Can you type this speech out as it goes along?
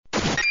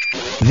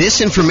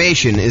This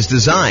information is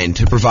designed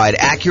to provide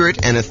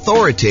accurate and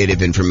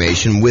authoritative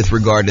information with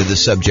regard to the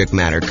subject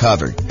matter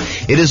covered.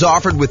 It is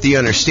offered with the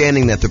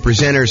understanding that the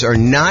presenters are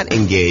not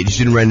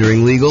engaged in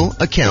rendering legal,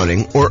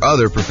 accounting, or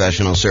other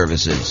professional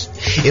services.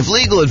 If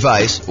legal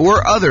advice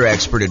or other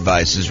expert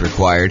advice is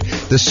required,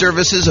 the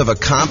services of a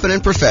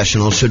competent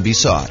professional should be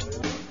sought.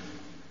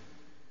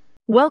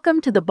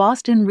 Welcome to the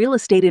Boston Real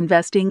Estate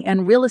Investing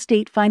and Real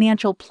Estate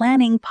Financial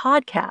Planning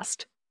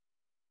podcast.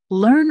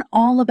 Learn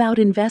all about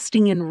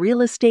investing in real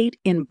estate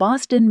in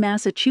Boston,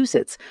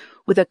 Massachusetts,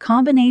 with a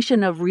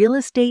combination of real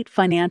estate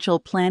financial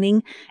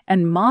planning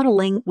and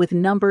modeling with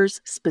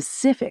numbers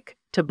specific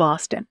to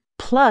Boston,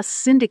 plus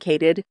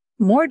syndicated,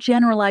 more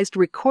generalized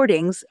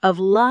recordings of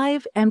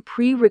live and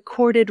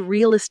pre-recorded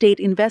real estate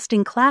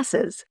investing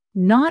classes,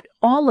 not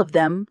all of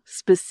them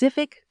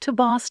specific to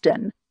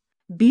Boston.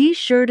 Be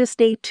sure to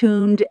stay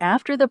tuned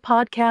after the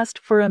podcast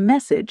for a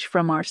message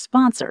from our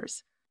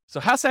sponsors. So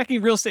house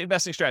hacking real estate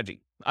investing strategy.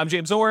 I'm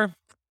James Orr.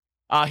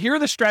 Here are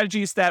the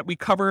strategies that we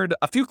covered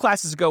a few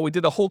classes ago. We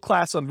did a whole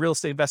class on real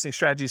estate investing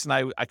strategies, and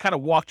I kind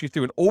of walked you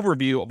through an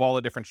overview of all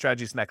the different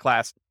strategies in that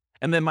class.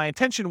 And then my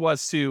intention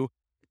was to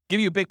give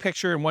you a big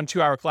picture in 1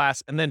 2-hour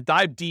class and then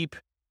dive deep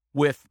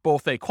with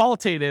both a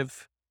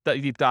qualitative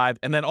deep dive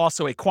and then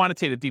also a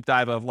quantitative deep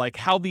dive of like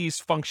how these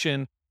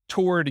function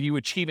toward you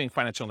achieving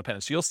financial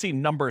independence. So you'll see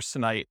numbers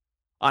tonight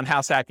on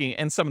house hacking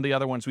and some of the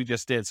other ones we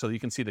just did so you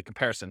can see the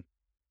comparison.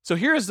 So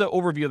here's the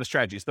overview of the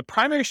strategies. The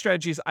primary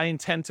strategies I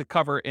intend to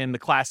cover in the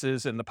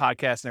classes and the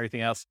podcast and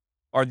everything else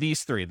are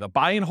these three: the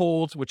buy and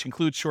hold, which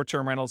includes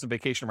short-term rentals and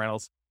vacation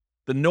rentals,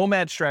 the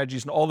nomad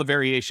strategies and all the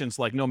variations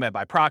like nomad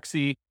by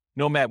proxy,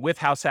 nomad with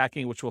house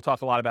hacking, which we'll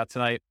talk a lot about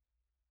tonight,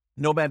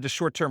 nomad to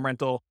short-term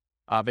rental,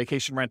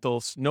 vacation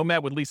rentals,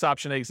 nomad with lease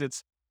option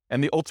exits,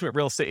 and the ultimate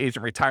real estate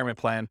agent retirement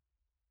plan.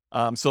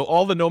 So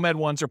all the nomad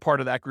ones are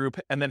part of that group,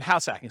 and then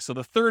house hacking. So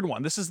the third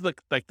one, this is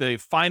the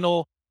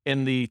final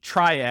in the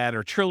triad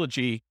or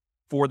trilogy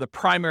for the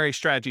primary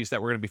strategies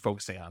that we're going to be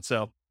focusing on.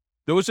 So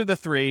those are the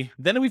three.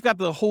 Then we've got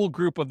the whole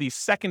group of these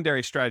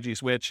secondary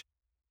strategies, which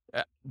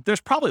there's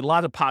probably a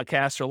lot of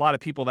podcasts or a lot of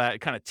people that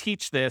kind of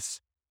teach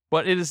this,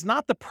 but it is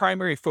not the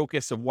primary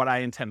focus of what I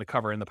intend to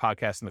cover in the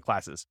podcast and the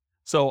classes.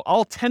 So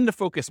I'll tend to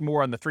focus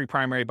more on the three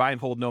primary: buy and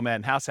hold, nomad,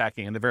 and house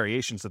hacking, and the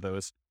variations of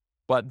those.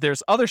 But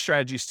there's other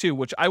strategies too,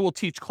 which I will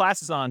teach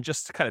classes on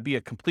just to kind of be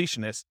a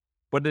completionist.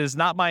 But it is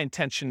not my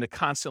intention to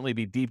constantly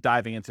be deep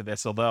diving into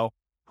this, although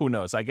who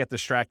knows, I get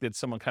distracted.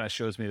 Someone kind of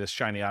shows me this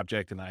shiny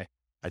object and I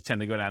tend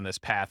to go down this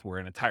path where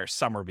an entire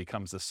summer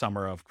becomes the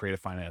summer of creative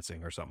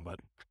financing or something. But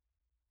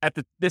at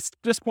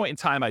this point in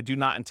time, I do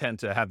not intend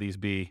to have these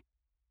be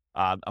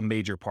a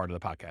major part of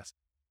the podcast.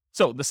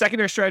 So the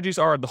secondary strategies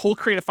are the whole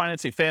creative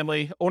financing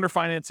family, owner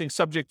financing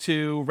subject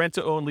to rent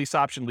to own, lease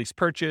option, lease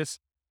purchase,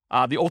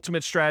 the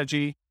ultimate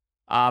strategy,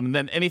 and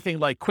then anything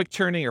like quick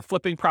turning or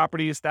flipping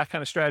properties, that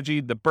kind of strategy,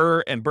 the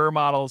BRRRR and BRRRR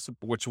models,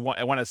 which one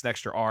has an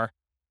extra R,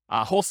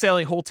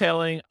 wholesaling,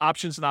 wholetailing,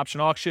 options and option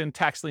auction,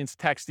 tax liens,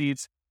 tax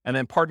deeds, and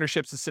then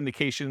partnerships and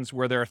syndications,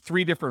 where there are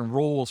 3 different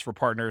roles for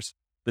partners: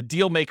 the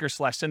deal maker /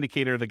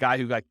 syndicator, the guy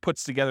who like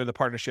puts together the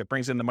partnership,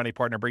 brings in the money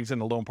partner, brings in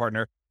the loan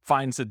partner,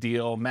 finds the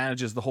deal,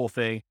 manages the whole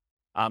thing.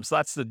 So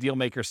that's the deal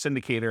maker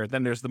syndicator.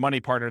 Then there's the money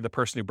partner, the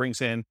person who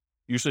brings in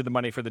usually the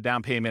money for the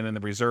down payment and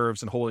the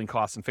reserves and holding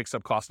costs and fixed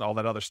up costs and all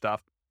that other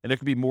stuff. And there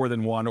could be more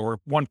than one, or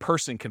one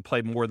person can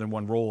play more than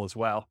one role as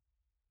well.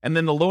 And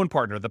then the loan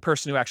partner, the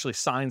person who actually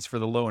signs for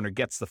the loan or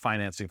gets the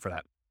financing for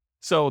that.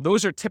 So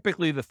those are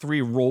typically the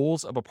 3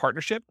 roles of a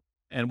partnership.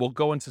 And we'll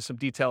go into some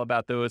detail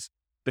about those.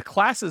 The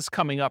classes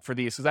coming up for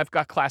these, because I've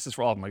got classes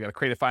for all of them. I got a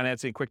creative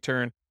financing, quick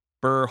turn,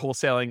 BRRRR,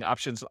 wholesaling,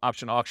 options,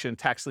 option auction,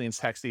 tax liens,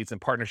 tax deeds, and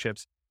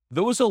partnerships.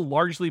 Those will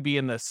largely be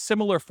in the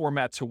similar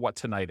format to what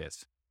tonight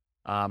is.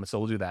 So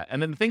we'll do that. And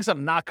then the things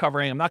I'm not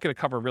covering, I'm not going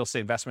to cover real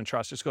estate investment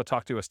trust. Just go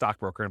talk to a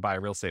stockbroker and buy a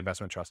real estate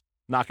investment trust.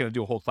 I'm not going to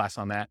do a whole class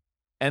on that.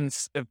 And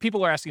if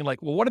people are asking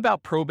like, well, what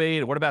about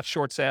probate? What about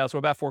short sales? What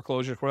about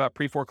foreclosures? What about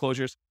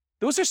pre-foreclosures?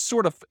 Those are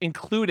sort of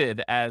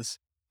included as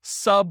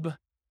sub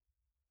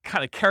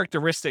kind of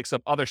characteristics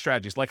of other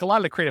strategies. Like a lot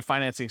of the creative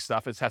financing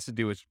stuff, it has to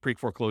do with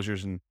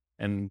pre-foreclosures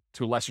and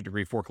to a lesser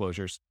degree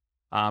foreclosures.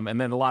 And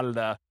then a lot of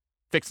the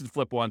fix and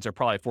flip ones are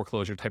probably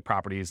foreclosure type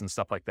properties and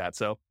stuff like that.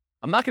 So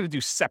I'm not going to do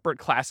separate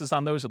classes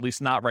on those, at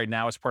least not right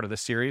now as part of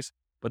this series,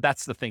 but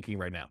that's the thinking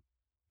right now.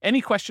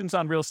 Any questions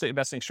on real estate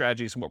investing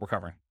strategies and what we're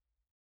covering?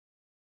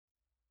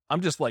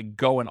 I'm just like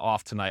going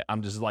off tonight.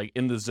 I'm just like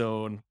in the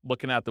zone,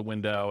 looking out the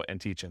window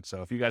and teaching.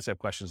 So if you guys have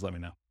questions, let me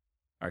know.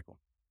 All right, cool.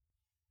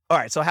 All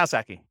right, so house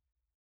hacking.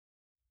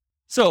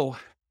 So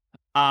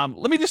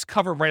let me just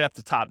cover right up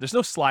the top. There's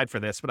no slide for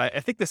this, but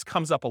I think this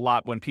comes up a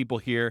lot when people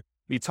hear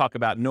me talk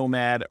about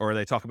nomad or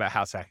they talk about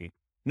house hacking.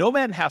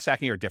 Nomad and house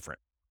hacking are different.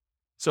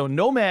 So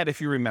nomad,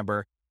 if you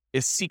remember,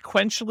 is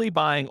sequentially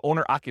buying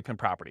owner-occupant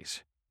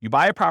properties. You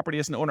buy a property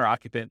as an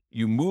owner-occupant,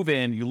 you move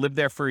in, you live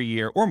there for a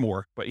year or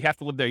more, but you have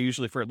to live there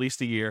usually for at least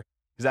a year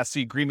because that's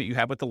the agreement you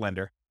have with the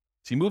lender.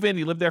 So you move in,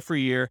 you live there for a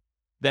year.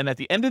 Then at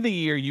the end of the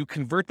year, you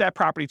convert that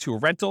property to a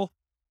rental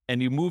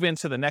and you move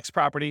into the next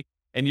property.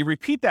 And you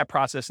repeat that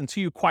process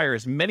until you acquire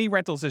as many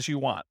rentals as you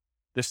want.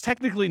 There's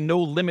technically no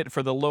limit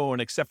for the loan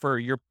except for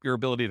your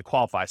ability to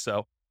qualify.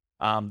 So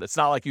it's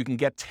not like you can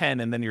get 10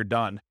 and then you're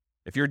done.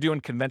 If you're doing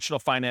conventional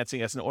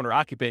financing as an owner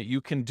occupant, you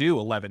can do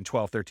 11,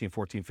 12, 13,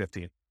 14,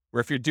 15.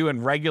 Where if you're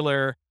doing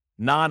regular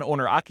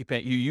non-owner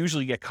occupant, you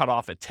usually get cut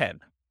off at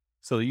 10.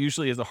 So there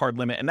usually is a hard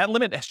limit. And that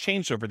limit has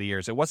changed over the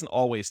years. It wasn't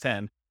always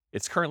 10.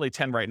 It's currently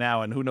 10 right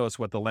now. And who knows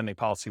what the lending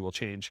policy will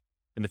change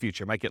in the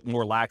future. It might get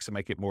more lax. It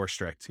might get more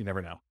strict. You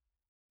never know.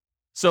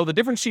 So the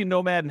difference between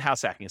nomad and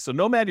house hacking. So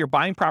nomad, you're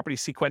buying property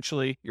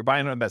sequentially. You're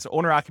buying them as an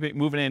owner occupant,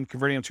 moving in,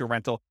 converting them to a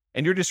rental,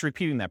 and you're just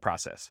repeating that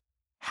process.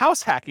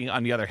 House hacking,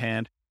 on the other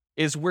hand,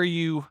 is where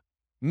you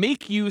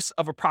make use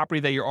of a property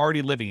that you're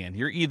already living in.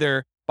 You're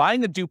either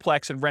buying a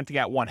duplex and renting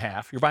out one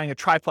half, you're buying a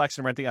triplex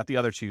and renting out the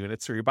other 2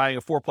 units, or you're buying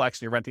a fourplex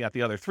and you're renting out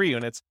the other 3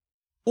 units,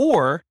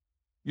 or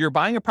you're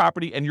buying a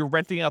property and you're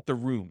renting out the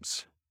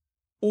rooms,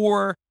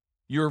 or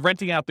you're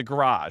renting out the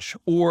garage,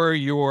 or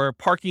you're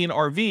parking an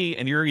RV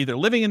and you're either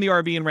living in the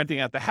RV and renting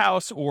out the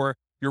house, or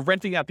you're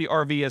renting out the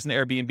RV as an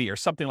Airbnb or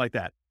something like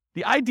that.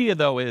 The idea,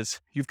 though,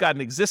 is you've got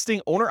an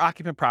existing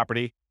owner-occupant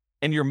property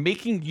and you're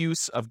making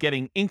use of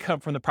getting income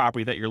from the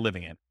property that you're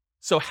living in.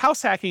 So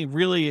house hacking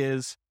really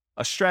is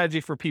a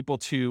strategy for people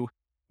to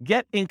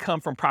get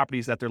income from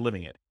properties that they're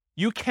living in.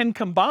 You can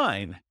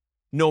combine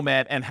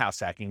nomad and house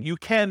hacking. You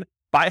can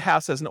buy a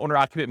house as an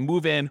owner-occupant,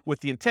 move in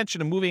with the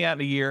intention of moving out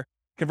in a year,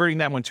 converting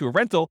that one to a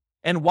rental.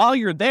 And while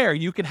you're there,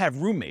 you can have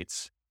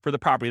roommates for the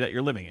property that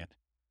you're living in.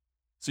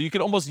 So you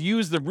can almost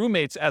use the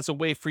roommates as a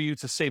way for you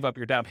to save up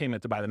your down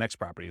payment to buy the next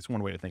property. It's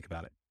one way to think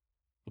about it.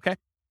 Okay.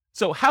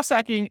 So house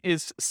hacking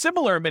is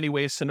similar in many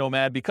ways to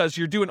nomad because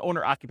you're doing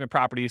owner occupant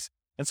properties.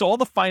 And so all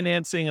the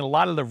financing and a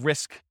lot of the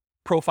risk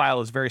profile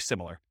is very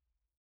similar.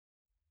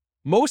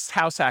 Most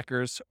house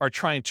hackers are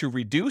trying to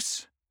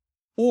reduce,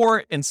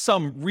 or in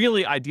some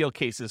really ideal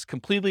cases,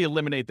 completely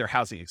eliminate their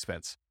housing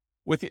expense.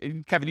 With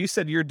Kevin, you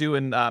said you're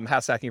doing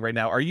house hacking right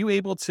now. Are you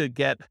able to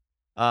get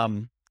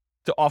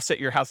to offset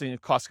your housing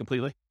costs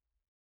completely?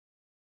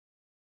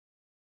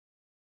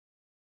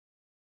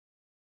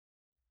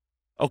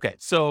 Okay,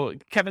 so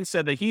Kevin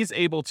said that he's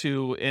able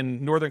to,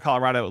 in Northern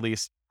Colorado at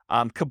least,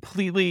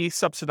 completely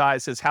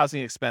subsidize his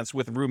housing expense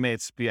with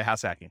roommates via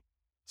house hacking.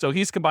 So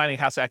he's combining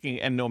house hacking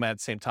and nomad at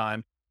the same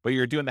time, but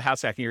you're doing the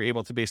house hacking, you're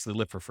able to basically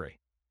live for free,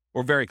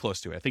 or very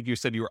close to it. I think you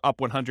said you were up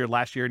 100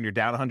 last year and you're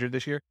down 100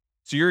 this year.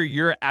 So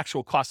your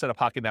actual cost out of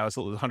pocket now is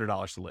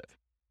 $100 to live.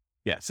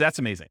 Yeah, so that's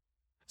amazing.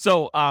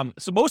 So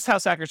most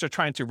house hackers are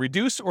trying to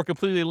reduce or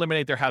completely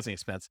eliminate their housing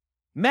expense.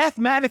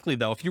 Mathematically,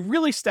 though, if you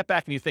really step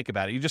back and you think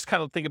about it, you just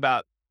kind of think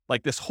about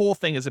like this whole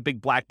thing is a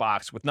big black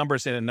box with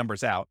numbers in and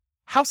numbers out.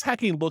 House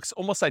hacking looks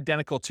almost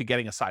identical to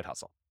getting a side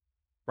hustle,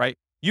 right?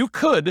 You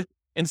could,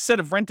 instead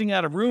of renting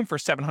out a room for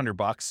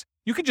 $700,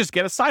 you could just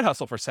get a side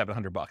hustle for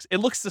 $700. It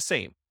looks the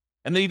same.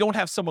 And then you don't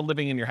have someone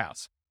living in your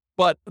house.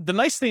 But the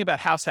nice thing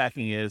about house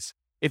hacking is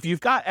if you've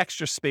got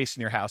extra space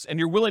in your house and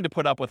you're willing to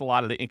put up with a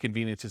lot of the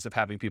inconveniences of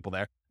having people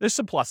there, there's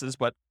some pluses,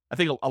 but I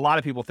think a lot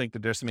of people think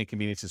that there's some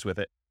inconveniences with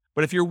it.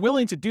 But if you're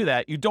willing to do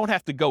that, you don't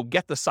have to go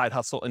get the side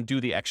hustle and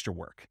do the extra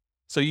work.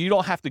 So you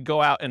don't have to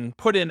go out and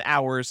put in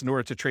hours in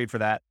order to trade for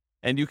that.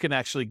 And you can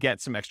actually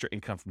get some extra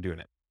income from doing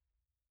it.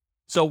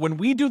 So when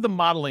we do the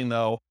modeling,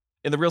 though,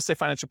 in the Real Estate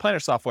Financial Planner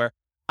software,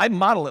 I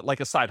model it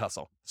like a side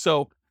hustle.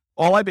 So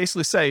all I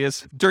basically say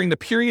is during the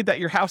period that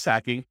you're house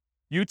hacking,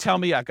 you tell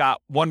me I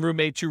got 1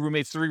 roommate, 2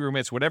 roommates, 3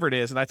 roommates, whatever it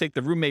is. And I take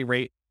the roommate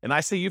rate and I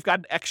say you've got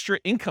an extra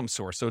income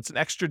source. So it's an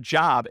extra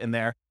job in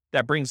there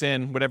that brings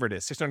in whatever it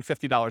is,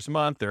 $650 a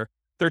month or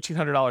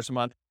 $1,300 a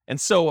month. And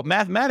so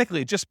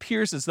mathematically, it just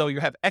appears as though you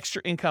have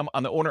extra income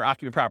on the owner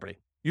occupant property.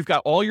 You've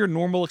got all your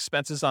normal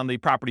expenses on the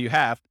property you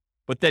have,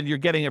 but then you're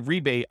getting a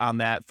rebate on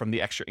that from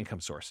the extra income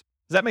source.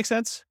 Does that make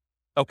sense?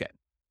 Okay.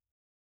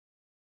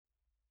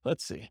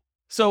 Let's see.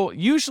 So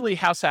usually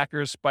house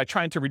hackers, by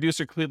trying to reduce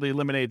or completely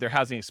eliminate their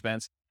housing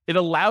expense, it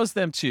allows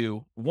them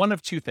to, one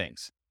of two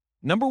things.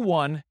 Number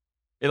one,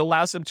 it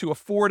allows them to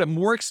afford a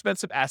more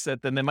expensive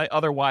asset than they might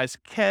otherwise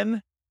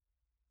can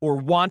or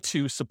want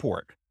to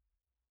support.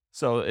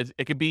 So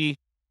it could be,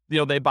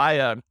 they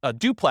buy a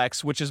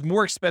duplex, which is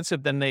more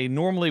expensive than they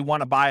normally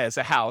want to buy as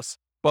a house.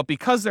 But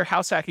because they're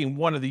house hacking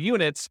one of the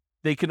units,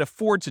 they can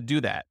afford to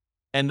do that.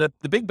 And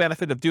the big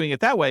benefit of doing it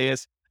that way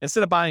is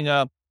instead of buying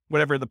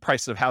whatever the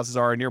price of houses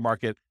are in your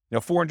market,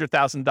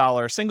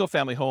 $400,000 single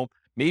family home,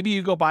 maybe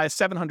you go buy a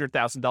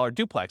 $700,000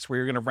 duplex where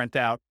you're going to rent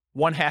out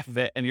one half of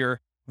it and your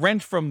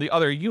rent from the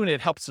other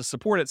unit helps to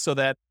support it so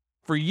that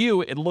for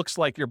you, it looks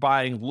like you're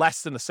buying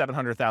less than a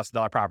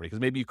 $700,000 property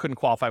because maybe you couldn't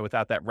qualify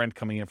without that rent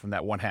coming in from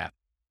that one half.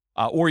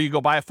 Or you go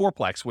buy a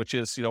fourplex, which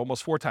is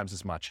almost 4 times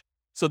as much.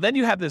 So then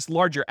you have this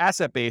larger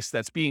asset base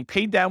that's being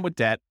paid down with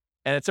debt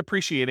and it's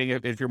appreciating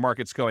if your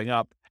market's going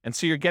up. And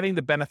so you're getting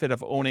the benefit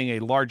of owning a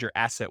larger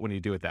asset when you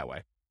do it that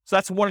way. So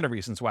that's one of the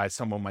reasons why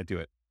someone might do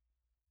it.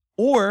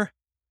 Or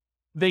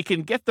they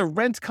can get the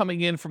rent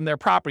coming in from their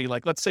property.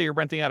 Like let's say you're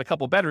renting out a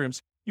couple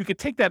bedrooms, you could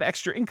take that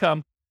extra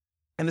income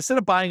and instead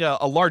of buying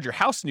a larger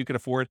house than you can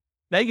afford,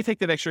 Now you can take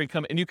that extra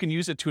income and you can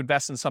use it to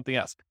invest in something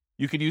else.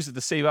 You could use it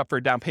to save up for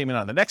a down payment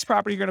on the next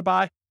property you're going to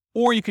buy,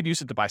 or you could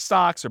use it to buy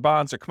stocks or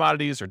bonds or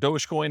commodities or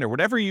Dogecoin or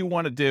whatever you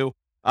want to do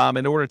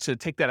in order to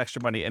take that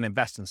extra money and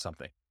invest in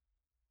something.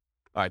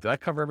 All right, did I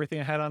cover everything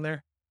I had on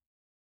there?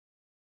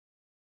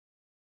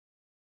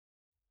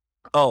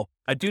 Oh,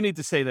 I do need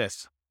to say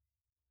this.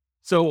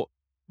 So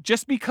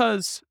just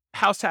because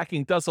house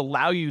hacking does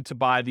allow you to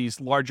buy these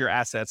larger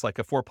assets like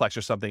a fourplex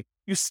or something,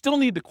 you still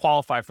need to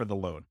qualify for the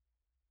loan.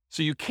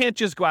 So you can't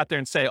just go out there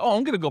and say, oh,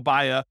 I'm going to go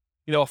buy a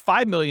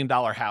 $5 million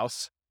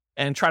house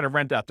and try to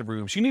rent out the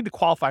rooms. You need to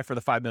qualify for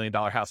the $5 million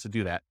house to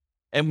do that.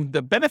 And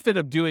the benefit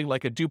of doing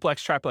like a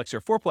duplex, triplex,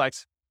 or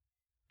fourplex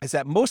is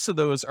that most of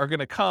those are going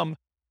to come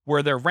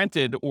where they're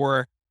rented,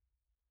 or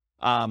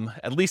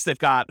at least they've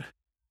got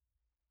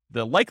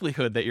the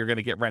likelihood that you're going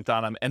to get rent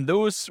on them. And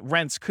those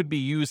rents could be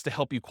used to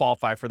help you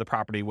qualify for the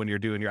property when you're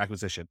doing your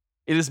acquisition.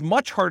 It is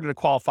much harder to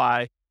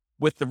qualify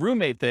with the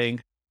roommate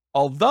thing.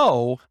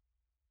 Although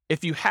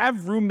if you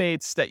have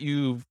roommates that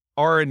you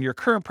are in your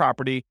current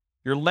property,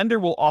 your lender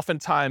will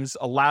oftentimes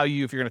allow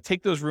you, if you're going to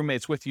take those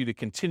roommates with you, to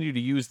continue to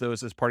use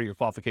those as part of your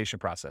qualification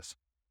process.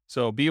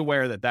 So be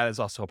aware that that is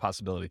also a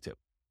possibility too.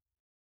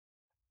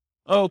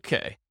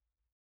 Okay.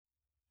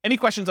 Any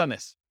questions on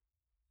this?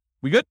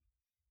 We good?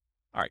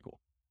 All right, cool.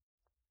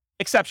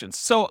 Exceptions.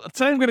 So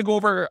tonight I'm going to go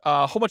over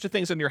a whole bunch of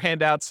things on your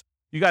handouts.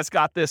 You guys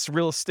got this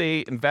real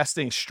estate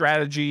investing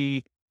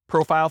strategy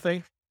profile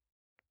thing.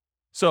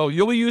 So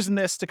you'll be using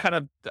this to kind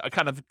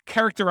of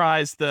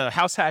characterize the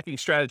house hacking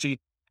strategy.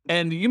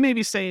 And you may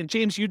be saying,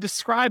 James, you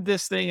described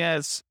this thing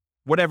as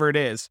whatever it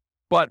is,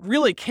 but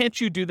really,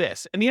 can't you do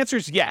this? And the answer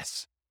is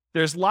yes.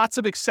 There's lots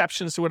of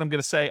exceptions to what I'm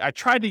going to say. I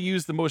tried to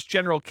use the most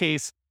general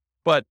case,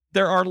 but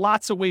there are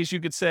lots of ways you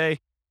could say,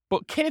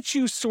 but can't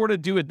you sort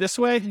of do it this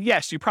way?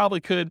 Yes, you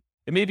probably could.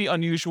 It may be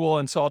unusual,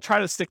 and so I'll try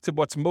to stick to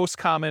what's most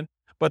common,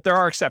 but there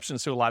are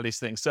exceptions to a lot of these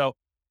things. So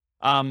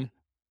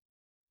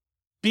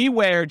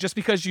beware, just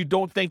because you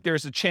don't think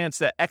there's a chance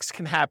that X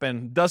can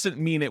happen doesn't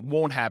mean it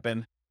won't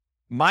happen.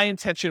 My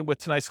intention with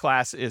tonight's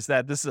class is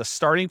that this is a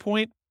starting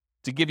point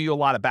to give you a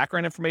lot of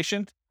background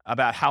information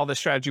about how the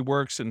strategy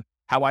works and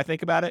how I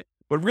think about it,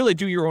 but really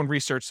do your own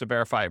research to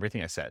verify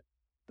everything I said.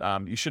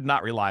 You should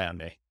not rely on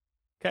me.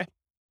 Okay?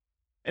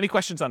 Any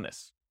questions on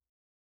this?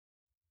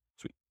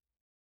 Sweet.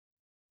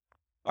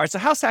 All right, so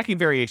house hacking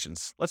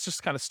variations. Let's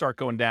just kind of start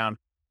going down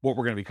what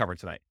we're going to be covering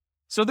tonight.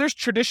 So there's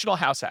traditional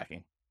house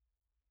hacking.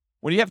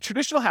 When you have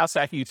traditional house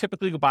hacking, you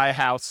typically go buy a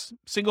house,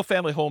 single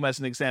family home as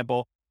an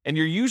example, and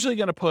you're usually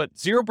going to put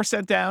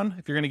 0% down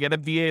if you're going to get a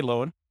VA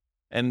loan.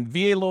 And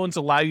VA loans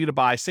allow you to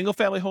buy single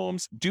family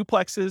homes,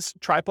 duplexes,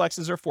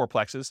 triplexes, or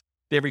fourplexes.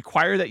 They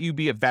require that you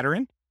be a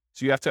veteran.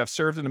 So you have to have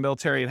served in the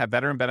military and have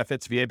veteran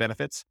benefits, VA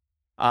benefits.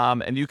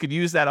 And you could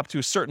use that up to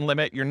a certain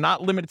limit. You're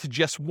not limited to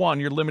just one.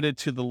 You're limited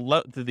to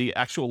the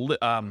actual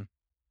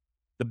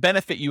the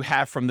benefit you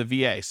have from the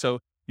VA. So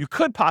you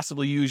could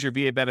possibly use your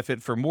VA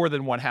benefit for more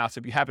than one house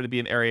if you happen to be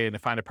in an area and to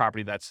find a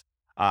property that's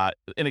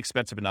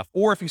inexpensive enough.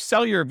 Or if you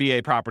sell your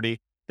VA property,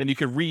 then you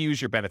can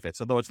reuse your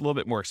benefits, although it's a little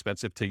bit more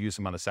expensive to use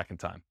them on the second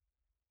time.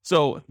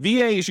 So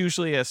VA is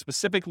usually a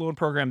specific loan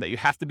program that you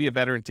have to be a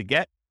veteran to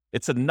get.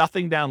 It's a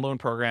nothing down loan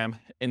program.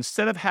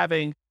 Instead of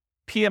having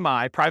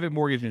PMI, private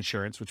mortgage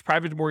insurance, which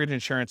private mortgage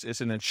insurance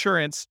is an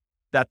insurance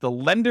that the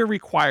lender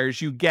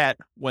requires you get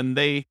when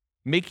they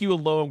make you a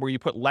loan where you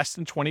put less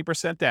than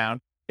 20%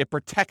 down, it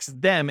protects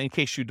them in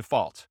case you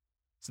default.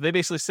 So they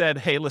basically said,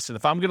 hey, listen,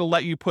 if I'm going to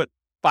let you put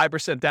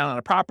 5% down on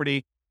a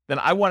property, then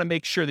I want to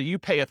make sure that you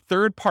pay a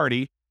third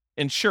party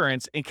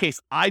insurance in case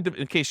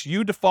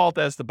you default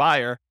as the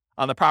buyer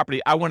on the property.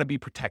 I want to be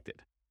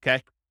protected.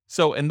 Okay.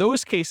 So in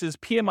those cases,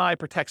 PMI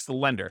protects the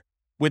lender.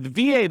 With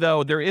VA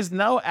though, there is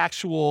no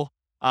actual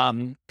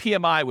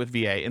PMI with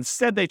VA.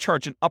 Instead, they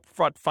charge an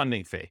upfront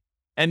funding fee.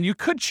 And you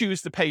could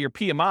choose to pay your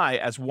PMI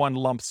as one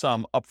lump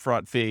sum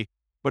upfront fee,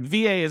 but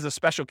VA is a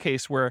special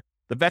case where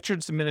the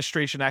Veterans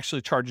Administration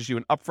actually charges you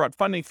an upfront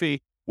funding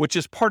fee, which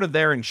is part of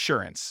their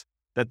insurance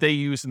that they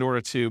use in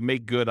order to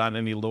make good on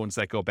any loans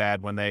that go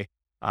bad when the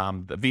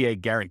VA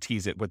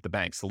guarantees it with the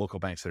banks, the local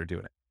banks that are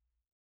doing it.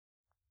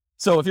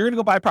 So if you're going to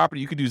go buy property,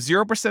 you could do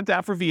 0%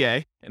 down for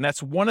VA, and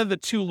that's one of the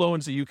two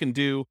loans that you can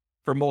do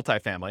for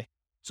multifamily.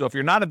 So if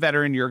you're not a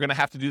veteran, you're going to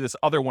have to do this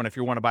other one if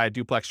you want to buy a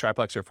duplex,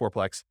 triplex, or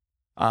fourplex.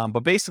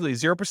 But basically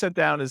 0%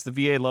 down is the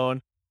VA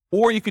loan,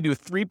 or you could do a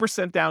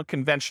 3% down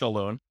conventional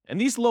loan.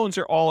 And these loans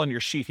are all on your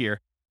sheet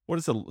here. What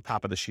does the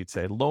top of the sheet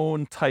say?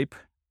 Loan type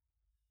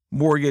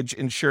mortgage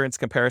insurance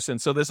comparison.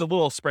 So there's a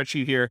little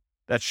spreadsheet here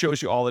that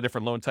shows you all the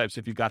different loan types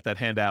if you've got that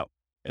handout,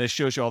 and it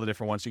shows you all the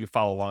different ones. So you can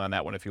follow along on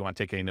that one if you want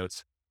to take any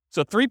notes.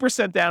 So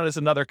 3% down is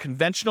another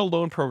conventional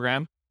loan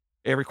program.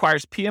 It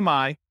requires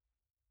PMI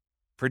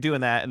for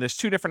doing that. And there's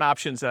two different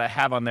options that I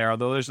have on there,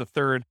 although there's a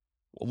third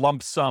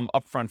lump sum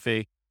upfront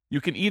fee. You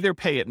can either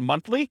pay it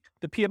monthly,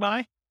 the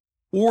PMI,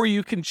 or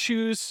you can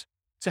choose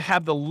to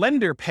have the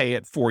lender pay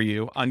it for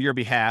you on your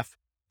behalf,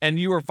 and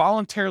you are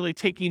voluntarily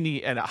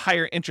taking at a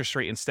higher interest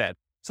rate instead.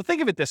 So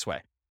think of it this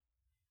way.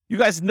 You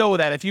guys know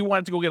that if you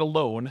wanted to go get a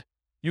loan,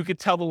 you could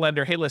tell the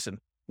lender, hey, listen,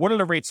 what are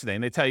the rates today?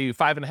 And they tell you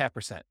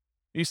 5.5%.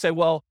 You say,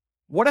 well,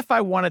 what if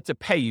I wanted to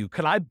pay you?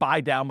 Could I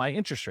buy down my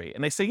interest rate?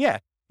 And they say, yeah,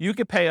 you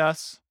could pay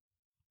us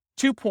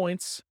 2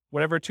 points,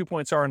 whatever 2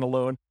 points are in the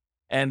loan,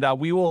 and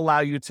we will allow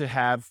you to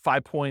have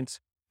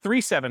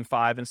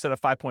 5.375 instead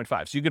of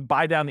 5.5. So you could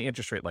buy down the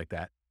interest rate like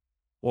that.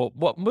 Well,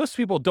 what most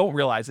people don't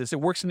realize is it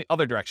works in the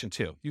other direction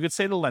too. You could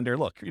say to the lender,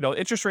 look,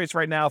 interest rates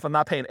right now, if I'm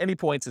not paying any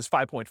points, is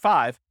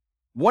 5.5.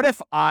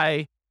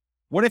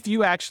 What if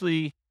you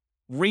actually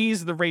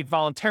raise the rate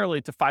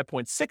voluntarily to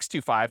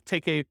 5.625,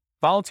 take a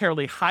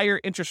voluntarily higher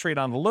interest rate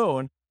on the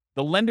loan?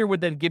 The lender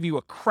would then give you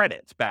a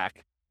credit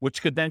back,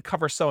 which could then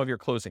cover some of your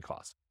closing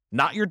costs.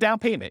 Not your down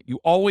payment. You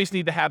always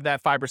need to have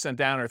that 5%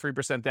 down or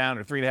 3% down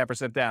or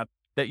 3.5% down,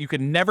 that you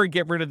can never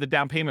get rid of the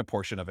down payment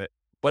portion of it.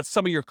 But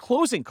some of your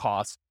closing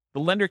costs, the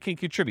lender can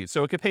contribute.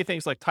 So it could pay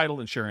things like title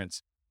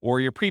insurance or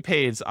your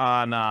prepaids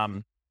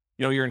on,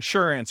 your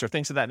insurance or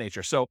things of that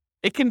nature. So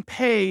it can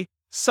pay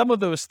some of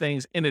those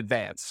things in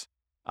advance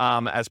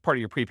as part of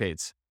your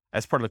prepaids,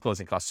 as part of the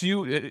closing costs.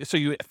 So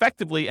you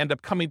effectively end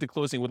up coming to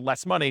closing with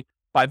less money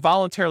by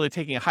voluntarily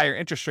taking a higher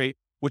interest rate,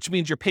 which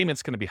means your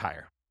payment's going to be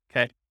higher.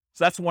 Okay,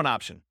 so that's one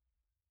option.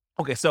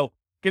 Okay, so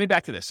getting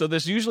back to this, so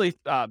there's usually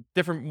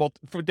different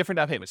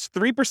down payments.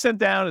 3%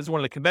 down is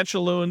one of the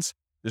conventional loans.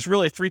 There's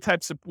really 3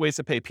 types of ways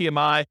to pay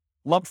PMI: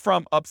 lump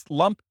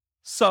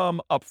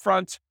sum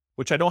upfront,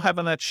 which I don't have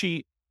on that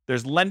sheet.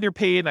 There's lender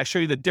paid, and I show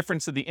you the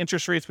difference of the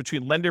interest rates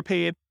between lender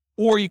paid,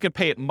 or you can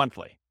pay it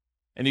monthly.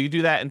 And you can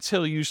do that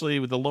until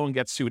usually the loan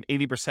gets to an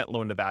 80%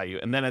 loan to value.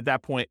 And then at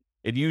that point,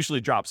 it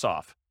usually drops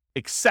off,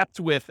 except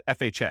with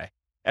FHA.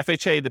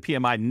 FHA, the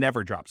PMI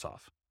never drops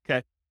off.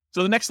 Okay.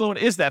 So the next loan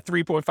is that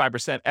 3.5%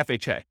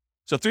 FHA.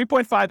 So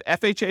 3.5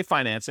 FHA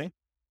financing.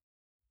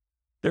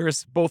 There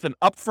is both an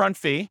upfront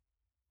fee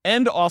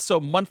and also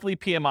monthly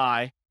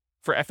PMI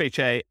for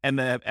FHA, and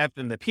the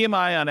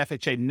PMI on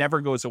FHA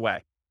never goes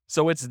away.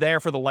 So it's there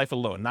for the life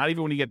of the loan. Not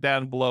even when you get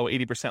down below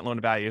 80% loan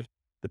to value,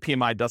 the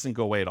PMI doesn't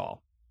go away at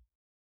all.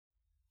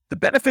 The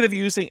benefit of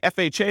using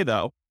FHA,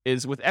 though,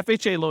 is with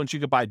FHA loans, you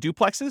could buy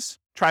duplexes,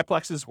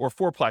 triplexes, or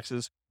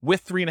fourplexes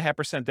with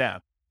 3.5%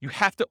 down. You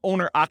have to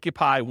owner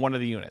occupy one of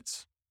the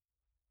units.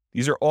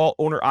 These are all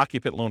owner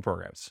occupant loan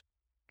programs.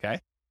 Okay.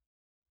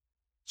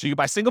 So you can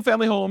buy single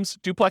family homes,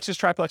 duplexes,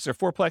 triplexes, or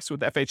fourplex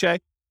with FHA,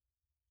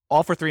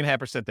 all for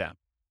 3.5% down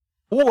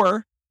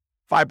or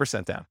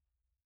 5% down.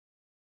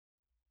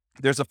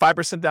 There's a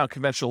 5% down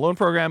conventional loan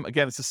program.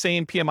 Again, it's the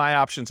same PMI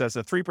options as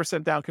a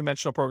 3% down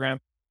conventional program.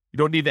 You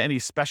don't need any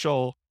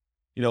special,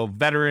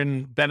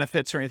 veteran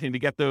benefits or anything to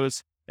get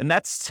those. And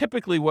that's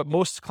typically what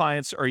most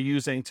clients are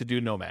using to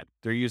do Nomad.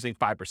 They're using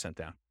 5%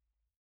 down.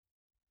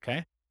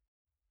 Okay.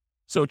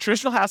 So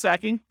traditional house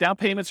hacking, down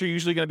payments are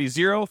usually going to be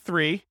 0,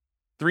 3,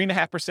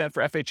 3.5%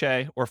 for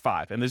FHA, or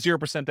 5. And the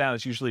 0% down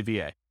is usually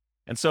VA.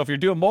 And so if you're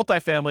doing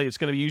multifamily, it's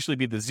going to usually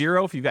be the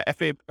 0 if you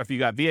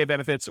got VA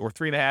benefits, or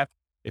 3.5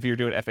 if you're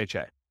doing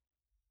FHA.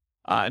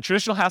 In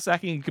traditional house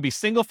hacking, it could be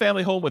single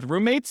family home with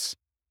roommates,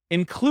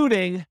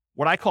 including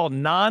what I call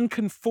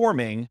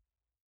non-conforming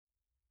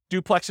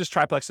duplexes,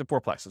 triplexes, and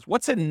fourplexes.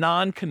 What's a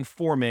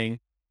non-conforming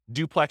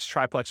duplex,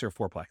 triplex, or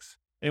fourplex?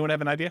 Anyone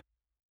have an idea?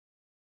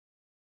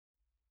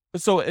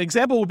 So an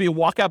example would be a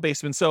walkout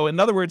basement. So in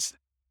other words,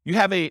 you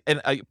have a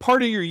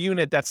part of your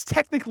unit that's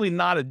technically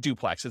not a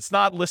duplex. It's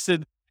not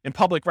listed in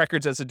public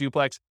records as a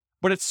duplex,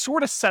 but it's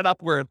sort of set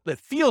up where it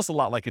feels a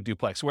lot like a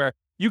duplex, where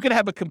you can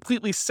have a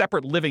completely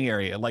separate living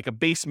area, like a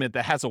basement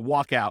that has a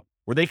walkout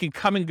where they can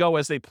come and go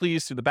as they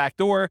please through the back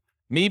door.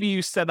 Maybe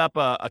you set up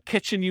a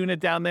kitchen unit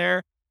down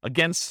there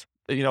against,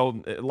 a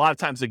lot of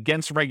times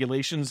against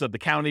regulations of the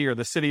county or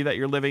the city that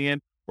you're living in.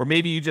 Or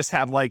maybe you just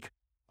have like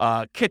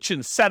a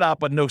kitchen set up,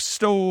 but no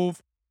stove.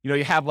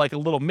 You have like a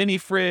little mini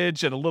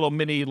fridge and a little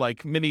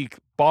mini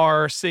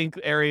bar sink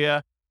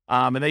area.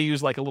 And they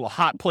use like a little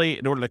hot plate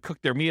in order to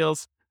cook their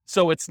meals.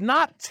 So it's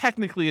not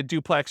technically a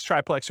duplex,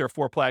 triplex, or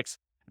fourplex.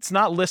 It's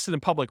not listed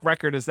in public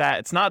record as that.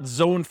 It's not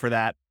zoned for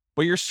that,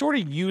 but you're sort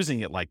of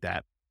using it like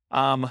that.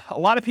 A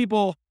lot of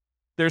people,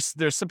 there's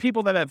some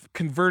people that have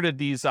converted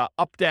these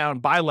up-down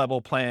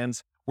bi-level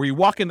plans where you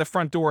walk in the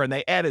front door and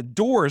they added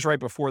doors right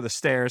before the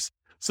stairs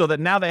so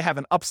that now they have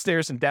an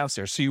upstairs and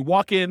downstairs. So you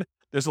walk in,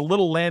 there's a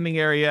little landing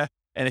area,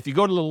 and if you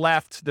go to the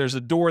left, there's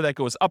a door that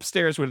goes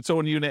upstairs with its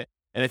own unit.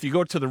 And if you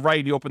go to the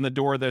right, you open the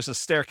door, there's a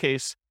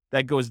staircase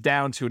that goes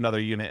down to another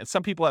unit. And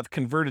some people have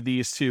converted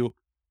these to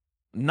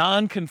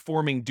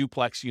non-conforming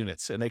duplex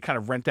units, and they kind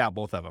of rent out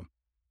both of them.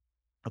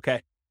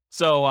 Okay.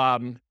 So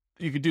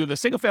you could do the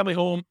single family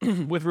home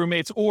with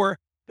roommates, or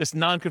this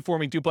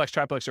non-conforming duplex,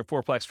 triplex, or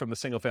fourplex from the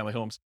single family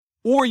homes.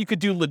 Or you could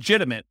do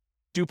legitimate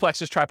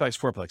duplexes, triplexes,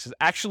 fourplexes,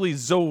 actually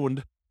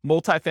zoned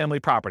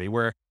multifamily property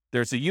where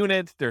there's a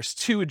unit, there's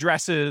 2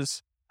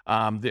 addresses,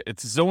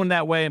 it's zoned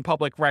that way in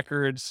public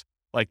records.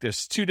 Like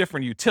there's 2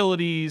 different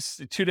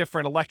utilities, 2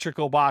 different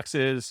electrical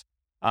boxes,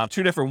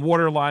 2 different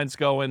water lines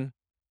going,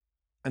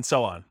 and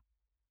so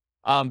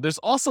on. There's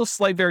also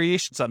slight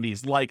variations on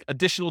these, like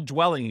additional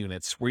dwelling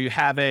units, where you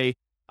have a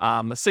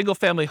single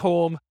family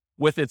home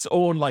with its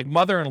own like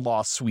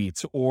mother-in-law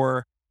suite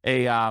or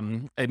a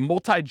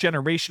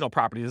multi-generational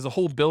property. There's a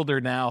whole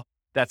builder now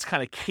that's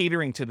kind of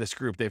catering to this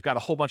group. They've got a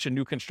whole bunch of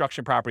new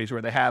construction properties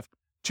where they have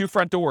 2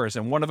 front doors,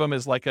 and one of them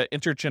is like an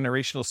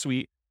intergenerational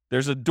suite.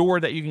 There's a door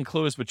that you can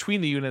close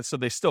between the units so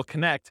they still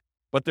connect,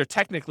 but they're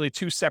technically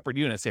 2 separate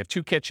units. They have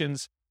 2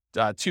 kitchens,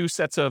 2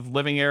 sets of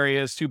living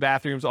areas, 2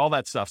 bathrooms, all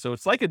that stuff. So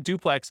it's like a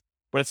duplex,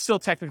 but it's still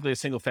technically a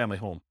single family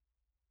home,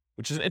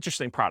 which is an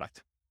interesting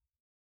product.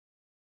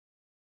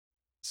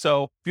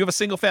 So if you have a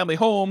single family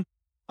home,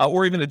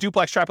 or even a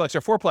duplex, triplex,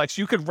 or fourplex,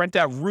 you could rent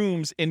out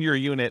rooms in your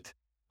unit,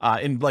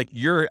 in like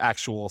your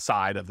actual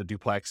side of the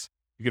duplex.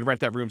 You could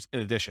rent out rooms in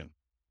addition.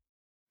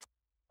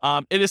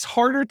 It is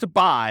harder to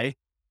buy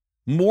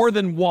more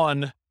than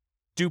one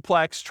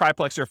duplex,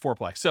 triplex, or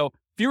fourplex. So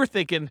if you were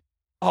thinking,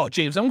 oh,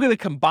 James, I'm going to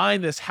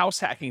combine this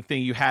house hacking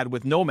thing you had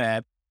with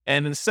Nomad,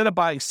 and instead of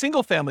buying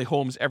single family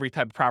homes every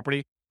type of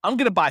property, I'm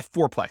going to buy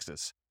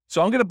fourplexes.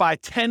 So I'm going to buy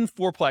 10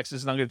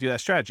 fourplexes, and I'm going to do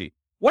that strategy.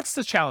 What's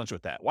the challenge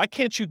with that? Why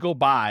can't you go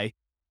buy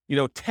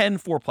 10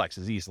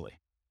 fourplexes easily?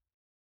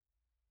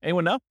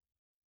 Anyone know?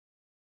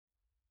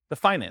 The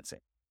financing.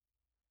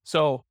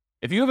 So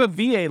if you have a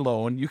VA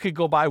loan, you could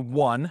go buy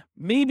 1,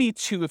 maybe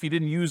 2 if you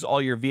didn't use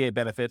all your VA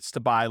benefits to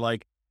buy 2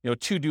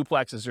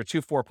 duplexes or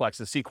 2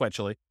 fourplexes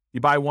sequentially.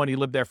 You buy 1, you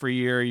live there for a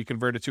year, you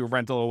convert it to a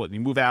rental, you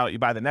move out, you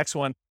buy the next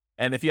one.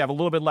 And if you have a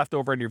little bit left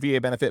over in your VA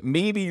benefit,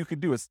 maybe you could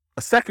do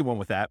a second one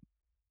with that.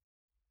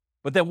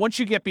 But then once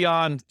you get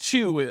beyond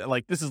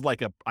 2, this is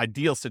like an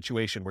ideal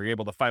situation where you're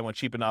able to find one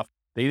cheap enough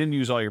that you didn't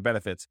use all your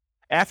benefits.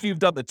 After you've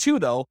done the 2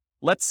 though,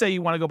 let's say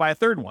you want to go buy a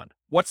third one.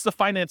 What's the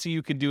financing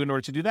you can do in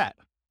order to do that?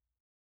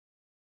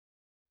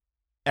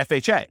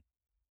 FHA.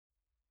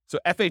 So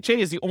FHA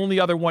is the only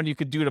other one you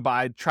could do to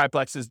buy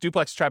triplexes,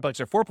 duplexes,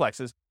 triplexes, or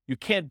fourplexes. You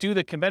can't do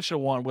the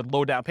conventional one with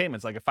low down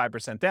payments, like a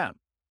 5% down.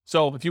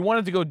 So if you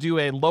wanted to go do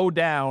a low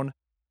down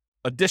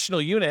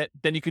additional unit,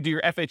 then you could do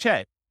your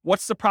FHA.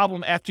 What's the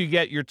problem after you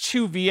get your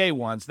 2 VA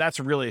ones? That's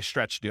really a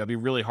stretch to do. That'd be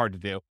really hard to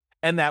do.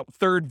 And that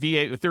third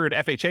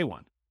FHA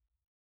one.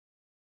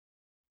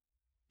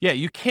 Yeah,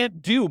 you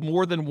can't do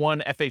more than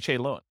 1 FHA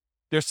loan.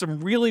 There's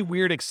some really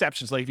weird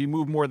exceptions, like if you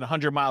move more than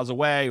 100 miles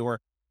away, or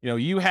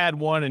you had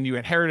one and you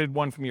inherited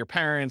one from your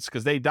parents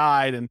because they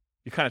died and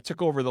you kind of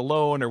took over the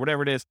loan or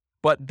whatever it is.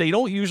 But they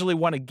don't usually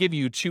want to give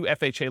you 2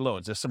 FHA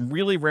loans. There's some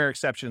really rare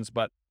exceptions,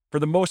 but for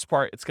the most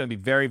part, it's going to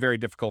be very, very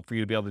difficult for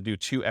you to be able to do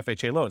 2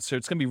 FHA loans. So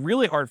it's going to be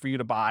really hard for you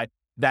to buy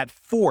that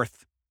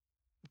 4th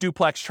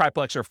duplex,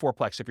 triplex, or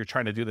fourplex if you're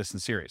trying to do this in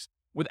series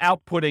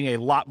without putting a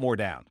lot more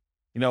down.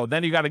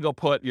 Then you got to go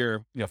put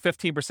your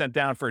 15%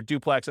 down for a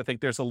duplex. I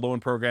think there's a loan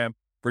program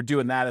for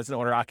doing that as an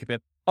owner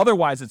occupant.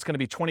 Otherwise, it's going to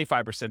be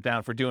 25%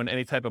 down for doing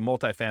any type of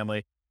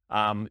multifamily.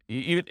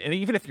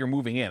 Even if you're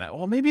moving in,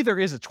 well, maybe there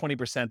is a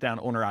 20% down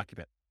owner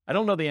occupant. I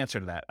don't know the answer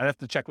to that. I'd have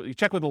to check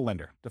with a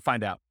lender to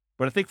find out.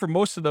 But I think for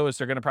most of those,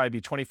 they're going to probably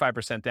be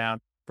 25% down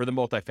for the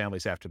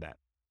multifamilies after that.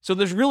 So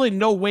there's really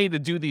no way to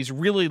do these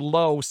really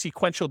low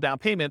sequential down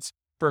payments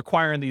for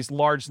acquiring these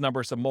large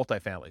numbers of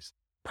multifamilies.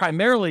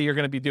 Primarily, you're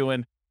going to be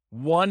doing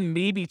 1,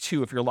 maybe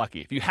 2 if you're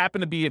lucky. If you happen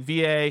to be a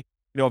VA,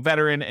 a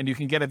veteran, and you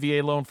can get a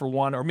VA loan for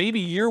 1, or maybe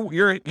you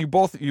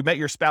met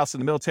your spouse in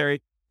the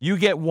military, you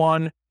get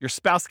 1, your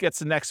spouse gets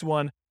the next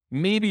one.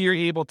 Maybe you're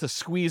able to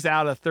squeeze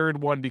out a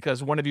third one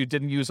because one of you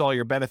didn't use all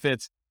your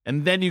benefits.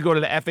 And then you go to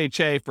the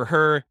FHA for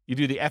her, you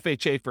do the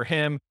FHA for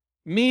him.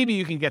 Maybe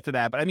you can get to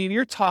that. But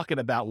you're talking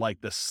about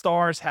like the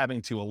stars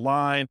having to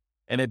align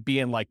and it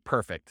being like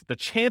perfect. The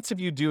chance of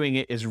you doing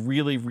it is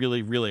really,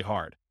 really, really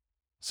hard.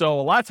 So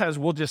a lot of times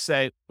we'll just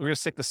say, we're going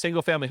to stick to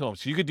single family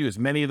homes. So you could do as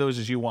many of those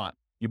as you want.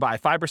 You buy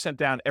 5%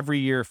 down every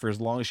year for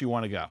as long as you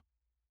want to go.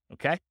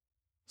 Okay.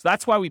 So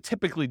that's why we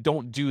typically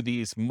don't do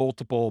these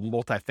multiple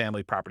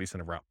multifamily properties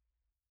in a row.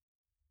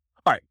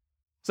 All right.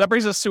 So that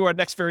brings us to our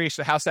next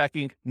variation of house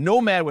hacking,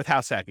 Nomad with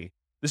house hacking.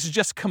 This is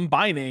just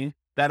combining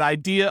that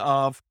idea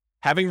of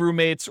having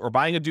roommates or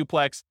buying a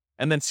duplex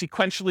and then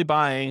sequentially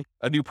buying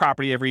a new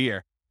property every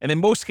year. And in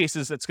most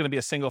cases, it's going to be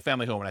a single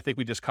family home. And I think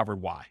we just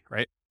covered why,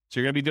 right? So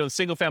you're going to be doing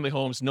single family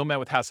homes, Nomad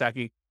with house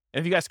hacking. And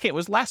if you guys can't, it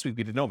was last week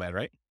we did Nomad,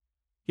 right?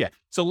 Yeah.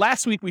 So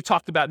last week we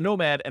talked about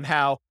Nomad and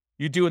how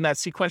you're doing that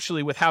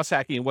sequentially with house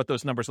hacking and what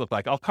those numbers look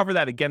like. I'll cover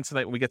that again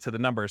tonight when we get to the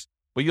numbers,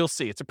 but you'll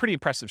see it's a pretty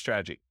impressive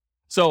strategy.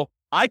 So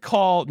I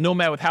call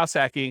Nomad with house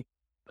hacking,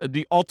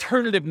 the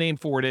alternative name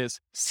for it is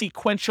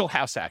sequential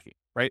house hacking,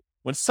 right?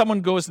 When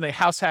someone goes and they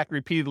house hack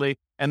repeatedly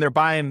and they're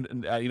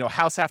buying,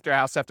 house after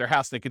house after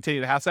house, and they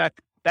continue to house hack,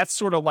 that's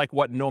sort of like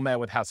what Nomad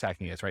with house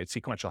hacking is, right?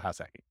 Sequential house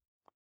hacking.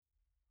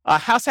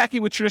 House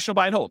hacking with traditional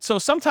buy and hold. So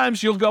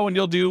sometimes you'll go and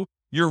you'll do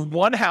your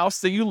one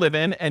house that you live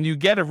in and you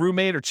get a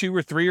roommate or 2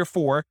 or 3 or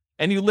 4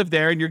 and you live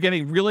there and you're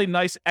getting really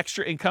nice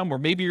extra income, or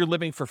maybe you're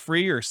living for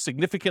free or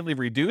significantly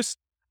reduced.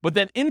 But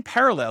then in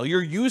parallel,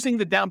 you're using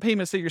the down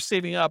payments that you're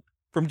saving up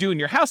from doing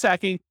your house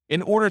hacking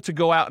in order to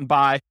go out and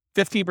buy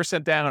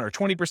 15% down or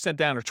 20%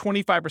 down or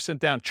 25%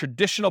 down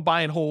traditional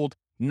buy and hold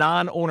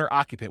non-owner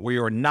occupant where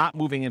you're not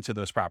moving into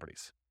those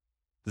properties.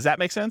 Does that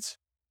make sense?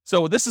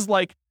 So this is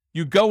like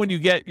you go and you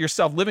get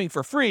yourself living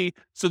for free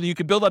so that you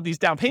can build up these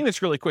down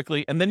payments really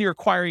quickly. And then you're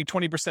acquiring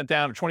 20%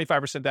 down or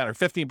 25% down or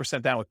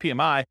 15% down with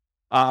PMI,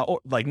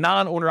 like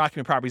non-owner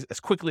occupant properties as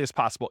quickly as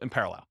possible in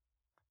parallel.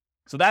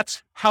 So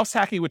that's house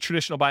hacking with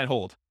traditional buy and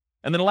hold.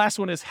 And then the last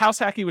one is house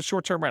hacking with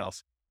short-term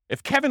rentals.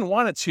 If Kevin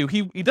wanted to,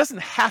 he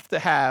doesn't have to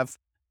have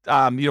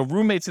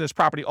roommates in his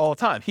property all the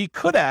time. He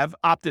could have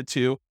opted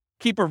to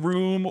keep a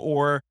room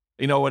or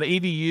an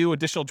ADU,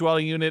 additional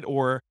dwelling unit,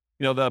 or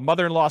the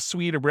mother-in-law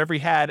suite or whatever he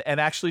had, and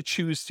actually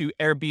choose to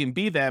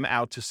Airbnb them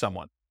out to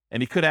someone.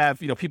 And he could have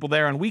people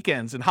there on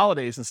weekends and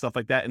holidays and stuff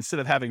like that instead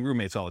of having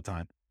roommates all the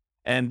time.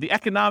 And the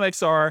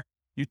economics are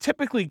you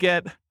typically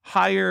get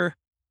higher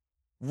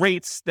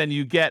rates than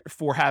you get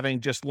for having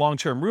just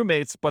long-term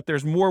roommates, but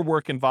there's more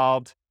work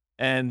involved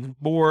and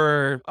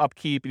more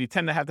upkeep, and you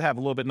tend to have a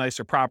little bit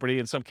nicer property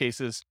in some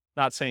cases.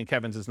 Not saying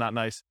Kevin's is not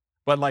nice,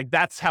 but like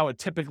that's how it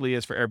typically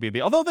is for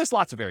Airbnb, although there's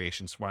lots of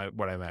variations from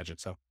what I imagine.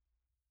 So,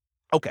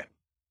 okay.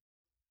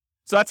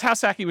 So that's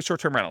house hacking with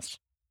short-term rentals.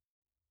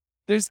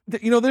 There's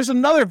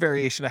another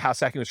variation of house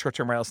hacking with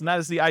short-term rentals, and that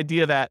is the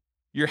idea that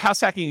you're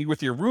house hacking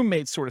with your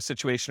roommate sort of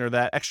situation or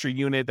that extra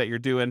unit that you're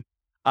doing.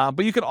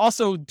 But you could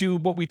also do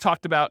what we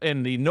talked about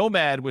in the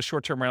nomad with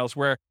short-term rentals,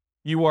 where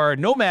you are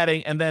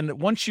nomading, and then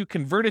once you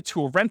convert it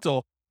to a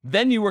rental,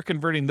 then you are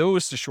converting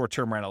those to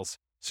short-term rentals.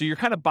 So you're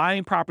kind of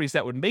buying properties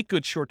that would make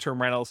good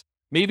short-term rentals.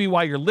 Maybe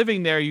while you're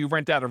living there, you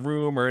rent out a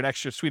room or an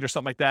extra suite or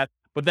something like that.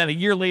 But then a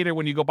year later,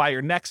 when you go buy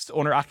your next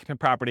owner-occupant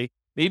property,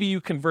 maybe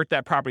you convert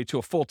that property to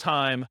a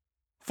full-time,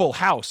 full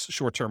house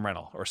short-term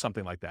rental or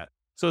something like that.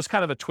 So it's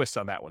kind of a twist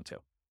on that one too.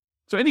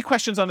 So any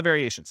questions on the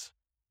variations?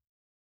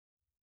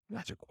 You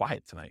guys are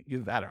quiet tonight.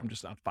 Either that or I'm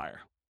just on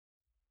fire.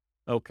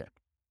 Okay.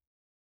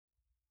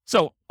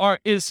 So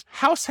is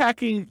house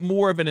hacking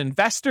more of an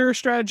investor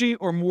strategy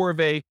or more of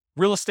a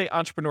real estate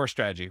entrepreneur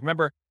strategy?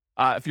 Remember,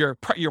 if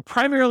you're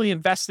primarily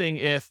investing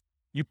if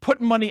you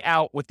put money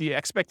out with the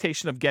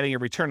expectation of getting a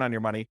return on your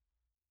money,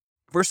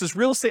 versus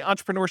real estate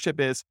entrepreneurship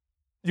is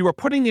you are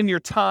putting in your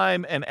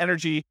time and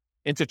energy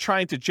into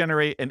trying to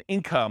generate an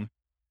income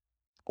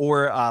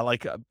or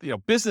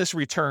business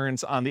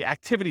returns on the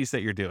activities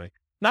that you're doing.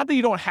 Not that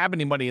you don't have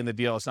any money in the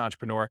deal as an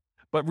entrepreneur,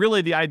 but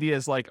really the idea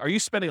is like, are you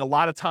spending a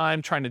lot of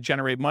time trying to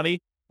generate money?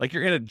 Like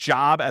you're in a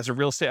job as a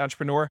real estate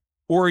entrepreneur,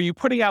 or are you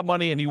putting out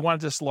money and you want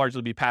it to just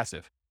largely be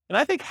passive? And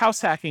I think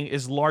house hacking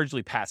is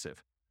largely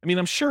passive. I mean,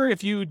 I'm sure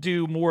if you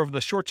do more of the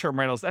short-term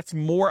rentals, that's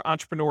more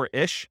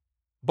entrepreneur-ish,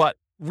 but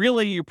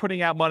really you're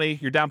putting out money,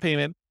 your down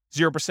payment,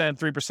 0%, 3%,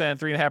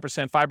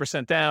 3.5%,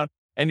 5% down,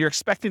 and you're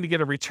expecting to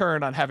get a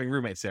return on having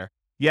roommates there.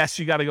 Yes,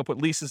 you got to go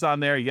put leases on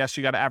there. Yes,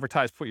 you got to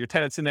advertise, put your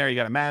tenants in there. You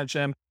got to manage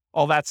them,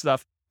 all that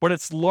stuff. But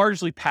it's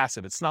largely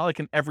passive. It's not like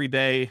an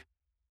everyday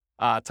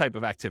type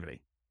of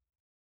activity.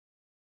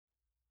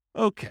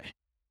 Okay.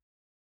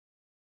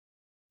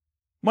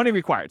 Money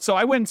required. So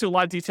I went into a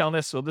lot of detail on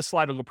this, so this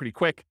slide will go pretty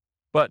quick.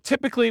 But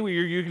typically,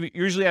 you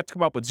usually have to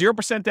come up with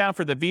 0% down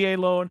for the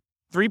VA loan,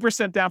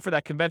 3% down for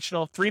that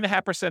conventional,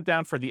 3.5%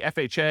 down for the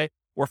FHA,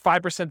 or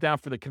 5% down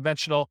for the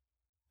conventional,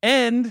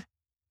 and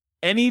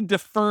any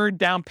deferred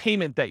down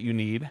payment that you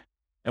need.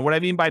 And what I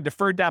mean by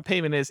deferred down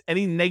payment is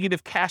any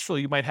negative cash flow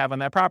you might have on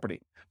that property.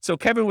 So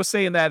Kevin was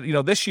saying that,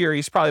 this year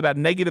he's probably about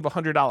negative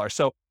 $100.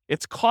 So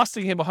it's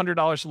costing him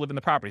 $100 to live in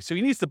the property. So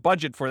he needs to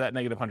budget for that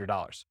negative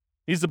 $100.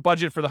 He needs to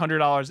budget for the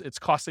 $100 it's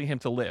costing him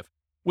to live,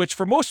 which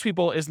for most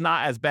people is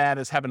not as bad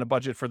as having a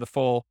budget for the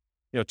full,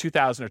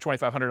 $2,000 or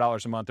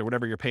 $2,500 a month or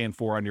whatever you're paying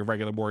for on your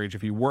regular mortgage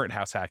if you weren't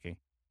house hacking.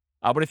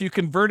 But if you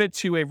convert it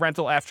to a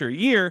rental after a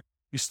year,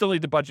 you still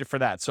need to budget for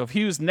that. So if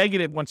he was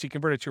negative once he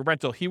converted to a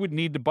rental, he would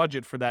need to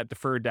budget for that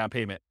deferred down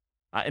payment,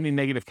 any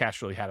negative cash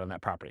flow he had on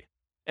that property.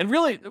 And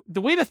really,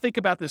 the way to think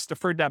about this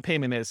deferred down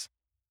payment is,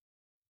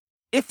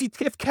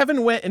 if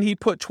Kevin went and he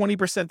put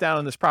 20% down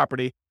on this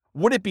property,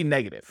 would it be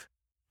negative?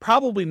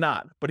 Probably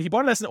not. But he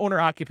bought it as an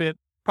owner occupant,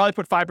 probably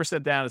put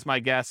 5% down is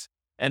my guess.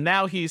 And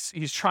now he's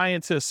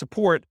trying to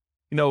support,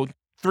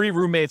 3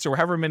 roommates or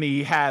however many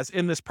he has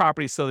in this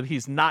property so that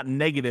he's not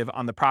negative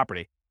on the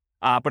property.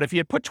 But if he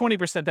had put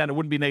 20% down, it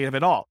wouldn't be negative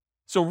at all.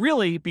 So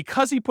really,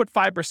 because he put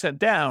 5%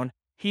 down,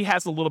 he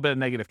has a little bit of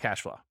negative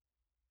cash flow.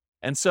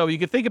 And so you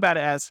can think about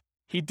it as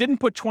he didn't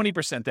put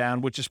 20%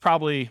 down, which is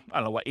probably,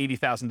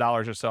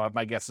 $80,000 or so.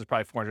 My guess is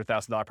probably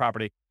 $400,000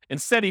 property.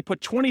 Instead, he put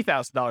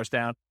 $20,000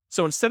 down.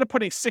 So instead of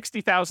putting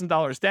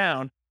 $60,000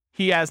 down,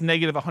 he has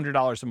negative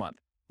 $100 a month.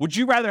 Would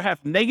you rather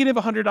have negative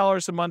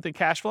 $100 a month in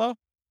cash flow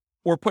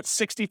or put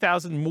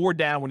 $60,000 more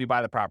down when you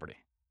buy the property?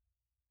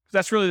 Because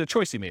that's really the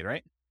choice he made,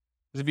 right?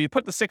 Because if you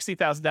put the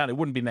 $60,000 down, it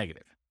wouldn't be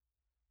negative.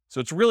 So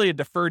it's really a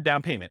deferred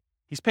down payment.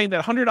 He's paying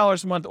that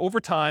 $100 a month over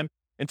time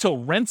until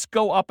rents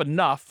go up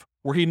enough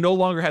where he no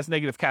longer has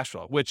negative cash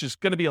flow, which is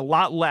going to be a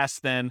lot less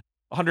than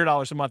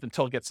 $100 a month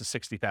until it gets to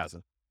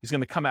 $60,000. He's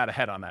going to come out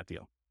ahead on that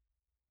deal.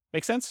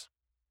 Make sense?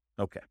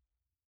 Okay.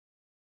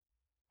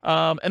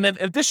 And then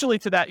additionally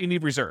to that, you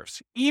need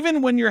reserves.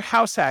 Even when you're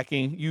house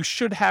hacking, you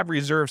should have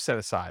reserves set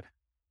aside.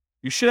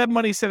 You should have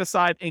money set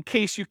aside in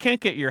case you can't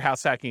get your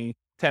house hacking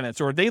tenants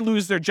or they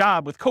lose their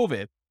job with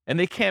COVID and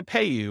they can't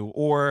pay you,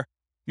 or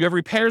you have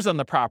repairs on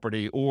the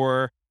property,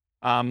 or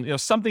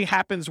something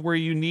happens where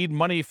you need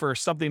money for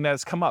something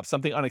that's come up,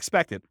 something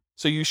unexpected.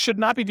 So you should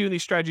not be doing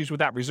these strategies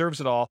without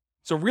reserves at all.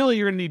 So really,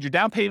 you're going to need your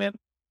down payment,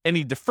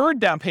 any deferred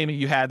down payment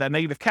you had, that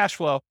negative cash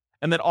flow,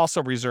 and then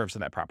also reserves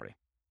in that property.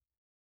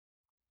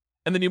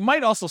 And then you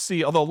might also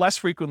see, although less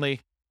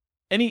frequently,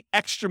 any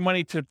extra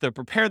money to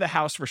prepare the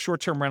house for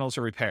short-term rentals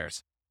or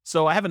repairs.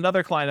 So I have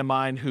another client of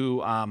mine who,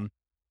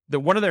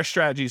 one of their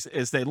strategies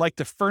is they like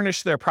to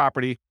furnish their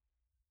property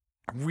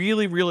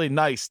really, really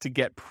nice to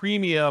get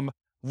premium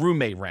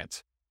roommate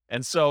rent.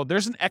 And so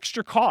there's an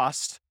extra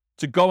cost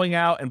to going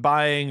out and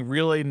buying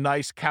really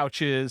nice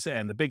couches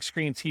and the big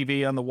screen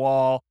TV on the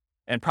wall,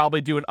 and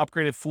probably doing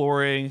upgraded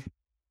flooring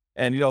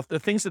and, the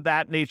things of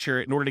that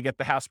nature in order to get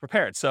the house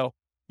prepared. So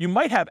you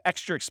might have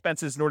extra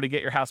expenses in order to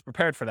get your house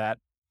prepared for that.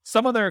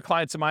 Some other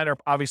clients of mine are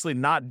obviously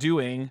not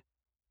doing,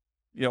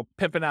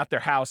 pimping out their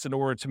house in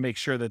order to make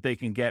sure that they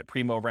can get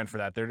primo rent for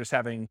that. They're just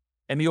having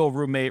any old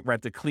roommate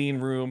rent a clean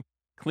room,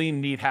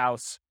 clean, neat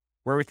house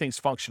where everything's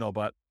functional,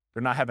 but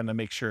they're not having to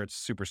make sure it's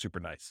super, super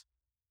nice.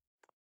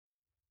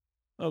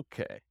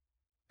 Okay.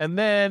 And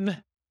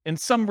then in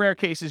some rare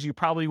cases, you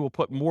probably will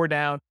put more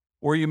down,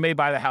 or you may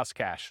buy the house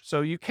cash.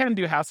 So you can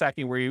do house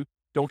hacking where you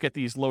don't get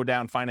these low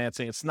down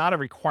financing. It's not a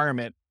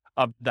requirement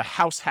of the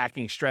house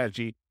hacking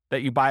strategy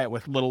that you buy it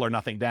with little or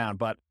nothing down.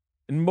 But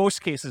in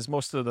most cases,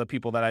 most of the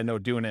people that I know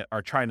doing it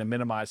are trying to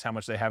minimize how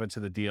much they have into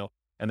the deal,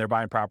 and they're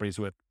buying properties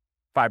with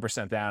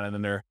 5% down, and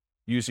then they're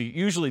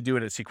usually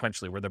doing it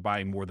sequentially where they're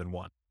buying more than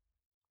one.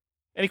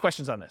 Any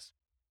questions on this?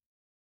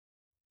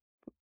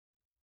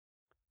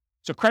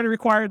 So credit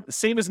required,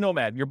 same as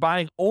Nomad. You're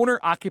buying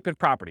owner-occupant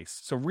properties.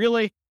 So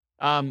really,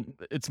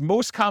 it's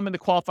most common to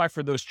qualify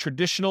for those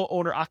traditional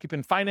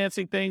owner-occupant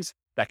financing things,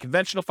 that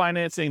conventional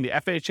financing, the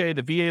FHA,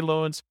 the VA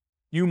loans.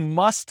 You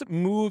must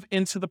move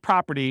into the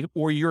property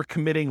or you're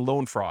committing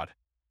loan fraud.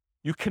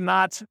 You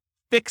cannot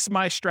fix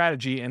my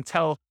strategy and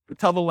tell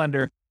the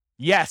lender,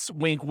 yes,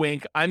 wink,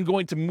 wink, I'm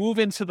going to move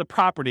into the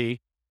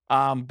property,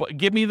 but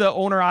give me the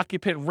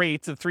owner-occupant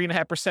rate, the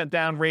 3.5%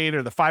 down rate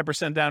or the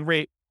 5% down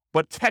rate.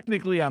 But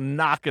technically, I'm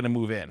not going to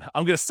move in.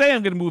 I'm going to say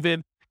I'm going to move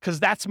in because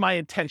that's my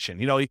intention.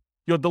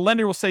 The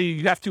lender will say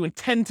you have to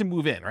intend to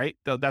move in, right?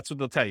 That's what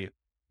they'll tell you.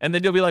 And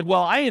then you'll be like,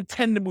 well, I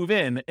intend to move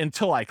in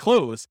until I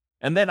close,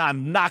 and then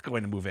I'm not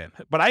going to move in.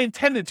 But I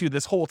intended to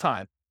this whole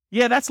time.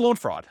 Yeah, that's loan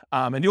fraud.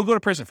 And you'll go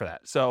to prison for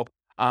that. So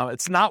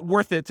it's not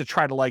worth it to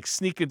try to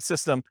sneak in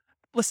system.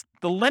 Listen,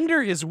 the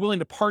lender is willing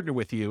to partner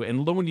with you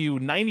and loan you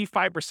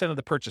 95% of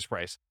the purchase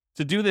price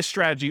to do this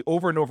strategy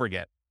over and over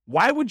again.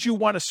 Why would you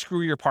want to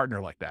screw your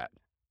partner like that?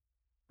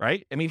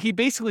 Right? I mean, he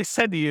basically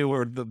said to you,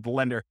 or the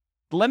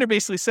lender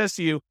basically says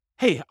to you,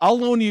 hey, I'll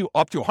loan you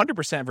up to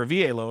 100% for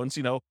VA loans,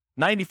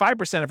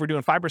 95% if we're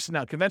doing 5%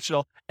 now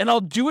conventional, and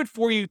I'll do it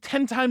for you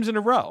 10 times in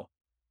a row.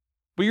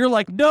 But you're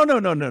like,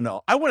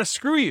 no. I want to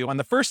screw you on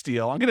the first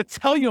deal. I'm going to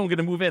tell you I'm going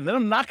to move in, then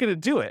I'm not going to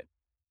do it.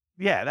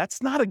 Yeah,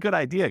 that's not a good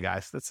idea,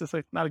 guys. That's just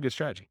not a good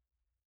strategy.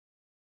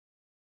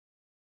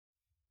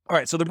 All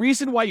right, so the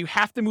reason why you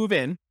have to move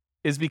in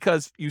is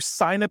because you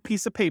sign a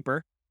piece of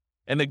paper,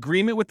 an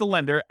agreement with the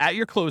lender at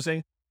your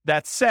closing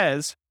that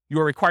says you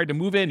are required to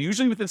move in,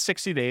 usually within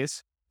 60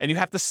 days, and you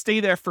have to stay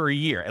there for a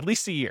year, at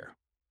least a year.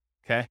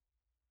 Okay.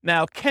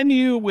 Now, can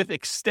you, with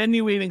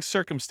extenuating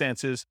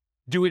circumstances,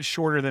 do it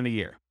shorter than a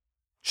year?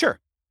 Sure.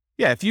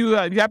 Yeah. If you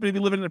happen to be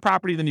living in the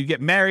property, then you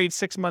get married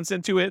 6 months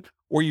into it,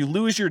 or you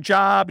lose your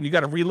job and you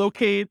got to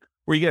relocate,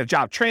 or you get a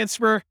job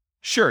transfer.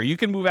 Sure. You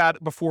can move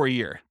out before a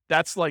year.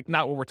 That's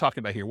not what we're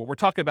talking about here. What we're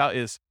talking about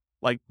is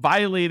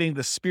violating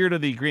the spirit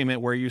of the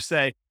agreement where you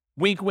say,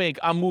 wink, wink,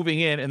 I'm moving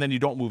in, and then you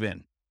don't move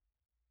in.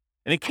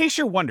 And in case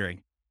you're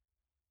wondering,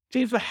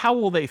 James, but how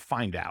will they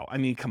find out? I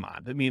mean, come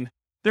on. I mean,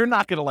 they're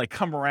not going to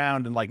come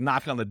around and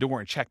knock on the door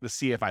and check to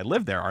see if I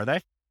live there, are they?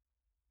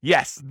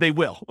 Yes, they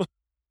will.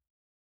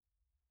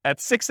 At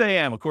 6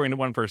 a.m., according to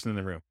one person in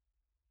the room.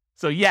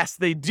 So yes,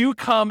 they do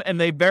come and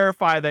they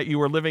verify that you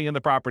are living in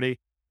the property.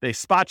 They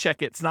spot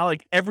check it. It's not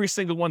like every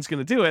single one's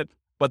going to do it,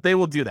 but they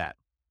will do that.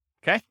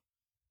 Okay.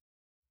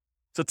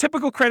 So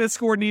typical credit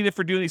score needed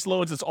for doing these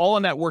loans, it's all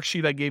on that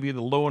worksheet I gave you,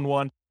 the loan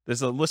one.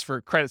 There's a list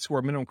for credit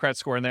score, minimum credit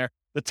score in there.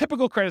 The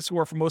typical credit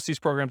score for most of these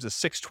programs is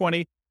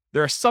 620.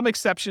 There are some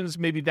exceptions,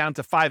 maybe down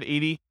to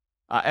 580,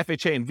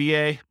 FHA and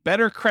VA.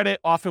 Better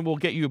credit often will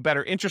get you a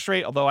better interest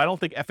rate, although I don't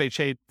think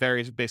FHA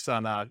varies based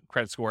on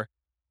credit score,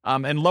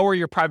 and lower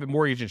your private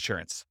mortgage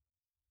insurance.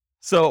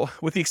 So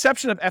with the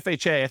exception of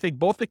FHA, I think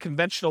both the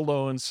conventional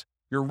loans,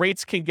 your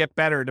rates can get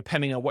better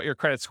depending on what your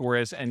credit score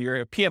is, and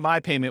your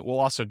PMI payment will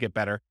also get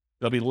better.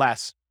 It'll be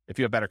less if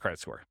you have better credit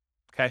score.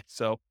 Okay.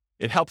 So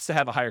it helps to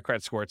have a higher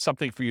credit score. It's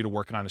something for you to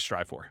work on and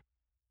strive for.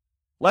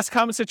 Less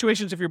common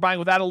situations, if you're buying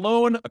without a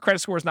loan, a credit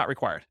score is not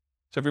required.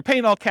 So if you're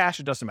paying all cash,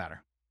 it doesn't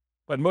matter.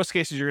 But in most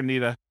cases, you're going to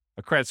need a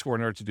credit score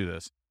in order to do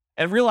this.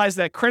 And realize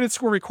that credit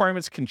score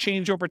requirements can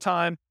change over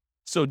time.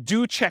 So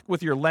do check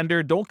with your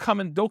lender. Don't come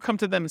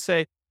to them and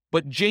say,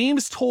 but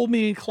James told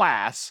me in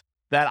class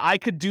that I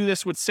could do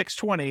this with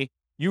 620.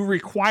 you're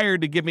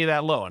required to give me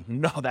that loan.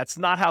 No, that's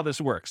not how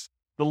this works.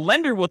 The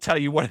lender will tell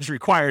you what is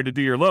required to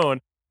do your loan,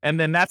 and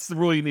then that's the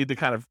rule you need to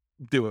kind of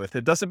do it with.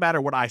 It doesn't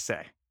matter what I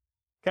say.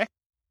 Okay?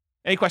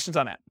 Any questions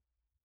on that?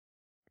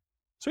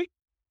 Sweet.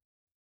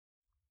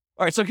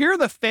 All right, so here are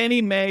the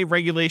Fannie Mae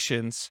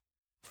regulations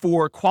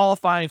for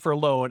qualifying for a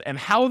loan and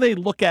how they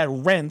look at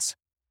rents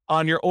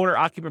on your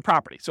owner-occupant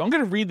property. So I'm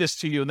going to read this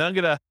to you, and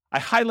then I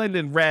highlighted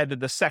in red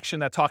the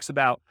section that talks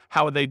about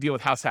how they deal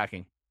with house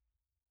hacking.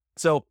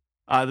 So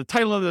the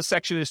title of the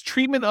section is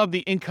Treatment of the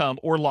Income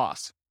or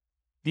Loss.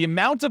 The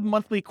amount of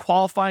monthly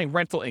qualifying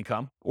rental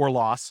income or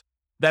loss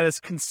that is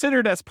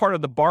considered as part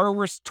of the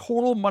borrower's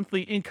total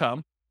monthly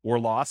income or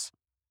loss,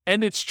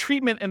 and its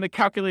treatment in the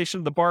calculation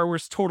of the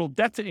borrower's total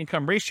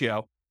debt-to-income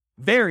ratio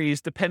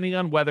varies depending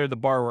on whether the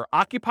borrower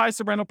occupies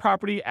the rental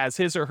property as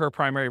his or her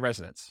primary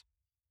residence.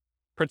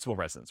 Principal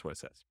residence, what it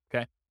says,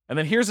 okay? And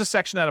then here's a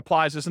section that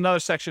applies. There's another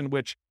section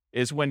which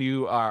is when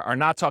you are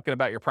not talking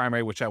about your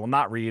primary, which I will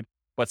not read.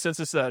 But since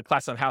it's a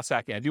class on house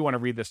hacking, I do want to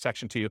read this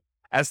section to you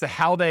as to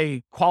how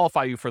they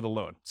qualify you for the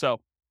loan. So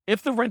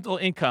if the rental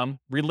income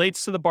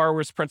relates to the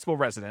borrower's principal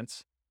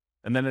residence,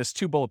 and then there's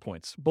 2 bullet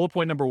points. Bullet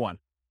point number 1,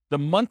 the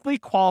monthly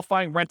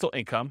qualifying rental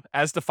income,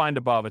 as defined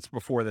above, it's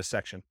before this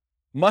section,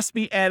 must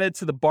be added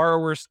to the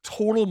borrower's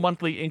total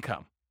monthly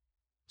income.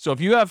 So if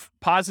you have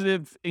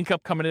positive income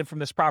coming in from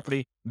this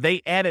property,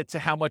 they add it to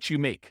how much you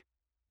make.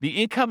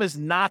 The income is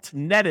not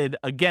netted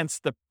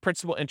against the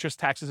principal, interest,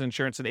 taxes,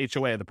 insurance, and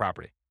HOA of the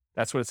property.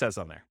 That's what it says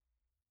on there.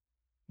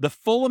 The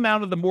full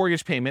amount of the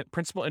mortgage payment,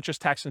 principal,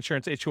 interest, tax,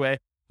 insurance, HOA,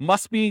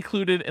 must be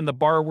included in the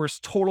borrower's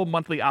total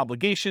monthly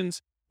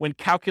obligations when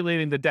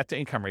calculating the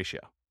debt-to-income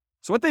ratio.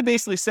 So what they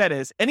basically said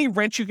is any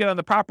rent you get on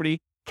the property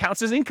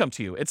counts as income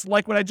to you. It's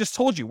like what I just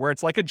told you, where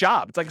it's like a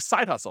job. It's like a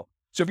side hustle.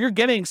 So if you're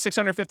getting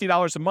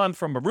 $650 a month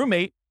from a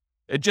roommate,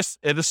 it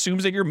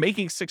assumes that you're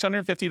making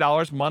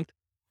 $650 a month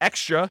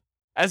extra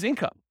as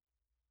income.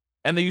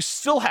 And then you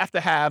still have to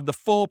have the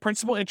full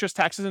principal, interest,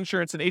 taxes,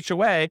 insurance, and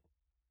HOA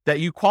that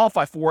you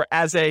qualify for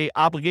as a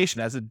obligation,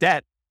 as a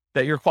debt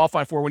that you're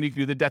qualifying for when you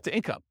do the debt to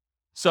income.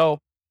 So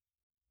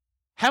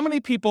how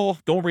many people,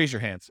 don't raise your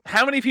hands,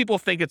 how many people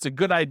think it's a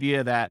good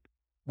idea that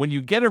when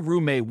you get a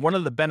roommate, one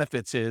of the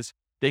benefits is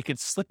they could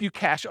slip you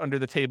cash under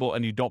the table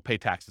and you don't pay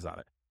taxes on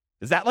it?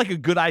 Is that like a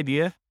good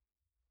idea?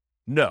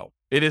 No,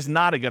 it is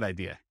not a good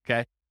idea,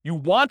 okay? You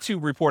want to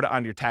report it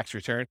on your tax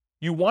return.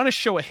 You want to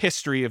show a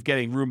history of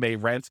getting roommate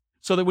rent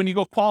so that when you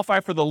go qualify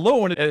for the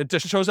loan, it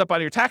just shows up on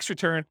your tax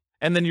return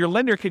and then your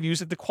lender can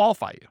use it to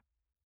qualify you.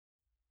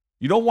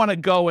 You don't want to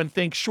go and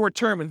think short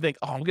term and think,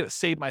 oh, I'm going to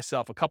save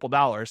myself a couple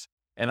dollars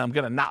and I'm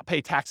going to not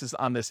pay taxes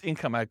on this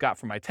income I got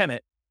from my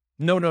tenant.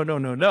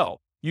 No.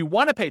 You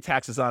want to pay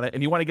taxes on it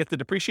and you want to get the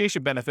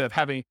depreciation benefit of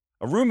having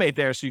a roommate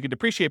there so you can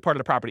depreciate part of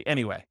the property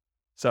anyway.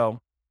 So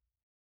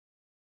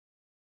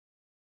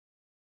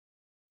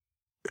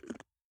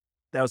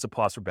that was a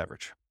pause for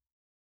beverage.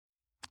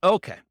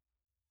 Okay.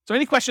 So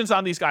any questions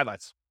on these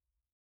guidelines?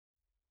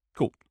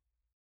 Cool.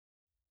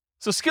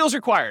 So skills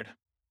required.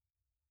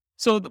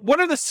 So what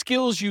are the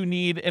skills you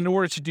need in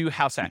order to do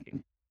house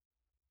hacking?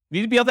 You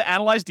need to be able to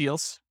analyze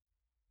deals,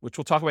 which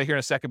we'll talk about here in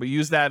a second, but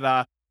use that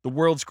the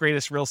world's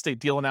greatest real estate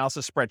deal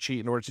analysis spreadsheet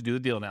in order to do the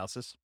deal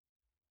analysis.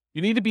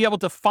 You need to be able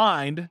to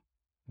find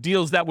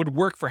deals that would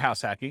work for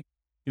house hacking.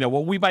 You know,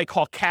 what we might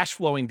call cash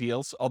flowing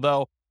deals,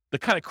 although the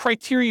kind of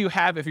criteria you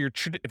have if you're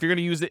going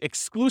to use it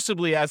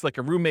exclusively as like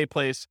a roommate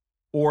place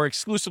or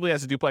exclusively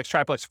as a duplex,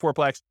 triplex,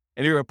 fourplex,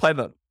 and you're going to plan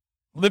on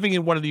living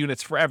in one of the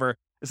units forever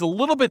is a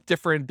little bit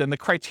different than the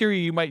criteria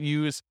you might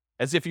use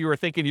as if you were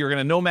thinking you're going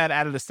to nomad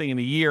out of this thing in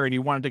a year and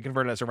you wanted to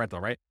convert it as a rental,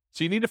 right?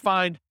 So you need to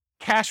find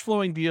cash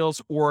flowing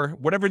deals or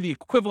whatever the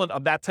equivalent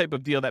of that type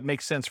of deal that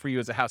makes sense for you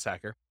as a house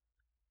hacker.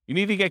 You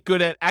need to get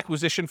good at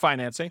acquisition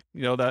financing,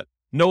 know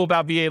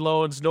about VA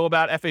loans, know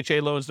about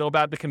FHA loans, know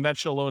about the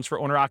conventional loans for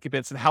owner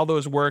occupants and how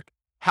those work,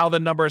 how the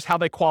numbers, how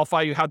they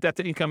qualify you, how debt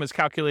to income is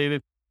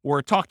calculated,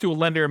 or talk to a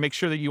lender and make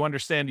sure that you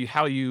understand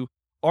how you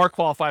are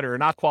qualified or are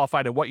not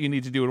qualified and what you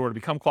need to do in order to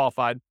become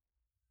qualified.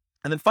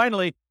 And then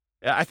finally,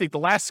 I think the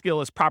last skill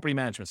is property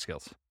management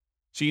skills.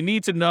 So you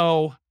need to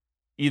know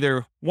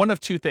either one of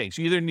two things.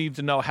 You either need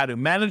to know how to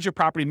manage your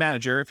property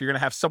manager if you're going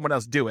to have someone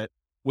else do it,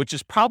 which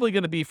is probably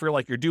going to be for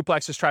like your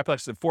duplexes,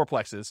 triplexes, and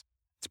fourplexes.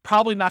 It's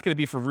probably not going to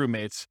be for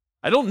roommates.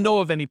 I don't know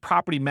of any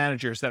property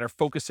managers that are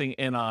focusing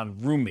in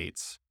on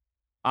roommates.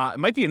 It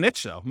might be a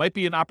niche though. It might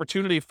be an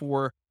opportunity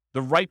for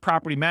the right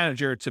property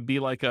manager to be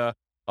like a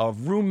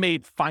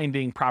roommate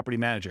finding property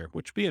manager,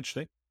 which would be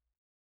interesting.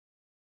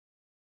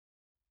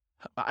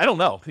 I don't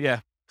know.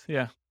 Yeah.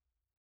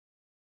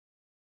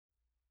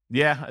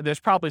 There's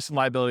probably some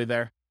liability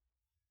there.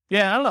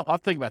 Yeah, I don't know. I'll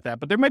think about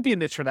that, but there might be a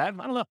niche for that.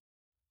 I don't know.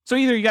 So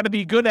either you got to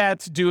be good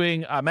at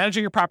doing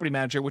managing your property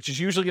manager, which is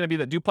usually going to be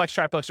the duplex,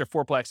 triplex, or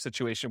fourplex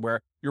situation where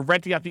you're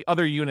renting out the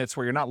other units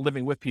where you're not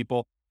living with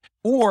people,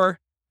 or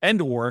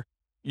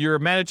you're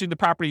managing the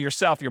property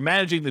yourself. You're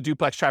managing the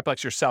duplex,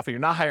 triplex yourself, and you're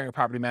not hiring a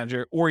property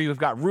manager, or you've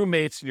got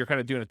roommates and you're kind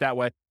of doing it that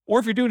way. Or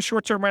if you're doing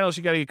short-term rentals,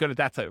 you got to get good at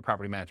that type of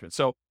property management.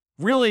 So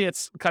really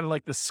it's kind of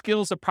like the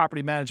skills of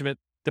property management,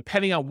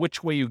 depending on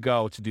which way you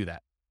go to do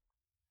that.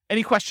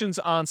 Any questions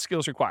on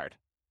skills required?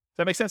 Does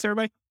that make sense,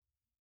 everybody?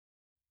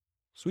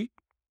 Sweet.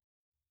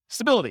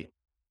 Stability.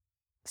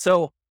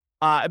 So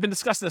I've been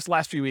discussing this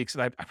last few weeks,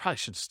 and I probably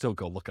should still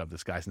go look up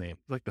this guy's name.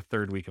 It's like the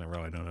third week in a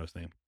row I don't know his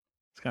name.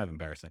 It's kind of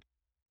embarrassing.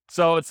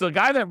 So it's the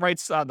guy that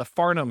writes the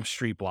Farnham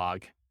Street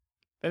blog.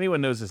 If anyone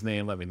knows his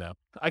name, let me know.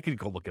 I could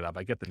go look it up.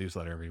 I get the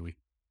newsletter every week.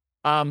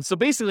 So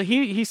basically,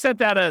 he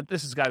sent out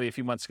this has got to be a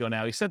few months ago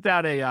now. He sent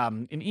out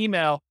an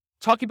email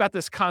talking about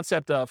this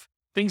concept of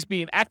things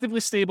being actively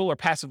stable or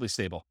passively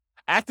stable.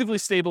 Actively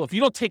stable, if you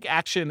don't take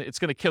action, it's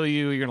going to kill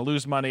you. You're going to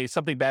lose money.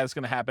 Something bad is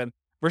going to happen.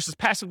 Versus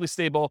passively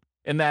stable,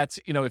 in that,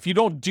 if you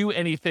don't do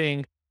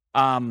anything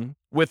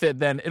with it,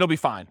 then it'll be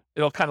fine.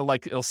 It'll kind of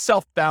like, it'll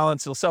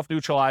self-balance, it'll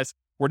self-neutralize,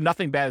 where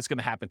nothing bad is going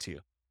to happen to you.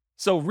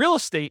 So real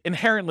estate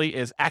inherently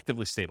is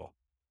actively stable.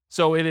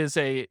 So it's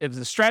a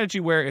strategy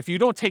where if you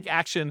don't take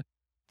action,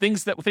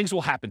 things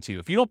will happen to you.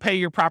 If you don't pay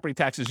your property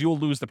taxes, you'll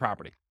lose the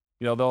property.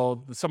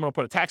 Someone will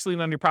put a tax lien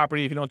on your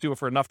property. If you don't do it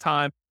for enough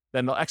time,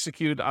 then they'll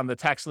execute on the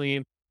tax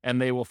lien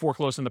and they will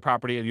foreclose on the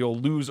property and you'll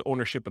lose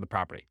ownership of the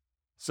property.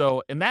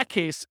 So in that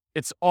case,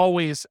 it's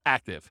always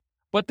active.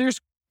 But there's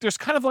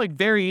kind of like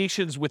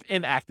variations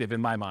within active in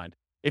my mind.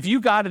 If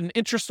you got an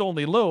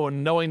interest-only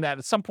loan, knowing that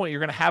at some point you're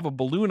going to have a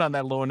balloon on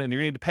that loan and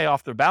you're going to need to pay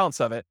off the balance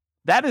of it,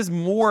 that is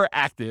more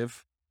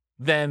active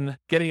than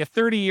getting a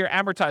 30-year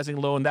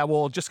amortizing loan that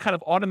will just kind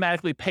of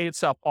automatically pay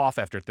itself off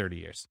after 30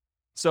 years.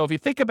 So if you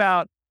think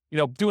about,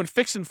 doing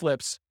fix and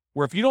flips,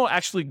 where if you don't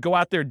actually go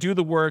out there, do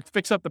the work,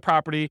 fix up the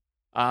property,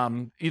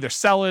 either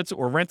sell it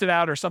or rent it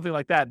out or something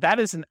like that, that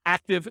is an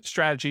active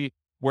strategy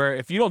where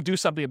if you don't do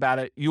something about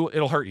it,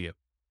 it'll hurt you.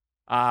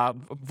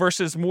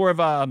 Versus more of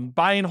a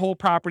buy and hold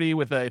property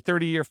with a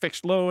 30-year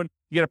fixed loan,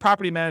 you get a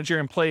property manager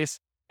in place,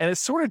 and it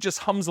sort of just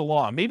hums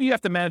along. Maybe you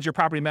have to manage your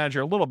property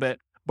manager a little bit,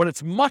 but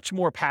it's much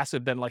more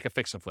passive than like a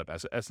fix and flip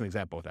as an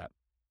example of that.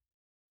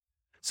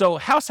 So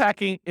house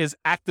hacking is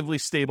actively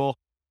stable.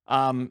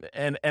 And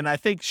I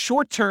think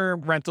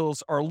short-term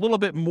rentals are a little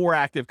bit more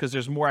active because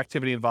there's more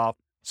activity involved.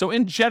 So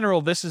in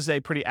general, this is a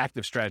pretty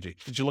active strategy.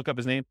 Did you look up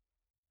his name?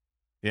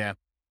 Yeah,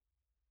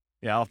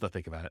 I'll have to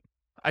think about it.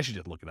 I should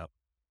just look it up.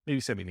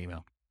 Maybe send me an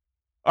email.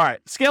 All right,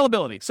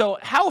 scalability. So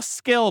how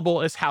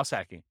scalable is house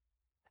hacking?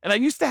 And I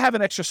used to have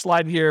an extra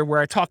slide here where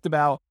I talked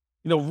about,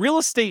 real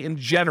estate in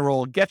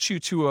general gets you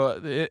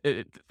to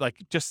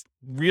just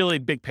really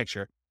big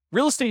picture.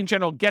 Real estate in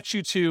general gets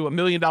you to $1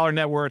 million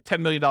net worth, $10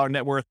 million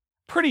net worth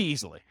pretty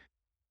easily.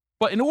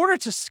 But in order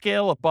to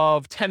scale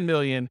above 10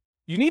 million,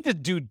 you need to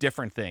do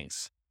different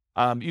things.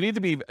 You need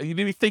to be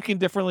thinking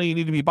differently. You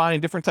need to be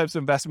buying different types of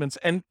investments.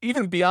 And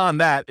even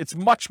beyond that, it's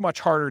much,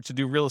 much harder to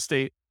do real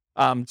estate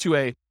to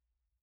a,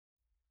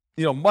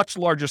 much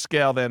larger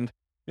scale than,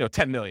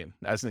 10 million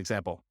as an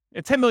example.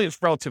 And 10 million is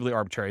relatively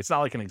arbitrary. It's not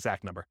like an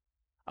exact number.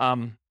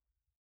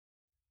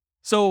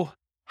 So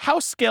how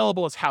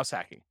scalable is house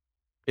hacking?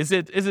 Is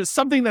it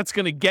something that's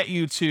going to get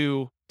you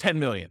to 10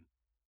 million?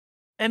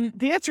 And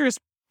the answer is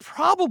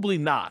probably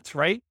not,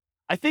 right?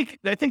 I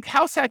think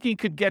house hacking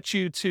could get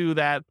you to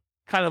that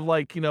kind of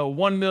like,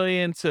 1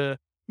 million to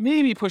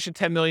maybe pushing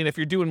 10 million if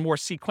you're doing more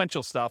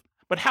sequential stuff.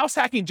 But house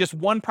hacking just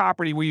one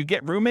property where you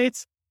get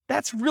roommates,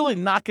 that's really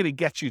not going to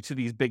get you to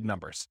these big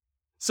numbers.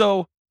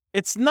 So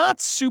it's not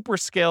super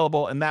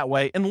scalable in that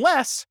way,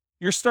 unless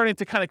you're starting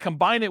to kind of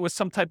combine it with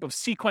some type of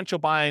sequential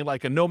buying,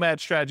 like a nomad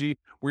strategy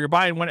where you're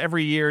buying one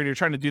every year and you're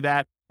trying to do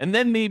that. And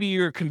then maybe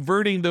you're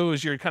converting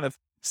those, you're kind of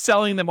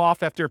selling them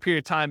off after a period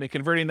of time and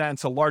converting that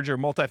into larger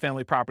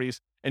multifamily properties.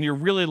 And you're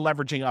really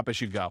leveraging up as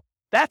you go.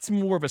 That's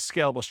more of a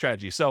scalable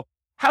strategy. So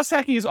house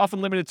hacking is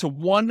often limited to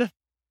one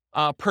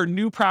per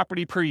new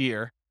property per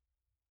year.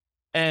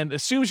 And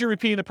as soon as you're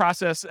repeating the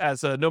process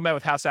as a nomad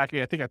with house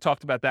hacking, I think I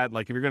talked about that,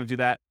 like if you're going to do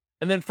that.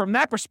 And then from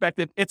that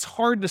perspective, it's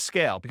hard to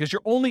scale because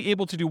you're only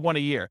able to do one a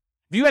year.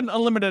 If you had an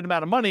unlimited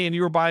amount of money and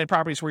you were buying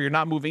properties where you're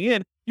not moving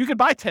in, you could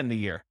buy 10 a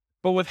year.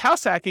 But with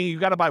house hacking, you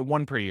got to buy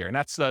one per year. And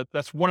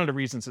that's one of the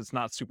reasons it's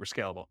not super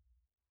scalable.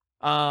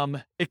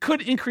 It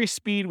could increase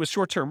speed with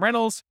short-term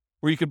rentals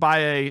where you could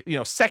buy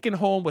a second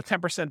home with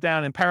 10%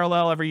 down in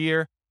parallel every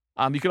year.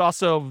 You could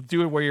also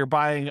do it where you're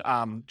buying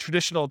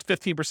traditional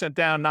 15%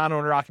 down,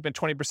 non-owner occupant,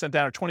 20%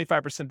 down, or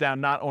 25% down,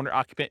 non-owner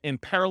occupant in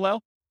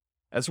parallel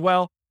as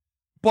well.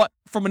 But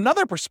from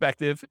another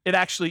perspective, it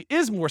actually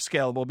is more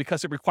scalable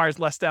because it requires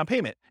less down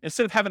payment.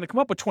 Instead of having to come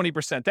up with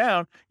 20%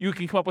 down, you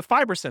can come up with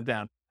 5%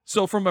 down.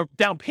 So from a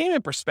down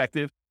payment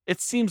perspective,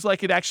 it seems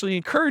like it actually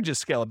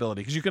encourages scalability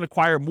because you can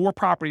acquire more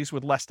properties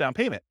with less down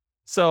payment.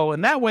 So in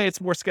that way, it's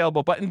more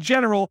scalable. But in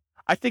general,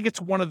 I think it's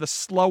one of the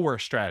slower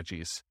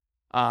strategies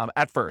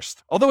at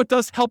first, although it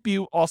does help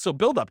you also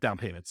build up down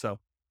payment. So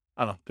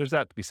I don't know, there's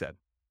that to be said.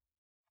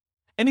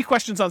 Any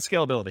questions on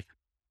scalability?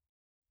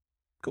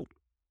 Cool.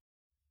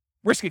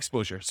 Risk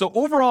exposure. So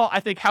overall,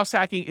 I think house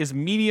hacking is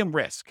medium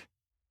risk,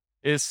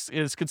 is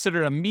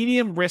considered a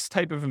medium risk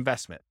type of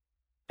investment.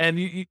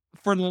 And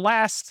for the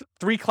last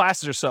 3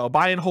 classes or so,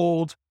 buy and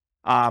hold,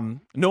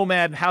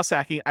 Nomad, and house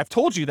hacking, I've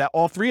told you that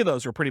all three of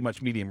those are pretty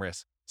much medium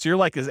risk. So you're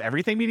like, is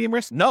everything medium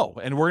risk? No.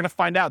 And we're going to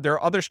find out. There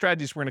are other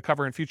strategies we're going to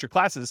cover in future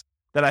classes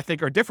that I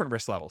think are different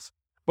risk levels.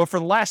 But for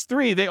the last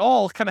three, they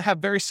all kind of have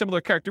very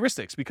similar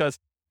characteristics because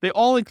they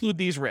all include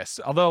these risks.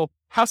 Although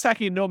house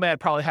hacking and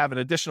Nomad probably have an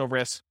additional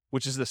risk,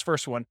 which is this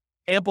first one,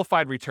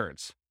 amplified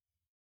returns.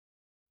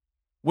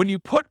 When you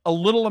put a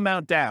little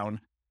amount down,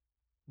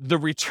 the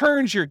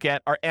returns you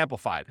get are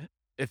amplified.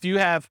 If you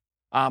have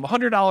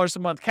 $100 a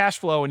month cash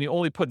flow and you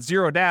only put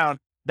 $0 down,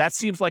 that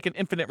seems like an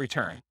infinite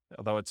return,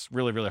 although it's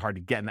really, really hard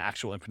to get an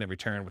actual infinite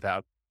return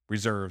without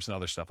reserves and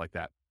other stuff like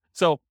that.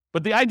 So,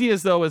 but the idea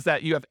is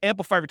that you have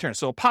amplified returns.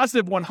 So a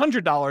positive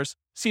 $100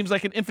 seems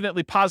like an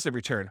infinitely positive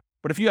return.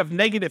 But if you have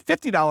negative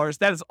 $50,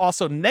 that is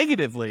also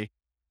negatively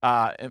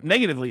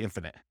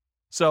infinite.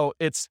 So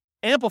it's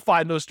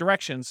amplified in those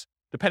directions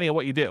depending on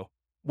what you do.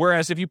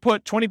 Whereas if you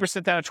put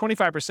 20% down or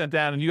 25%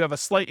 down and you have a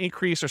slight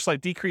increase or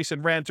slight decrease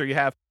in rent, or you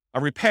have a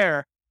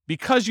repair,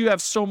 because you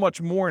have so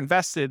much more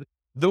invested,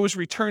 those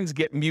returns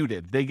get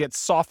muted. They get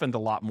softened a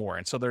lot more.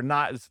 And so they're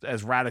not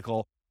as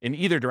radical in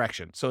either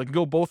direction. So it can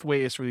go both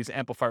ways for these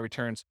amplified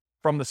returns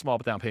from the small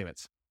down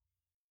payments.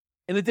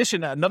 In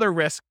addition, another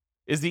risk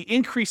is the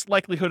increased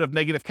likelihood of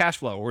negative cash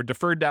flow or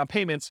deferred down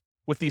payments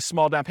with these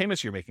small down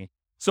payments you're making.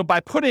 So by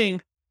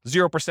putting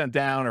 0%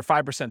 down or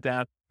 5%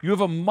 down, you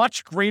have a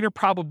much greater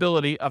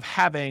probability of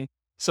having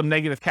some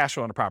negative cash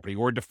flow on a property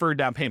or deferred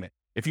down payment.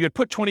 If you had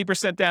put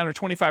 20% down or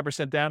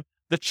 25% down,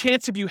 the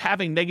chance of you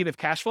having negative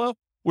cash flow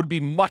would be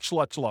much,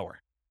 much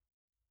lower.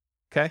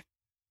 Okay.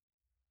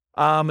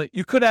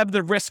 You could have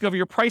the risk of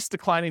your price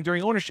declining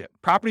during ownership.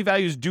 Property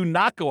values do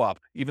not go up,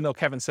 even though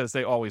Kevin says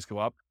they always go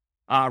up.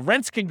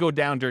 Rents can go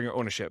down during your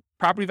ownership.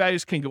 Property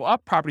values can go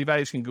up, property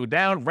values can go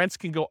down, rents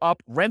can go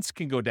up, rents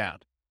can go down.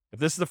 If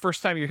this is the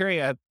first time you're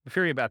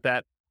hearing about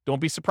that, don't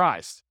be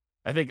surprised.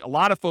 I think a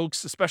lot of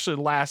folks, especially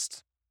the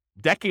last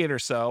decade or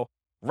so,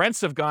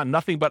 rents have gone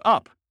nothing but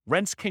up.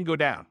 Rents can go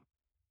down.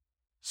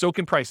 So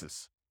can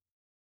prices.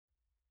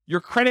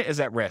 Your credit is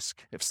at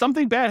risk. If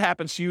something bad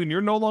happens to you and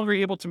you're no longer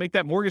able to make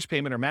that mortgage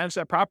payment or manage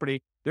that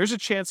property, there's a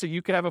chance that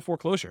you could have a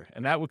foreclosure,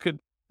 and that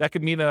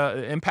could mean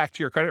an impact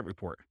to your credit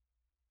report.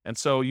 And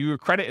so your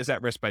credit is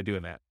at risk by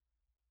doing that.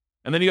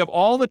 And then you have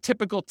all the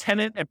typical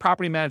tenant and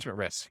property management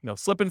risks,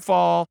 slip and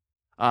fall,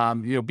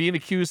 being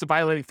accused of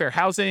violating fair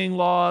housing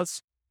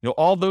laws,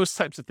 all those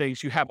types of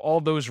things. You have all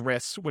those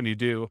risks when you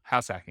do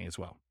house hacking as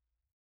well.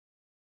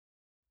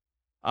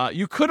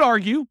 You could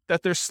argue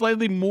that there's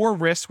slightly more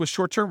risk with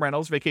short-term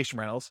rentals, vacation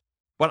rentals,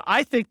 but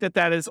I think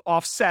that is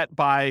offset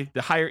by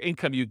the higher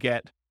income you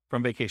get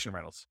from vacation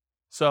rentals.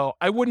 So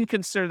I wouldn't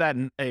consider that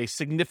a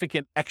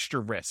significant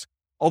extra risk.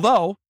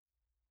 Although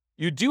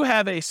you do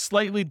have a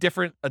slightly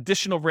different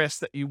additional risk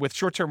that you with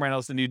short-term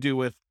rentals than you do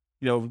with,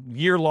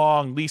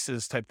 year-long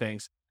leases type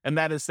things. And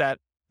that is that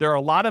there are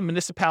a lot of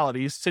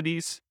municipalities,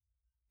 cities,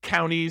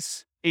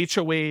 counties,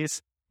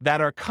 HOAs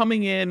that are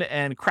coming in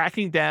and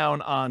cracking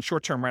down on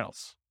short-term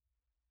rentals.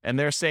 And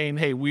they're saying,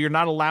 hey, we are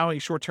not allowing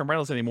short-term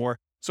rentals anymore.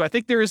 So I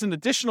think there is an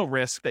additional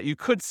risk that you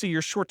could see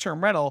your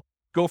short-term rental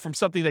go from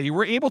something that you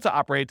were able to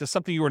operate to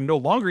something you are no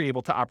longer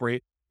able to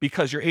operate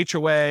because your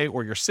HOA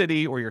or your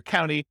city or your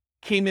county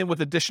came in with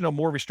additional,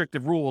 more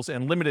restrictive rules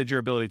and limited your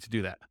ability to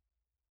do that.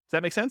 Does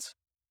that make sense?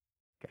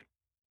 Okay.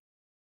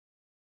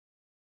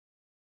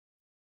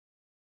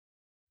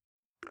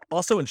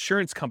 Also,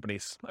 insurance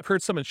companies. I've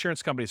heard some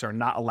insurance companies are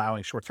not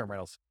allowing short-term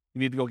rentals. You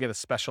need to go get a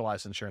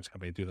specialized insurance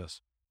company to do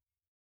this.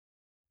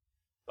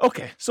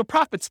 Okay, so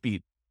profit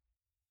speed.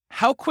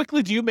 How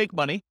quickly do you make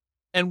money?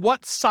 And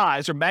what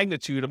size or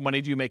magnitude of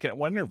money do you make at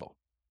one interval?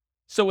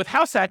 So with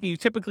house hacking, you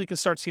typically can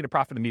start seeing a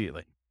profit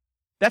immediately.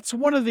 That's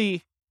one of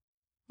the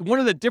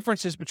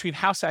differences between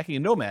house hacking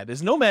and nomad.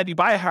 Is nomad, you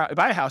buy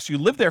a house, you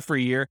live there for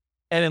a year,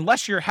 and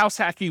unless you're house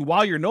hacking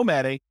while you're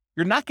nomading,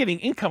 you're not getting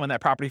income on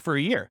that property for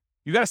a year.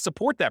 You got to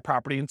support that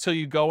property until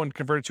you go and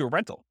convert it to a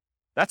rental.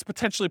 That's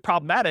potentially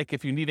problematic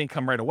if you need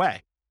income right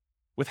away.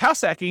 With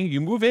house hacking,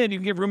 you move in, you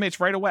can get roommates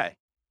right away.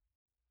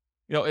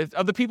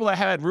 Of the people that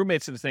had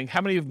roommates in this thing,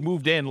 how many have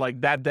moved in like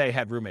that day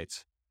had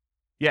roommates?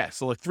 Yeah,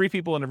 so like 3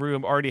 people in the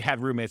room already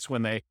had roommates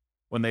when they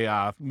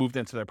moved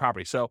into their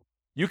property. So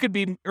you could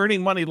be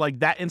earning money like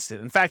that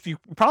instant. In fact, you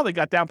probably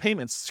got down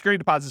payments, security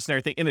deposits and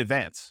everything in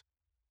advance.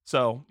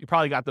 So you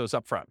probably got those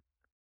up front.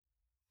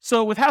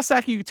 So with house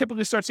hacking, you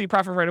typically start seeing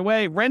profit right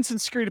away. Rents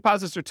and security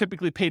deposits are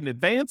typically paid in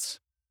advance.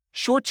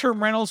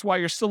 Short-term rentals while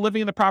you're still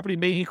living in the property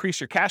may increase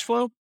your cash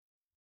flow.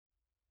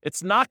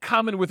 It's not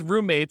common with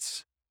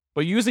roommates,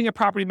 but using a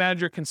property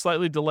manager can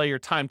slightly delay your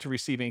time to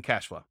receiving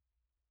cash flow.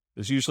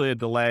 There's usually a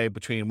delay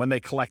between when they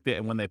collect it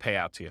and when they pay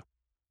out to you.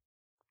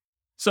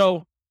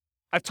 So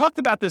I've talked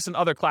about this in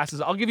other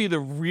classes. I'll give you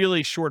the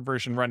really short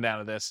version rundown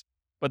of this,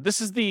 but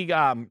this is the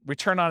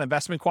return on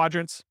investment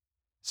quadrants.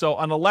 So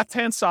on the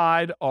left-hand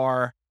side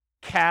are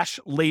cash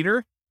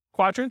later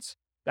quadrants.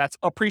 That's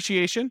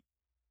appreciation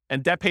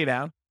and debt pay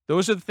down.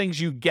 Those are the things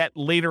you get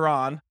later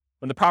on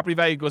when the property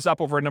value goes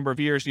up over a number of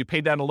years. You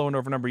pay down a loan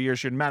over a number of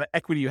years. Your amount of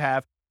equity you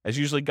have has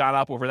usually gone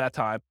up over that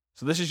time.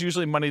 So this is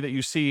usually money that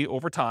you see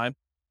over time.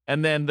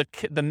 And then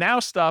the now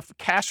stuff,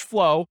 cash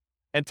flow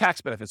and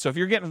tax benefits. So if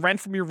you're getting rent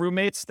from your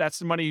roommates, that's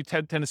the money you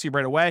tend to see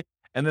right away.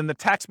 And then the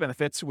tax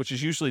benefits, which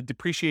is usually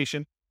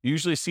depreciation. You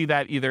usually see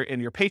that either in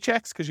your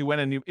paychecks because you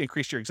went and you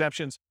increased your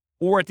exemptions,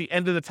 or at the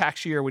end of the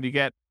tax year when you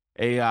get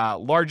a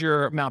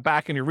larger amount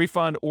back in your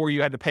refund, or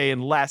you had to pay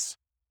in less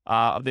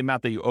of the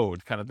amount that you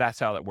owed. Kind of that's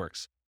how that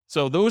works.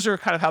 So those are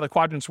kind of how the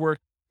quadrants work.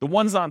 The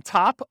ones on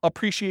top,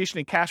 appreciation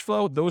and cash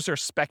flow, those are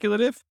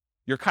speculative.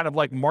 You're kind of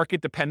like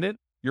market dependent.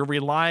 You're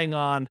relying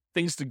on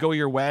things to go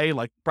your way,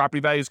 like property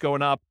values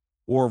going up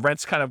or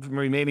rents kind of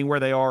remaining where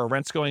they are or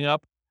rents going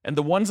up. And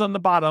the ones on the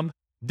bottom,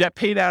 debt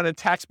pay down and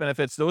tax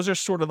benefits, those are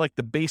sort of like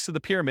the base of the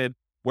pyramid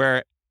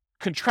where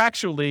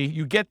contractually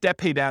you get debt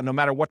pay down no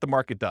matter what the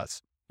market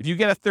does. If you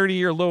get a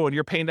 30-year loan,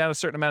 you're paying down a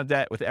certain amount of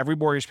debt with every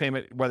mortgage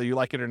payment, whether you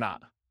like it or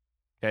not.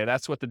 Okay,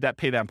 that's what the debt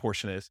pay down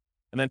portion is.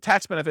 And then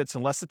tax benefits,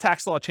 unless the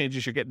tax law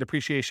changes, you're getting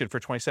depreciation for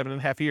 27 and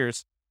a half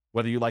years,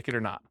 whether you like it or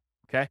not.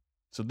 Okay,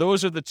 so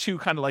those are the two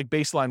kind of like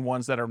baseline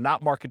ones that are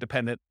not market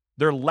dependent.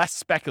 They're less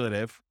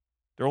speculative.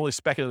 They're only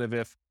speculative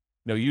if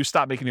you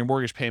stop making your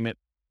mortgage payment,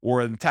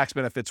 or in tax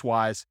benefits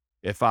wise,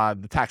 if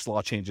the tax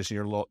law changes and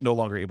you're no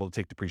longer able to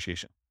take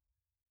depreciation.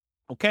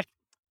 Okay,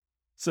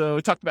 so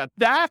we talked about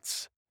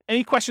that.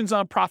 Any questions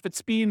on profit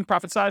speed and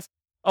profit size?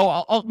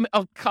 Oh,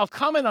 I'll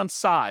comment on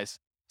size.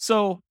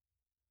 So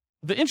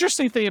the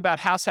interesting thing about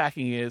house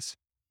hacking is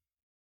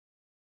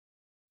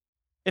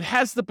it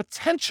has the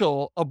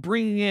potential of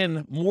bringing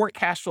in more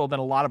cash flow than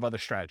a lot of other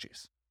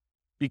strategies.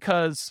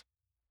 Because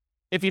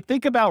if you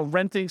think about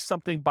renting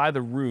something by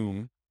the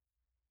room,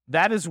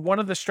 that is one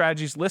of the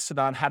strategies listed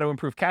on how to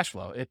improve cash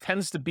flow. It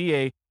tends to be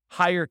a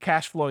higher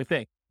cash flowing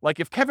thing. Like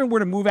if Kevin were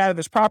to move out of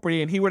his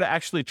property and he were to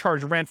actually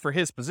charge rent for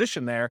his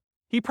position there,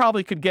 he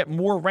probably could get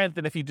more rent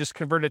than if he just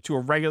converted it to a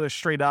regular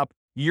straight up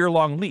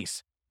year-long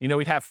lease.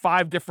 He'd have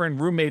 5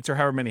 different roommates or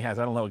however many he has.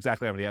 I don't know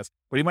exactly how many he has,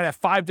 but he might have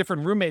 5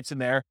 different roommates in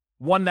there.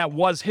 One that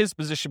was his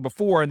position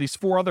before, and these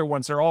 4 other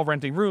ones are all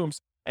renting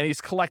rooms, and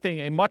he's collecting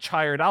a much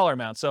higher dollar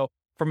amount. So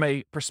from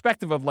a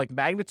perspective of like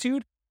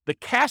magnitude, the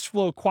cash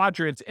flow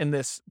quadrant in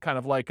this kind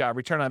of like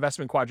return on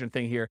investment quadrant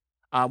thing here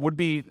would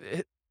be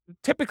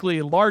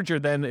typically larger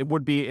than it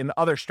would be in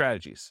other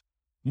strategies,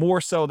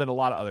 more so than a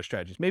lot of other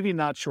strategies. Maybe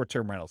not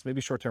short-term rentals.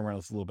 Maybe short-term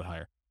rentals is a little bit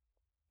higher.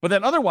 But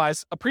then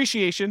otherwise,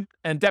 appreciation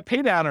and debt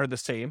pay down are the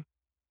same.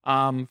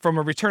 From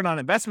a return on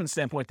investment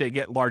standpoint, they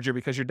get larger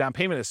because your down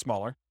payment is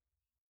smaller.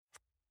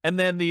 And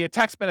then the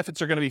tax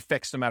benefits are going to be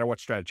fixed no matter what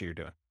strategy you're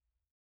doing.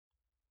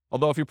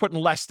 Although if you're putting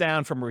less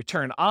down from a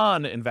return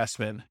on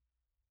investment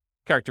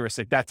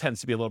characteristic, that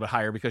tends to be a little bit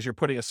higher because you're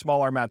putting a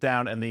smaller amount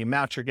down and the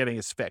amount you're getting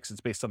is fixed.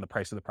 It's based on the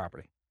price of the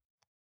property.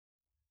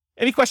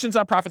 Any questions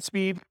on profit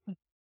speed? All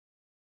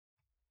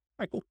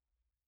right, cool.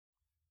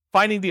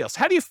 Finding deals.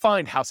 How do you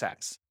find house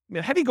hacks?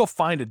 How do you go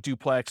find a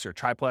duplex or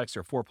triplex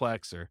or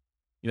fourplex or,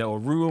 a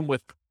room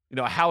with,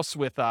 a house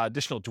with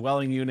additional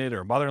dwelling unit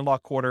or mother-in-law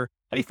quarter?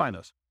 How do you find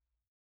those?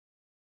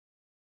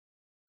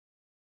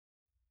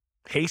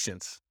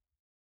 Patience.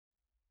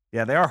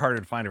 Yeah, they are harder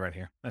to find around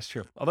here. That's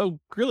true. Although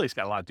Greeley's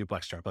got a lot of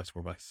duplex, triplex,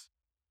 fourplex.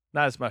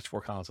 Not as much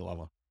Fort Collins or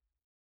Loveland.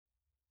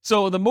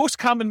 So the most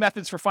common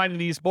methods for finding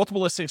these,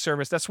 multiple listing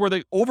service, that's where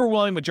the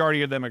overwhelming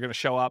majority of them are going to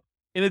show up.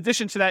 In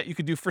addition to that, you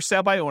could do for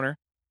sale by owner.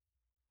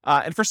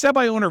 And for sale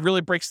by owner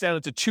really breaks down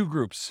into 2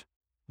 groups.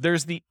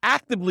 There's the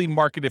actively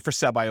marketed for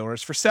sale by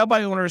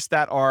owners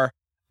that are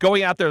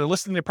going out there, they're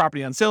listing their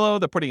property on Zillow,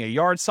 they're putting a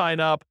yard sign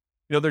up,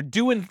 they're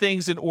doing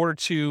things in order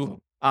to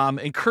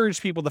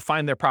encourage people to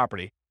find their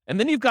property. And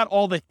then you've got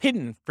all the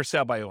hidden for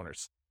sale by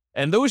owners.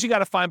 And those you got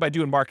to find by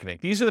doing marketing.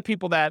 These are the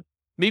people that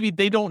maybe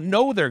they don't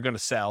know they're going to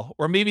sell,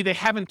 or maybe they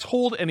haven't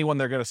told anyone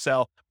they're going to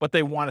sell, but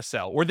they want to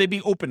sell, or they'd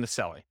be open to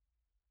selling.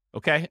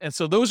 Okay. And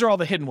so those are all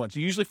the hidden ones.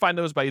 You usually find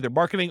those by either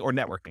marketing or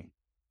networking.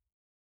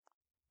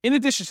 In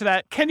addition to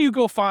that, can you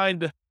go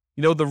find,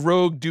 the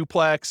rogue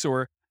duplex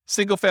or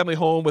single family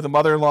home with a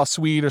mother-in-law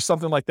suite or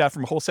something like that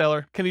from a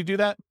wholesaler? Can you do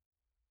that?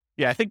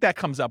 Yeah, I think that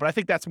comes up, but I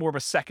think that's more of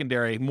a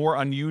secondary, more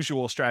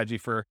unusual strategy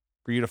for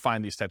you to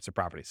find these types of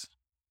properties.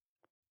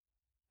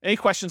 Any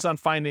questions on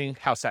finding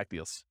house hack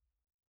deals?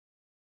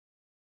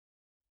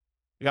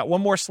 We got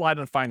one more slide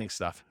on finding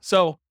stuff.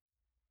 So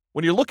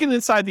when you're looking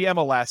inside the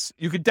MLS,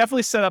 you could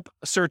definitely set up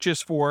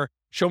searches for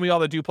show me all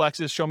the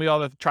duplexes, show me all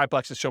the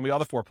triplexes, show me all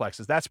the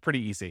fourplexes. That's pretty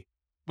easy.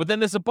 But then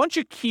there's a bunch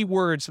of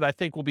keywords that I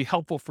think will be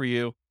helpful for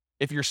you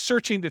if you're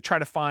searching to try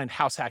to find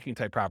house hacking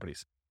type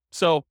properties.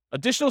 So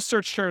additional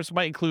search terms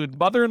might include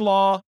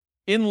mother-in-law,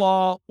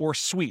 in-law, or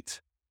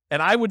suite.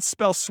 And I would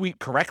spell suite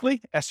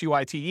correctly,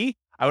 S-U-I-T-E.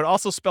 I would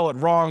also spell it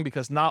wrong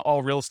because not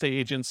all real estate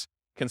agents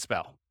can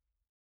spell.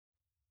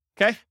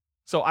 Okay?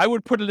 So I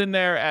would put it in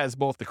there as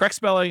both the correct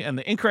spelling and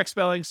the incorrect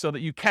spelling so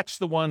that you catch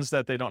the ones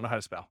that they don't know how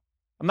to spell.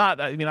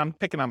 I'm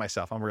picking on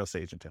myself. I'm a real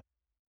estate agent too.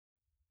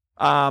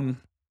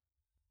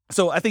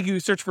 So I think you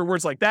search for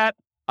words like that.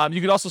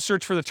 You could also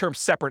search for the term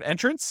separate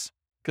entrance,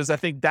 because I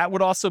think that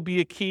would also be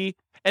a key.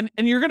 And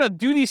you're going to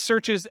do these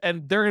searches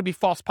and there are going to be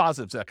false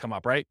positives that come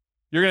up, right?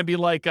 You're going to be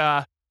like,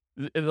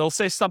 It'll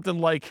say something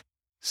like,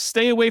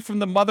 stay away from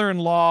the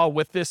mother-in-law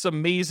with this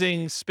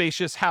amazing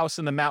spacious house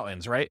in the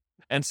mountains, right?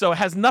 And so it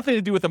has nothing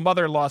to do with the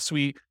mother-in-law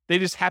suite. They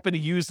just happen to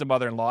use the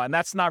mother-in-law, and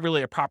that's not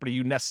really a property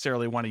you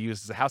necessarily want to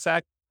use as a house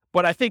hack.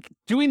 But I think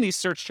doing these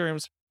search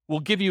terms will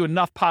give you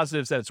enough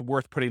positives that it's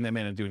worth putting them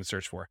in and doing a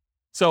search for.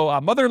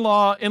 So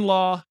mother-in-law,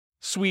 in-law,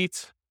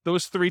 suite,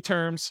 those three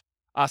terms.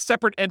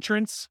 Separate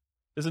entrance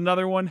is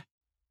another one.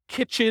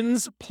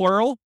 Kitchens,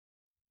 plural.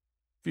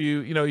 If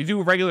you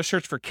do a regular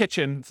search for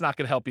kitchen, it's not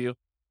going to help you.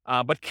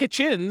 But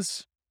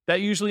kitchens,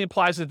 that usually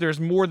implies that there's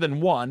more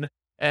than one,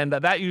 and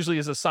that usually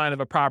is a sign of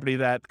a property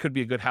that could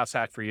be a good house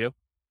hack for you.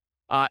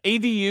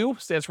 ADU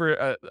stands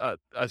for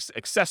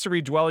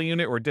accessory dwelling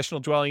unit or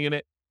additional dwelling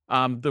unit.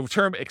 The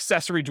term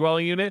accessory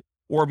dwelling unit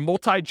or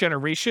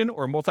multi-generation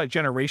or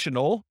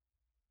multi-generational,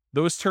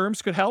 those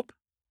terms could help.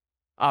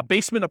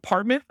 Basement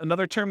apartment,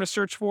 another term to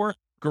search for.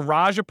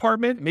 Garage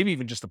apartment, maybe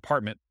even just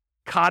apartment.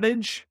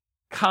 Cottage,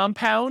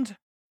 compound,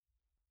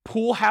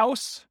 pool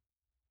house,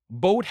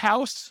 boat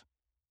house,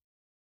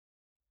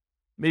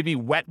 maybe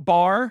wet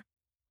bar.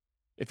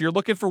 If you're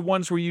looking for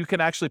ones where you can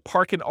actually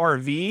park an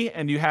RV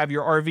and you have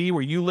your RV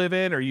where you live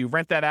in, or you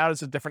rent that out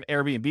as a different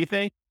Airbnb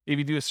thing,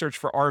 maybe do a search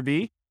for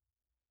RV.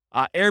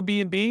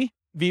 Airbnb,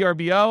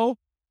 VRBO,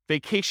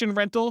 vacation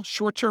rental,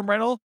 short-term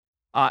rental,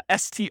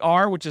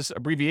 STR, which is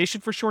abbreviation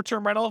for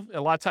short-term rental.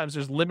 A lot of times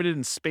there's limited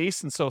in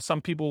space, and so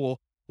some people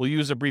will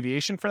use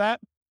abbreviation for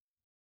that.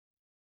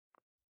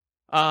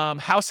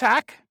 House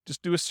hack,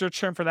 just do a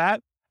search term for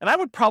that. And I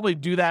would probably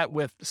do that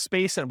with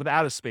space and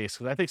without a space,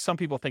 because I think some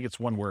people think it's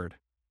one word.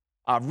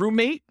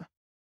 Roommate,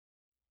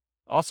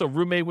 also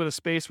roommate with a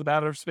space,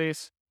 without a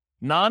space.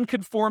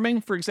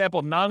 Non-conforming, for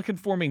example,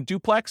 non-conforming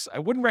duplex. I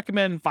wouldn't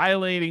recommend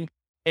violating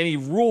any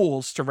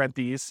rules to rent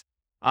these,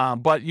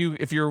 but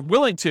if you're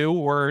willing to,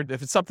 or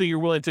if it's something you're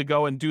willing to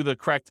go and do the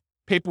correct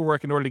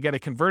paperwork in order to get it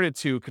converted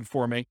to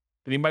conforming,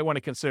 then you might want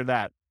to consider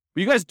that.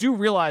 But you guys do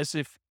realize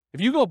if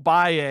you go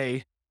buy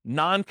a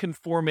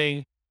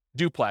non-conforming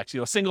duplex,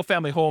 a single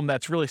family home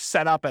that's really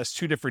set up as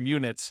two different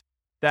units,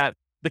 that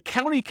the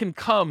county can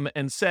come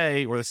and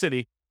say, or the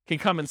city can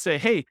come and say,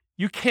 hey,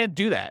 you can't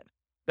do that.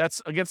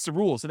 That's against the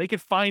rules. And they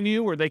could fine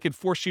you, or they could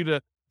force you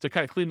to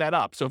kind of clean that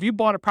up. So if you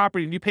bought a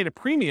property and you paid a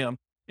premium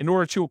in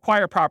order to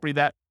acquire a property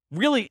that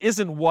really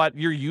isn't what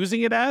you're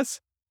using it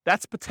as,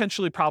 that's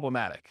potentially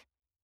problematic,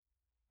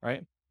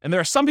 right? And there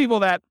are some people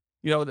that,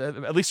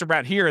 at least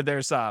around here,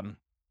 there's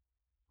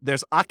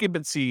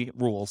occupancy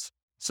rules.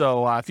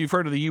 So if you've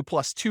heard of the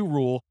U+2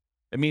 rule,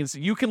 it means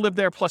you can live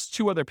there plus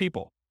two other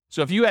people.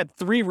 So if you had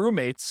 3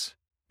 roommates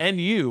and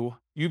you'd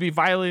be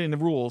violating the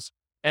rules.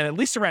 And at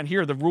least around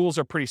here, the rules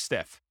are pretty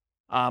stiff.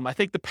 I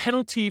think the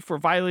penalty for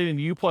violating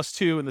the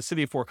U+2 in the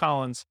city of Fort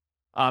Collins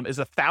is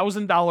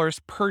 $1,000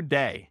 per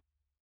day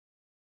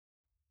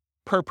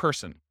per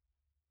person.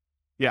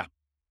 Yeah.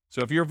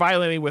 So if you're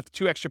violating with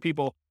 2 extra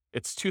people,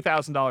 it's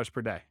 $2,000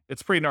 per day.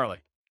 It's pretty gnarly.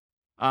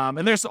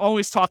 And there's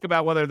always talk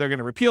about whether they're going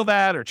to repeal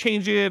that or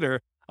change it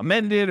or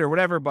amend it or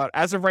whatever. But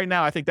as of right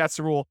now, I think that's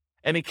the rule.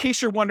 And in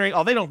case you're wondering,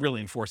 they don't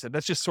really enforce it.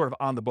 That's just sort of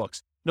on the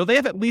books. No, they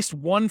have at least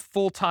one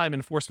full-time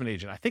enforcement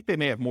agent. I think they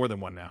may have more than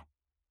one now,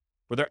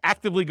 where they're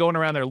actively going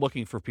around there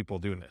looking for people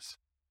doing this.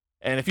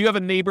 And if you have a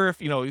neighbor,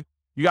 if you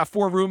got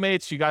 4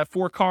 roommates, you got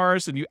 4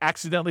 cars, and you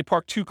accidentally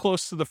park too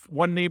close to the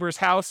one neighbor's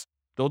house,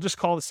 they'll just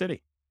call the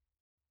city.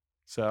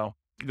 So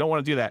you don't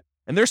want to do that.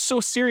 And they're so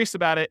serious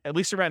about it, at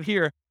least around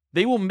here,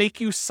 they will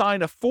make you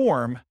sign a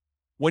form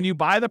when you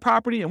buy the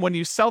property and when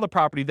you sell the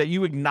property that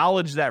you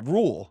acknowledge that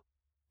rule.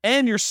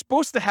 And you're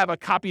supposed to have a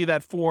copy of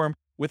that form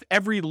with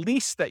every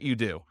lease that you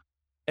do.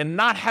 And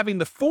not having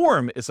the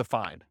form is a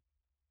fine.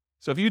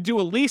 So if you do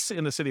a lease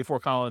in the city of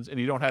Fort Collins and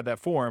you don't have that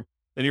form,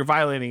 then you're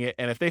violating it.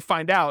 And if they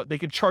find out, they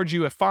could charge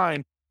you a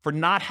fine for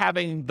not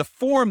having the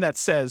form that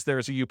says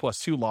there's a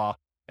U+2 law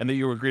and that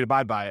you agree to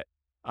abide by it,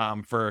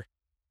 for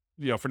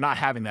not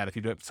having that if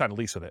you don't sign a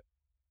lease with it.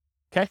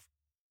 Okay?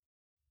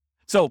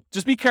 So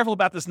just be careful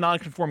about this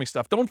non-conforming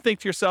stuff. Don't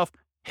think to yourself,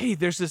 hey,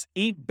 there's this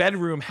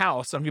 8-bedroom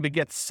house. I'm going to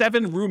get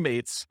 7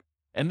 roommates,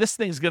 and this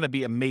thing's going to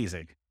be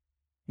amazing.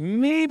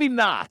 Maybe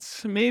not.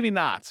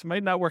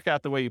 Might not work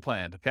out the way you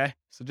planned, okay?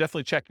 So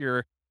definitely check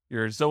your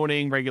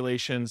zoning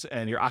regulations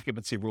and your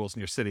occupancy rules in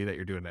your city that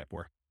you're doing that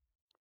for.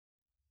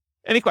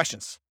 Any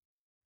questions?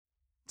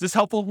 Is this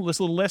helpful, this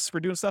little list for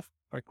doing stuff?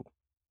 All right, cool.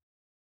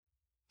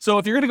 So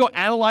if you're going to go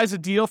analyze a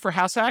deal for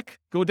House Hack,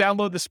 go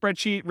download the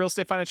spreadsheet,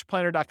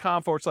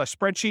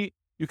 realestatefinancialplanner.com/spreadsheet.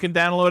 You can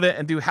download it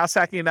and do house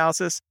hacking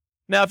analysis.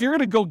 Now, if you're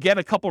going to go get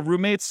a couple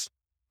roommates,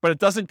 but it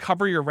doesn't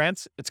cover your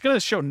rent, it's going to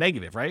show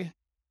negative, right?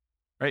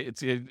 Right?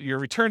 Your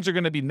returns are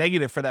going to be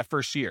negative for that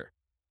first year.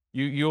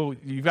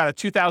 You've got a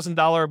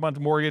 $2,000 a month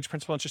mortgage,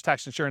 principal, interest,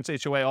 tax, insurance,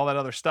 HOA, all that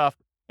other stuff,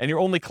 and you're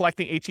only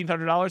collecting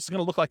 $1,800. It's going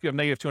to look like you have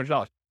negative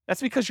 $200.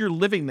 That's because you're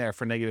living there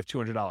for negative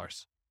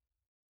 $200.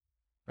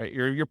 Right?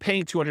 You're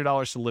paying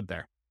 $200 to live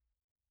there.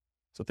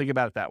 So think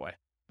about it that way.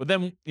 But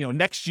then,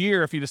 next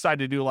year, if you decide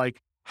to do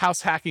like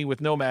house hacking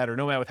with Nomad or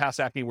Nomad with house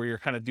hacking, where you're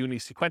kind of doing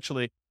these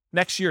sequentially,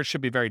 next year it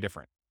should be very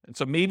different. And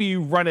so maybe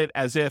you run it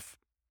as if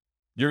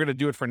you're going to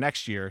do it for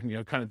next year,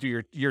 kind of do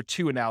your year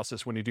 2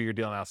 analysis when you do your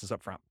deal analysis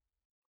up front.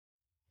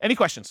 Any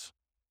questions?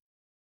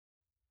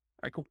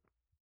 All right, cool.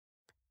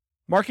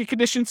 Market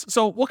conditions.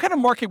 So what kind of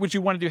market would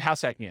you want to do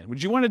house hacking in?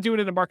 Would you want to do it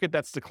in a market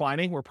that's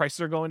declining, where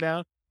prices are going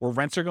down, where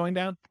rents are going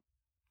down?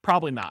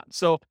 Probably not.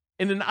 So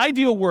in an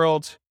ideal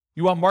world,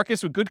 you want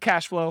markets with good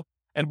cash flow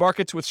and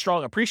markets with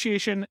strong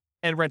appreciation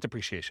and rent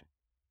appreciation.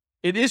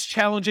 It is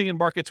challenging in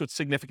markets with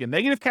significant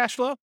negative cash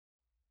flow,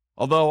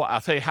 although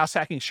I'll tell you, house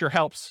hacking sure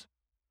helps.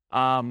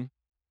 And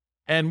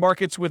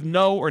markets with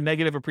no or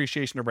negative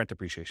appreciation or rent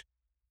appreciation.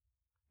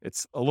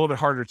 It's a little bit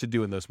harder to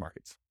do in those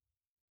markets.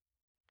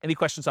 Any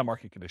questions on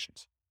market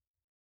conditions?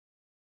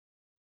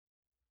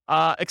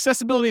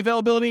 Accessibility,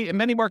 availability. In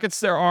many markets,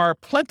 there are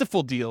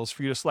plentiful deals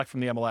for you to select from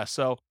the MLS.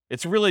 So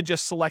it's really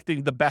just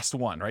selecting the best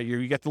one, right?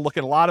 You get to look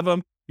at a lot of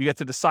them. You get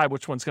to decide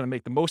which one's going to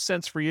make the most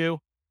sense for you.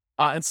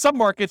 In some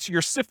markets,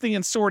 you're sifting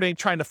and sorting,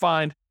 trying to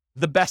find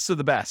the best of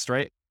the best,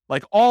 right?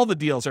 Like all the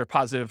deals are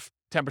positive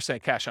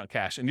 10% cash on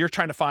cash, and you're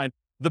trying to find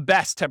the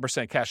best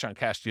 10% cash on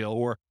cash deal,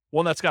 or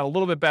one that's got a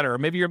little bit better. Or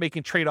maybe you're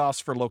making trade-offs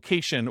for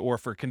location or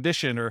for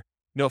condition, or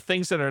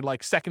things that are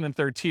like second and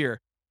third tier.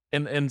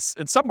 And in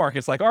some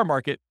markets, like our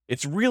market,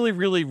 it's really,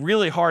 really,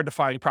 really hard to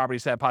find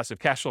properties that have positive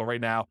cash flow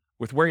right now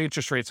with where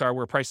interest rates are,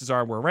 where prices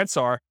are, where rents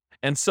are.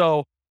 And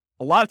so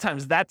a lot of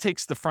times that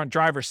takes the front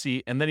driver's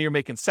seat, and then you're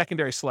making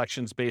secondary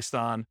selections based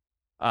on,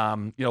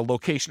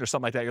 location or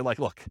something like that. You're like,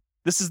 look,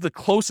 this is the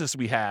closest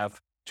we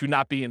have to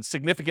not being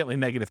significantly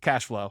negative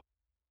cash flow.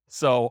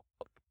 So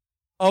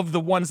of the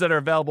ones that are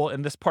available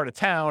in this part of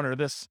town or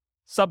this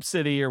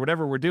sub-city or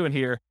whatever we're doing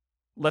here,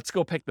 let's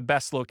go pick the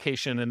best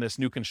location in this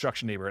new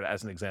construction neighborhood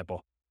as an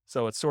example.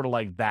 So it's sort of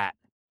like that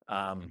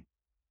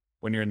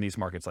when you're in these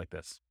markets like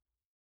this.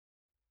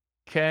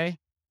 Okay.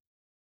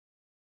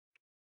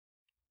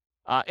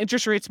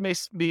 Interest rates may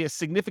be a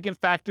significant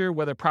factor,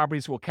 whether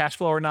properties will cash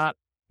flow or not.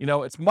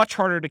 It's much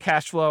harder to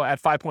cash flow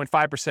at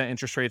 5.5%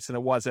 interest rates than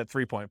it was at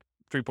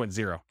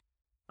 3.0.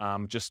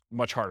 Just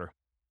much harder.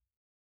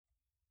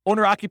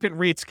 Owner-occupant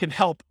REITs can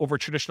help over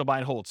traditional buy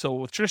and hold. So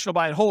with traditional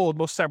buy and hold,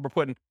 most of the time we're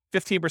putting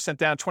 15%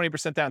 down,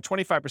 20% down,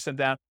 25%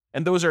 down,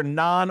 and those are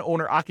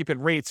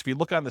non-owner-occupant rates. If you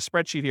look on the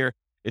spreadsheet here,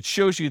 it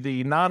shows you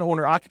the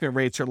non-owner-occupant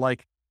rates are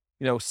like,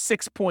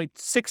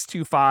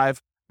 6.625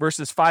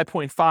 versus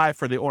 5.5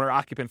 for the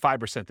owner-occupant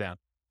 5% down.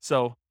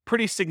 So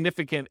pretty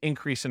significant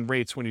increase in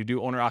rates when you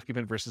do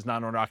owner-occupant versus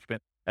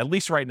non-owner-occupant, at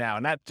least right now.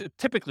 And that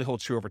typically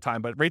holds true over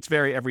time, but rates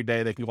vary every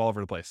day. They can go all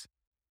over the place.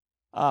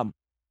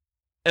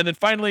 And then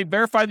finally,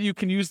 verify that you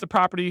can use the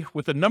property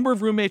with the number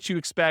of roommates you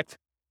expect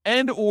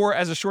and or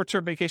as a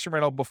short-term vacation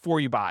rental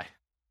before you buy.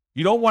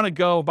 You don't want to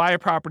go buy a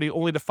property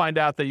only to find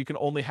out that you can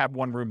only have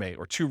one roommate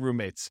or two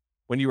roommates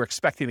when you were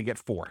expecting to get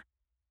 4.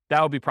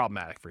 That would be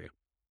problematic for you.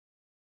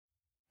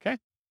 Okay?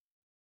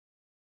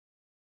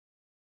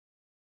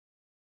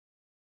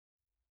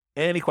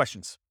 Any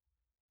questions?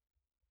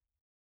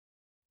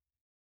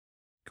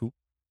 Cool.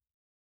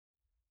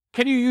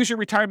 Can you use your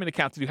retirement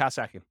account to do house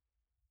hacking?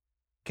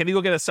 Can you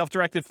go get a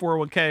self-directed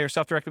 401k or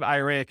self-directed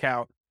IRA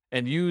account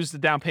and use the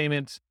down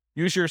payment,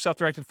 use your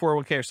self-directed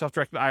 401k or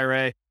self-directed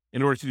IRA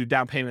in order to do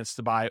down payments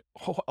to buy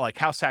like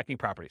house hacking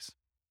properties?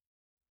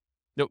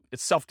 Nope,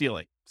 it's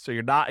self-dealing. So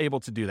you're not able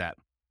to do that.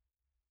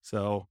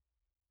 So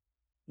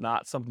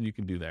not something you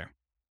can do there.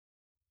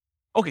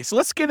 Okay, so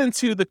let's get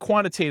into the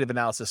quantitative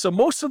analysis. So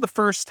most of the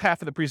first half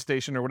of the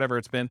presentation or whatever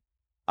it's been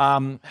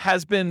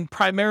has been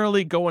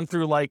primarily going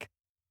through like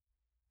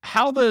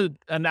how the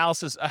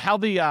analysis, how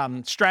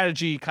the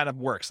strategy kind of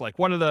works. Like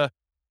what are the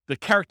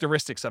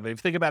characteristics of it? If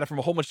you think about it from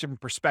a whole bunch of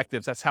different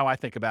perspectives, that's how I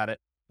think about it.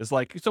 Is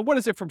like, so what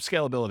is it from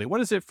scalability? What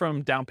is it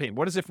from down payment?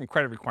 What is it from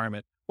credit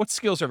requirement? What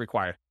skills are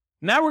required?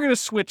 Now we're going to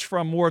switch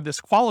from more of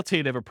this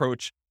qualitative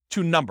approach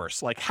to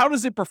numbers. Like how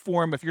does it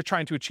perform if you're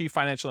trying to achieve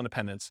financial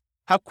independence?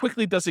 How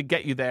quickly does it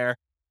get you there?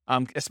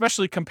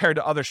 Especially compared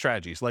to other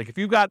strategies. Like if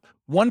you've got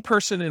one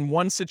person in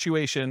one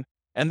situation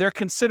and they're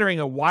considering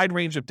a wide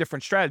range of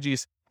different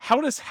strategies, how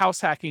does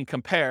house hacking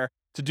compare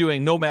to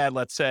doing Nomad,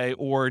 let's say,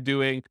 or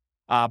doing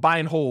buy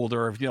and hold,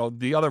 or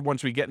the other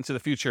ones we get into the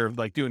future,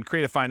 like doing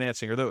creative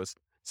financing or those?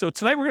 So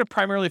tonight we're going to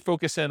primarily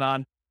focus in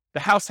on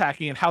the house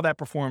hacking and how that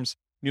performs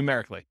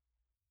numerically.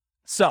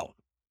 So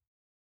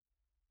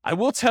I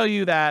will tell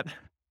you that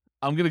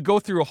I'm going to go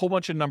through a whole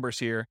bunch of numbers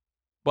here,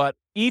 but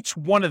each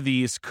one of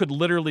these could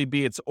literally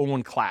be its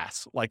own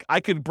class. Like I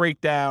could break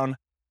down,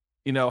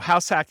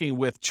 house hacking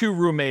with 2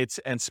 roommates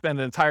and spend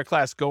an entire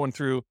class going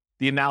through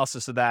the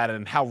analysis of that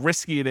and how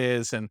risky it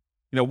is and,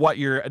 what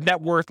your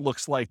net worth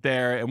looks like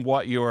there and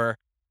what your,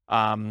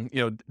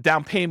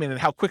 down payment and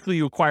how quickly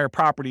you acquire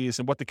properties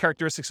and what the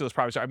characteristics of those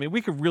properties are. I mean,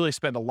 we could really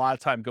spend a lot of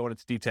time going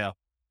into detail.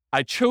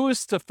 I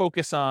chose to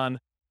focus on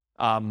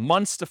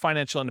months to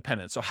financial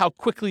independence. So how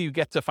quickly you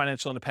get to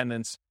financial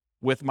independence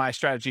with my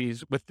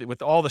strategies,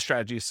 with all the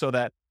strategies, so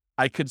that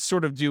I could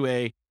sort of do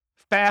a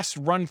fast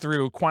run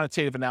through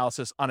quantitative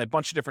analysis on a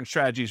bunch of different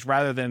strategies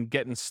rather than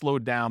getting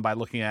slowed down by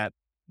looking at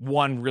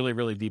one really,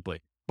 really deeply.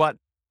 But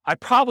I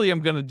probably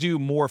am going to do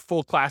more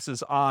full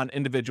classes on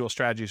individual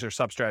strategies or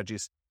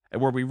sub-strategies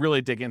and where we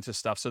really dig into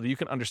stuff so that you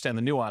can understand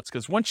the nuance.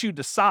 Because once you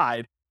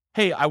decide,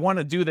 hey, I want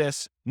to do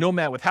this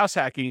nomad with house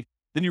hacking,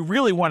 then you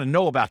really want to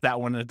know about that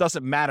one. And it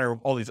doesn't matter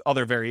all these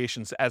other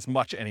variations as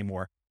much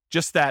anymore.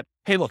 Just that,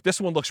 hey, look,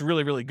 this one looks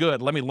really, really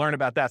good. Let me learn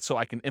about that so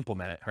I can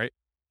implement it, right?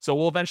 So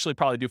we'll eventually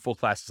probably do full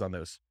classes on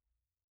those.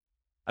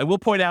 I will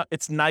point out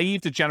it's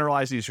naive to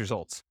generalize these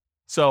results.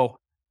 So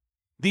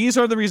these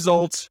are the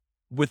results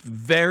with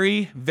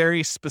very,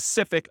 very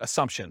specific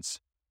assumptions.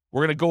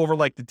 We're going to go over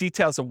like the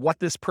details of what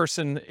this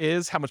person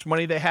is, how much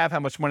money they have, how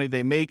much money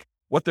they make,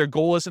 what their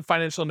goal is in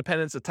financial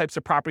independence, the types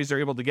of properties they're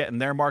able to get in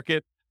their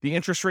market, the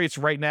interest rates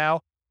right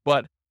now.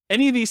 But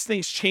any of these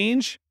things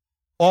change,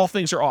 all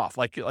things are off.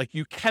 Like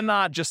you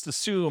cannot just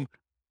assume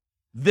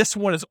this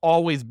one is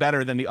always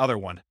better than the other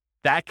one.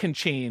 That can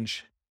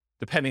change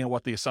depending on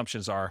what the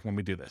assumptions are when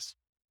we do this.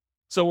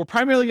 So we're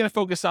primarily going to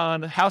focus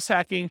on house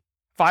hacking,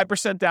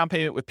 5% down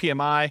payment with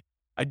PMI.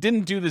 I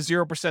didn't do the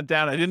 0%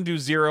 down. I didn't do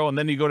 0, and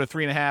then you go to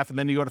 3.5, and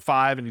then you go to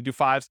 5, and you do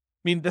 5s. I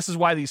mean, this is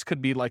why these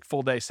could be like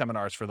full day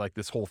seminars for like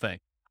this whole thing.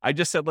 I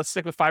just said, let's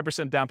stick with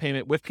 5% down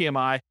payment with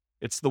PMI.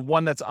 It's the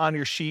one that's on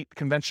your sheet,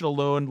 conventional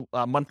loan,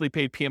 monthly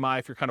paid PMI,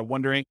 if you're kind of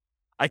wondering.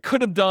 I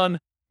could have done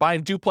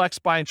buying duplex,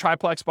 buying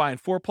triplex, buying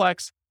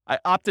fourplex. I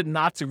opted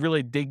not to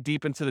really dig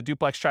deep into the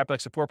duplex,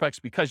 triplex, and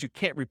fourplex because you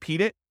can't repeat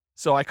it.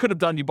 So I could have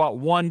done, you bought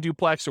one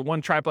duplex or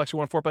one triplex or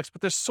one fourplex,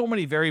 but there's so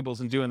many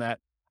variables in doing that.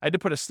 I had to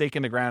put a stake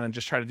in the ground and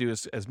just try to do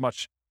as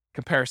much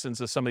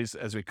comparisons as some of these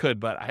as we could.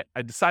 But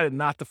I decided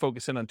not to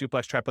focus in on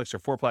duplex, triplex, or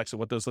fourplex and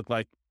what those look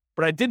like.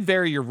 But I did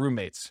vary your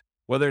roommates,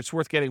 whether it's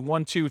worth getting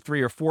 1, 2,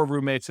 3, or 4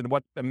 roommates and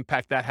what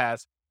impact that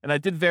has. And I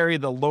did vary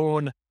the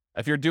loan.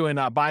 If you're doing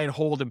buy and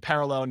hold in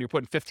parallel and you're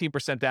putting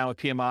 15% down with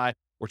PMI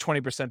or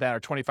 20% down or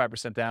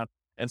 25% down.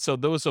 And so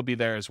those will be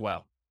there as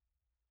well.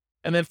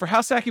 And then for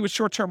house hacking with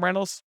short-term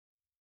rentals,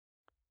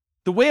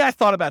 the way I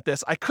thought about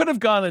this, I could have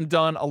gone and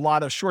done a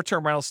lot of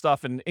short-term rental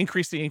stuff and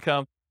increased the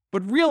income.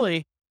 But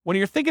really, when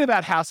you're thinking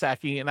about house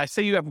hacking, and I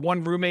say you have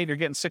one roommate, you're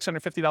getting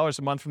 $650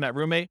 a month from that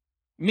roommate,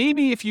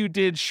 maybe if you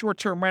did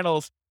short-term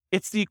rentals,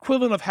 it's the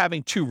equivalent of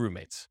having 2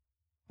 roommates,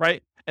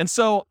 right? And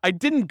so I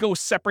didn't go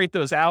separate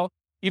those out,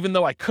 even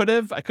though I could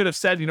have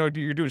said, you're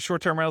doing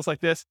short-term rentals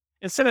like this.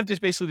 Instead of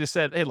just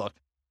said, hey, look,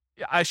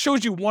 I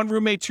showed you 1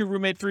 roommate, 2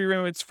 roommates, 3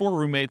 roommates, 4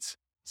 roommates.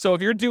 So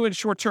if you're doing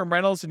short-term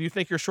rentals and you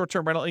think your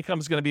short-term rental income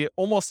is going to be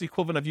almost the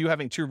equivalent of you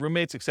having 2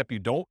 roommates, except you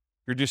don't,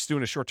 you're just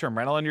doing a short-term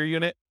rental in your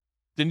unit,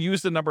 then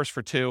use the numbers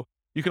for 2.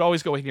 You can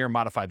always go in here and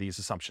modify these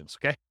assumptions,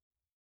 okay?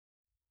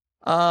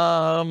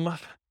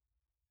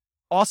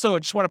 Also, I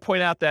just want to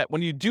point out that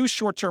when you do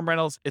short-term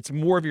rentals, it's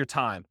more of your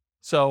time.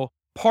 So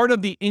part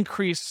of the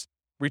increased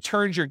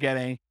returns you're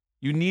getting,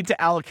 you need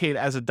to allocate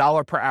as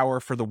 $1 per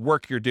hour for the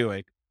work you're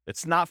doing.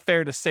 It's not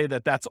fair to say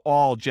that that's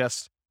all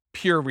just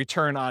pure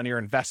return on your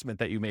investment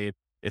that you made.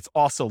 It's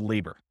also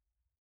labor.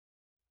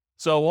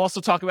 So we'll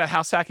also talk about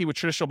house hacking with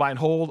traditional buy and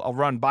hold. I'll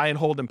run buy and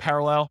hold in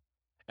parallel,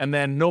 and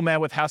then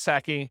nomad with house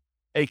hacking,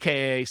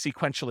 AKA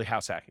sequentially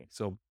house hacking.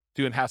 So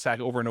doing house hack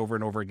over and over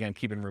and over again,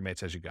 keeping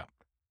roommates as you go.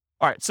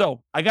 All right,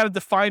 so I got to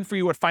define for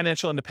you what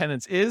financial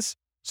independence is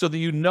so that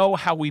you know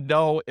how we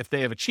know if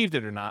they have achieved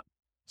it or not.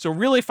 So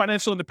really,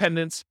 financial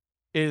independence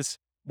is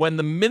when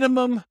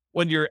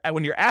your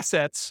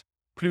assets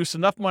produce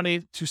enough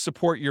money to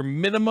support your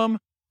minimum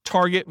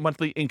target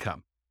monthly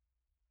income.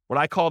 What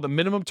I call the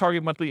minimum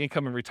target monthly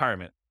income in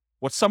retirement.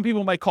 What some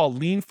people might call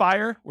lean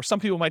fire, or some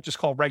people might just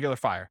call regular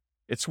fire.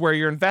 It's where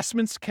your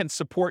investments can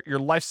support your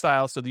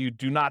lifestyle so that you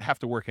do not have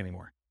to work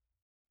anymore.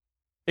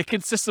 It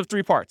consists of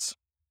 3 parts.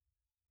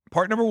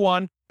 Part number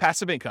 1,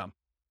 passive income.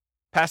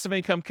 Passive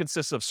income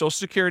consists of Social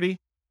Security,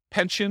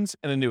 pensions,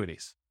 and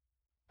annuities.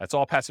 That's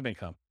all passive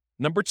income.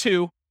 Number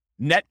 2,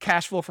 net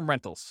cash flow from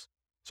rentals.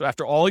 So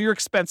after all your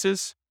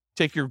expenses,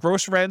 take your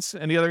gross rents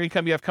and the other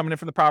income you have coming in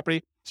from the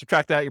property,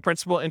 subtract that, your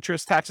principal,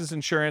 interest, taxes,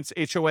 insurance,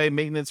 HOA,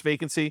 maintenance,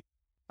 vacancy,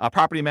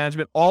 property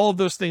management, all of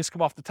those things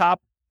come off the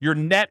top. Your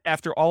net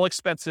after all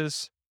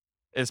expenses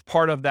is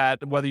part of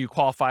that, whether you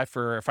qualify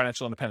for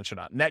financial independence or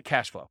not, net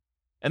cash flow.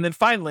 And then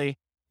finally,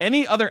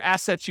 any other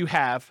assets you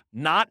have,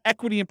 not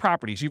equity in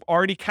properties, you've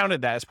already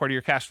counted that as part of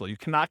your cash flow. You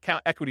cannot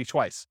count equity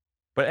twice.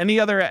 But any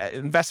other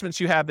investments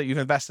you have that you've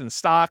invested in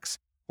stocks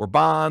or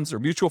bonds or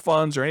mutual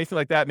funds or anything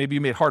like that, maybe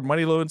you made hard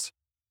money loans,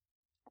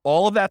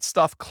 all of that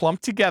stuff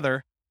clumped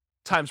together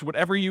times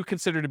whatever you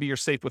consider to be your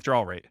safe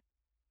withdrawal rate.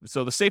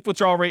 So the safe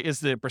withdrawal rate is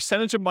the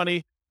percentage of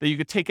money that you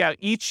could take out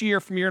each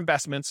year from your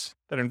investments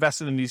that are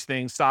invested in these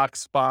things,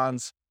 stocks,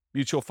 bonds,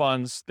 mutual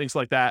funds, things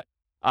like that,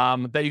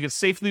 that you can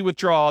safely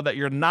withdraw that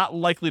you're not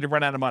likely to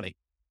run out of money.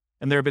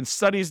 And there have been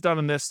studies done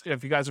on this.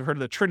 If you guys have heard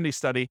of the Trinity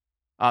study,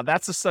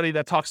 that's a study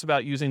that talks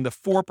about using the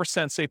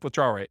 4% safe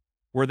withdrawal rate,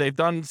 where they've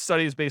done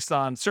studies based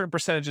on certain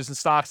percentages in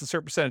stocks and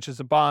certain percentages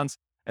in bonds,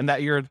 and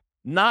that you're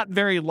not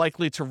very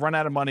likely to run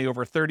out of money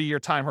over a 30-year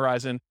time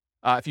horizon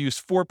if you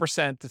use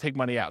 4% to take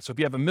money out. So if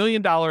you have $1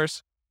 million,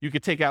 you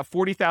could take out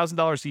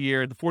 $40,000 a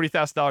year. The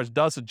 $40,000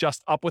 does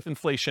adjust up with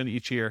inflation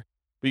each year,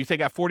 but you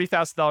take out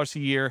 $40,000 a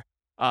year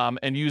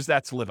and use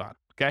that to live on,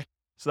 okay?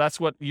 So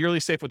that's what yearly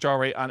safe withdrawal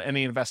rate on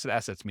any invested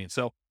assets means.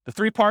 So the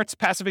three parts: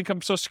 passive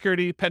income, Social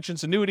Security,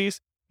 pensions, annuities,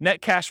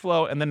 net cash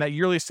flow, and then that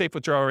yearly safe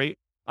withdrawal rate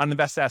on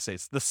invested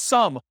assets. The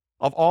sum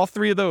of all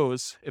three of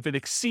those, if it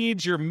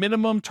exceeds your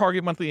minimum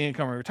target monthly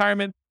income in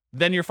retirement,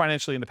 then you're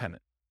financially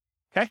independent.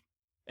 Okay?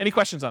 Any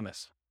questions on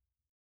this?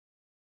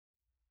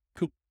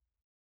 Cool.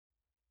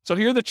 So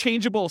here are the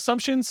changeable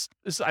assumptions.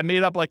 I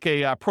made up like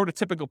a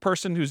prototypical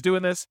person who's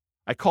doing this.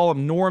 I call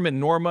them Norm and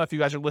Norma if you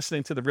guys are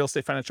listening to the Real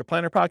Estate Financial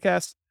Planner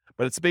podcast,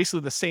 but it's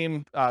basically the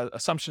same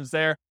assumptions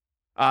there.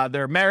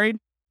 They're married.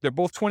 They're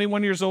both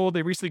 21 years old.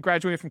 They recently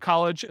graduated from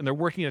college, and they're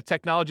working in a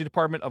technology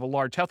department of a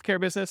large healthcare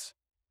business.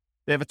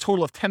 They have a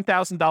total of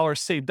 $10,000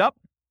 saved up.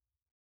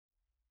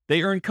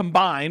 They earn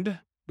combined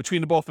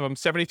between the both of them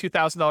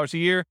 $72,000 a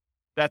year.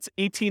 That's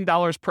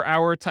 $18 per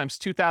hour times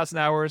 2,000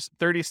 hours,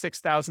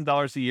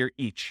 $36,000 a year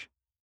each.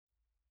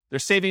 They're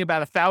saving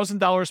about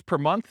 $1,000 per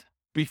month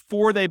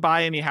before they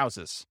buy any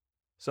houses.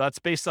 So that's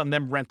based on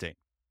them renting.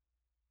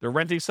 They're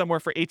renting somewhere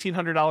for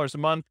 $1,800 a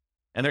month,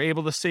 and they're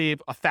able to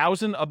save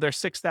 $1,000 of their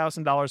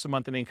 $6,000 a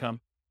month in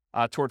income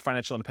toward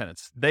financial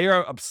independence. They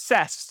are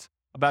obsessed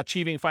about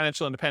achieving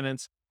financial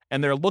independence,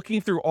 and they're looking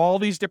through all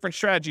these different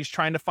strategies,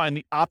 trying to find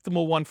the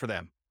optimal one for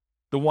them,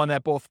 the one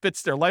that both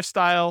fits their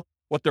lifestyle,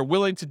 what they're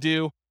willing to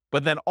do,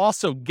 but then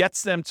also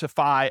gets them to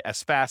FI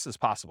as fast as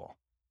possible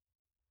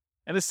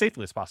and as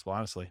safely as possible,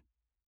 honestly.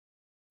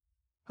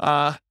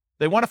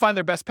 They want to find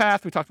their best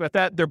path. We talked about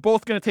that. They're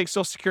both going to take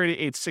Social Security at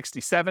age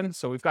 67.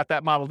 So we've got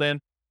that modeled in.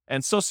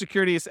 And Social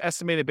Security is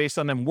estimated based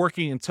on them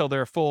working until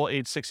they're full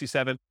age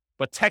 67.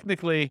 But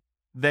technically,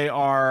 they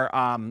are,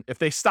 if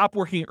they stop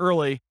working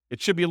early,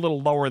 it should be a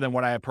little lower than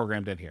what I have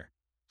programmed in here.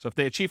 So if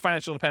they achieve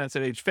financial independence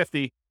at age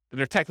 50, then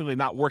they're technically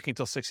not working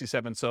until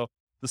 67. So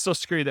the Social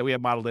Security that we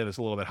have modeled in is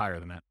a little bit higher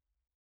than that.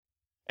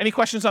 Any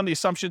questions on the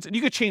assumptions? And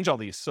you could change all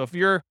these. So if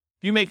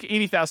you make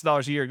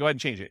 $80,000 a year, go ahead and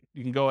change it.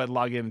 You can go ahead and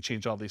log in and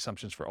change all the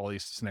assumptions for all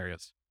these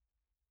scenarios.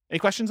 Any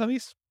questions on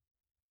these?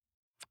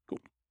 Cool.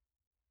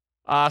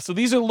 So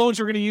these are the loans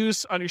we're going to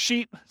use on your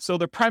sheet. So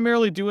they're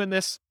primarily doing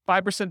this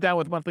 5% down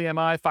with monthly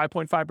MI,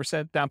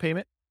 5.5% down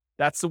payment.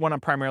 That's the one I'm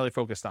primarily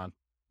focused on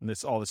in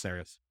all the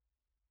scenarios.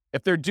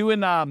 If they're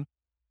doing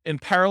in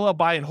parallel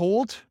buy and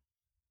hold,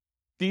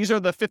 these are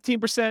the 15%,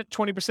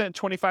 20%,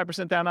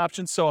 25% down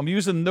options. So I'm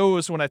using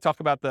those when I talk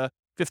about the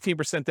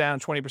 15% down,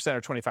 20%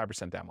 or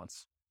 25% down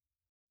ones.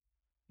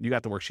 You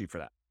got the worksheet for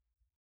that.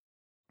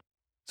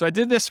 So I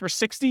did this for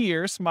 60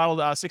 years, modeled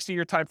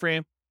 60-year time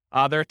frame.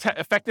 Their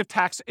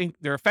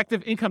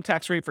effective income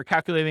tax rate for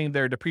calculating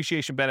their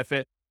depreciation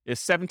benefit is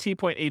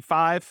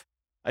 17.85.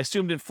 I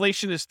assumed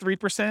inflation is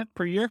 3%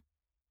 per year.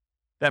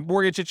 That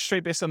mortgage interest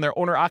rate based on their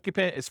owner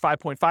occupant is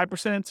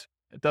 5.5%.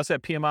 It does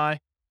have PMI.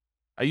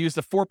 I used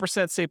the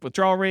 4% safe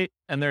withdrawal rate,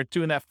 and they're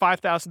doing that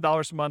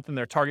 $5,000 a month in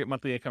their target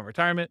monthly income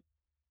retirement.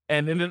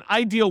 And in an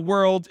ideal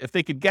world, if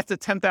they could get to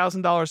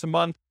 $10,000 a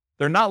month,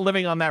 they're not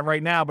living on that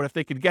right now, but if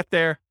they could get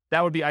there,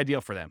 that would be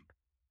ideal for them.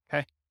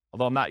 Okay.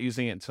 Although I'm not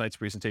using it in tonight's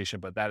presentation,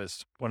 but that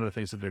is one of the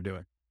things that they're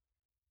doing.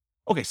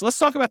 Okay. So let's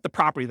talk about the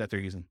property that they're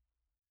using.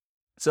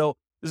 So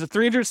this is a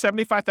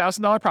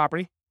 $375,000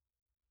 property.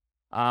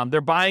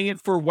 They're buying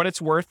it for what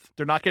it's worth.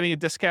 They're not getting a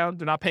discount.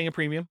 They're not paying a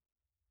premium.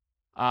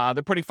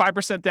 They're putting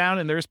 5% down,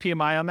 and there's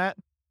PMI on that.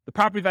 The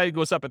property value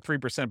goes up at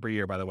 3% per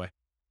year, by the way.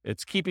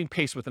 It's keeping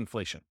pace with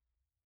inflation.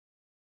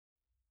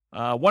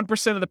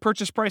 1% of the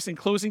purchase price and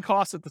closing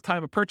costs at the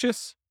time of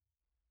purchase.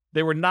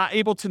 They were not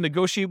able to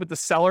negotiate with the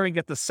seller and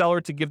get the seller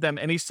to give them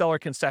any seller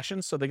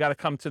concessions, so they got to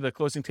come to the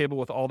closing table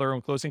with all their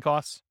own closing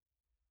costs.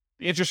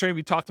 The interest rate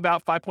we talked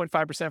about,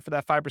 5.5% for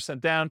that 5%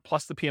 down,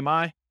 plus the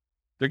PMI.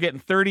 They're getting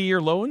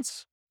 30-year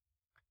loans.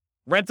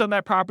 Rent on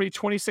that property,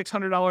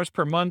 $2,600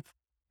 per month,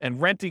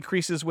 and rent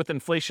increases with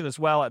inflation as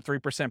well at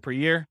 3% per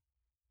year.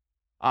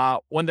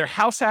 When they're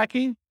house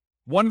hacking,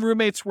 one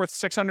roommate's worth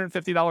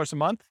 $650 a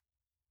month.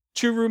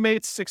 Two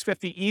roommates,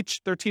 $650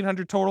 each,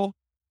 $1,300 total.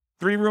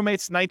 Three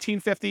roommates,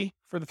 $1,950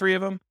 for the three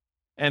of them.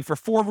 And for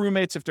four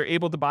roommates, if they're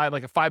able to buy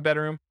like a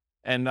 5-bedroom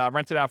and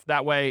rent it out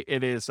that way,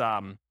 it is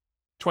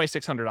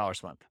 $2,600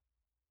 a month.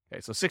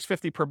 Okay, so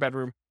 $650 per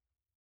bedroom.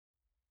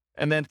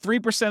 And then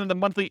 3% of the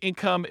monthly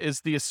income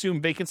is the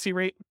assumed vacancy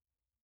rate.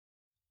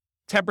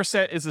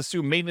 10% is the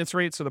assumed maintenance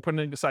rate, so they're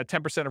putting aside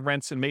 10% of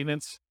rents and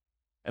maintenance.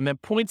 And then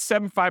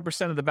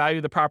 0.75% of the value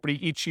of the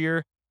property each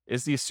year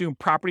is the assumed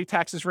property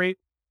taxes rate.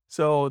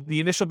 So the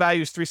initial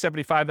value is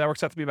 $375. That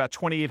works out to be about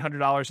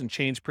 $2,800 and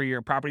change per year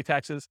in property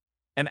taxes.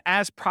 And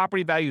as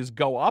property values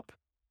go up,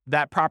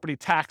 that property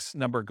tax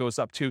number goes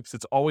up too, because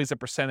it's always a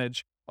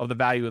percentage of the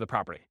value of the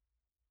property.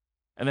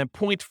 And then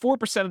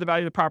 0.4% of the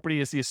value of the property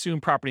is the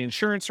assumed property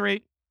insurance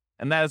rate.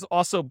 And that is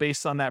also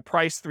based on that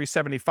price,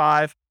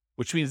 $375,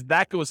 which means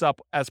that goes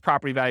up as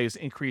property values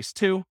increase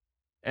too.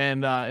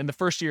 And in the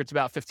first year, it's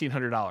about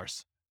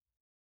 $1,500.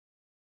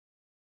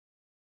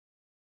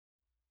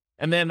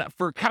 And then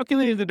for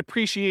calculating the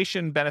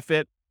depreciation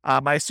benefit,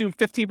 I assume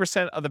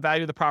 15% of the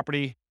value of the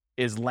property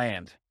is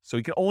land. So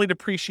you can only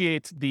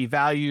depreciate the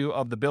value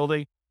of the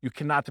building. You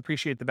cannot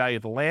depreciate the value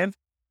of the land.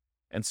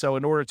 And so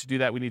in order to do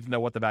that, we need to know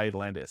what the value of the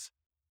land is.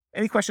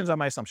 Any questions on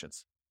my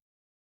assumptions?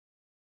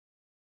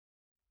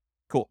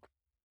 Cool.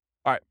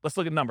 All right, let's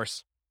look at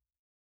numbers.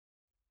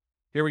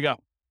 Here we go.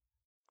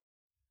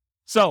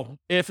 So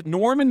if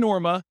Norm and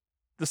Norma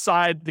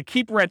decide to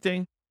keep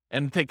renting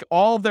and take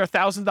all of their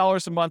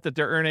 $1,000 a month that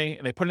they're earning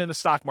and they put it in the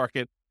stock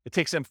market, it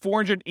takes them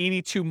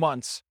 482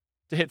 months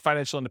to hit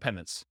financial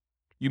independence.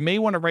 You may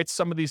want to write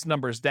some of these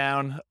numbers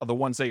down, of the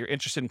ones that you're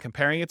interested in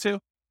comparing it to,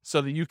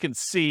 so that you can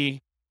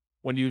see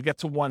when you get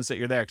to ones that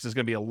you're there, because there's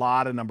going to be a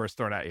lot of numbers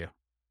thrown at you.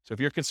 So if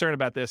you're concerned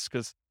about this,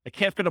 because I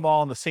can't fit them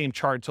all in the same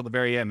chart until the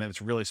very end, and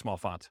it's really small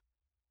font.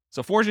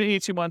 So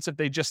 482 months if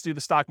they just do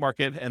the stock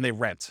market and they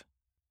rent.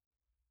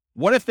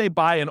 What if they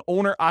buy an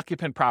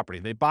owner-occupant property?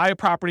 They buy a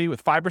property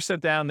with 5%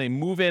 down, they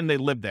move in, they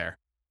live there.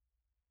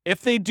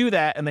 If they do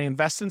that and they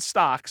invest in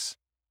stocks,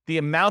 the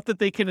amount that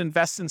they can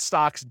invest in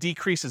stocks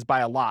decreases by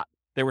a lot.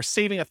 They were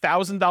saving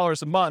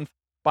 $1,000 a month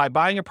by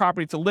buying a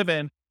property to live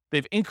in.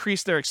 They've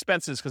increased their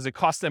expenses because it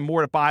costs them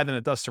more to buy than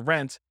it does to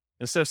rent.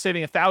 Instead of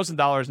saving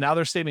 $1,000, now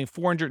they're saving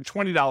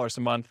 $420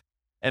 a month.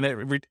 And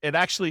it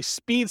actually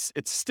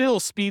still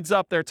speeds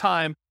up their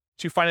time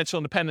to financial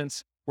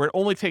independence, where it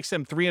only takes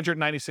them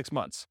 396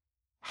 months.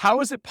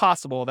 How is it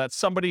possible that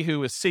somebody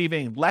who is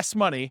saving less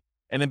money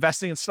and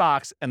investing in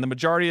stocks, and the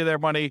majority of their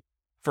money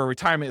for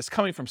retirement is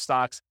coming from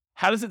stocks,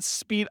 how does it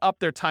speed up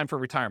their time for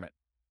retirement?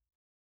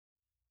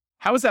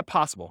 How is that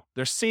possible?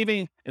 They're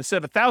saving,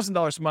 instead of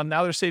 $1,000 a month,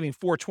 now they're saving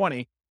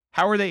 $420.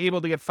 How are they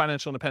able to get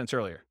financial independence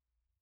earlier?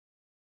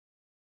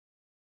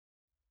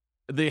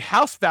 The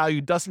house value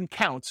doesn't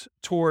count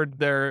toward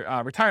their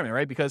retirement,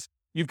 right? Because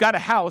you've got a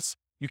house,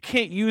 you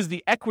can't use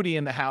the equity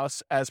in the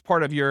house as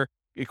part of your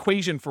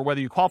equation for whether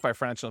you qualify for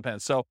financial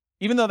independence. So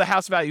even though the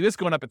house value is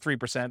going up at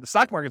 3%, the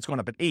stock market's going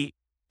up at 8%,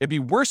 it'd be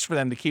worse for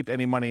them to keep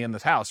any money in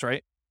this house,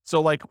 right?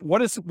 So like,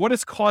 what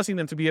is causing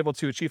them to be able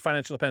to achieve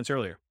financial independence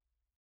earlier?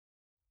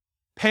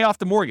 Pay off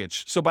the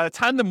mortgage. So by the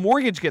time the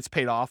mortgage gets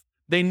paid off,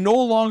 they no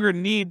longer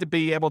need to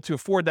be able to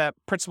afford that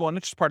principal and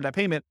interest part of that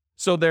payment.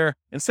 So they're,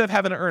 instead of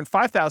having to earn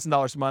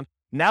 $5,000 a month,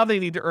 now they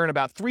need to earn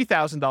about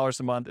 $3,000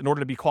 a month in order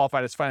to be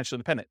qualified as financially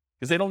independent,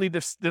 because they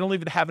don't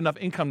even have enough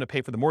income to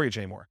pay for the mortgage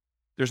anymore.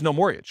 There's no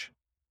mortgage,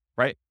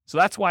 right? So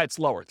that's why it's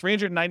lower.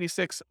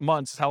 396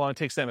 months is how long it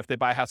takes them if they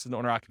buy a house as an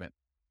owner occupant.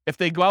 If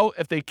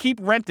they keep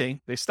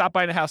renting, they stop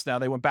buying a house now,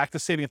 they went back to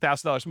saving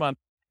 $1,000 a month,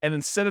 and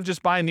instead of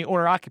just buying the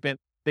owner occupant,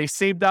 they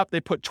saved up,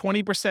 they put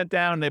 20%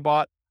 down, they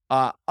bought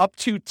up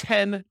to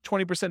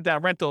 20%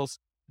 down rentals,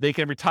 they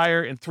can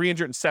retire in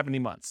 370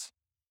 months.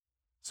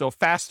 So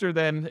faster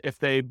than if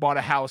they bought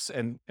a house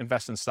and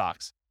invest in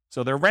stocks.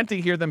 So they're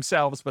renting here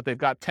themselves, but they've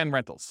got 10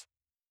 rentals,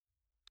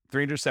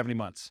 370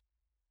 months.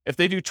 If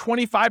they do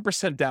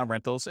 25% down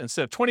rentals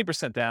instead of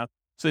 20% down,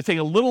 so they take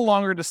a little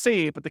longer to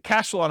save, but the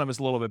cash flow on them is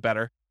a little bit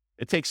better,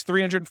 it takes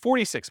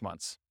 346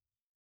 months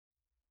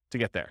to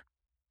get there.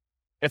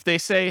 If they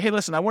say, hey,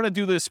 listen, I want to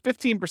do this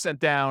 15%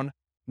 down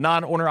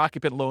non-owner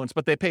occupant loans,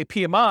 but they pay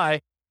PMI,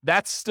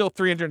 that's still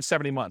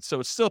 370 months. So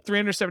it's still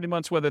 370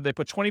 months whether they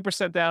put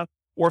 20% down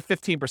or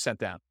 15%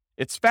 down.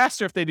 It's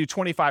faster if they do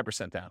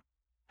 25% down.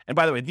 And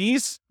by the way,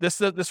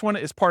 this one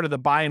is part of the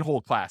buy and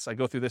hold class. I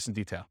go through this in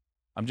detail.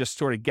 I'm just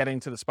sort of getting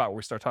to the spot where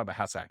we start talking about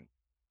house hacking.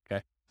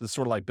 Okay. This is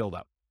sort of like build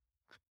up.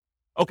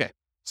 Okay.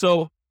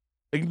 So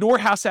ignore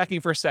house hacking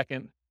for a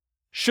second.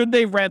 Should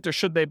they rent or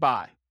should they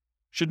buy?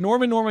 Should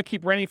Norm and Norma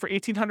keep renting for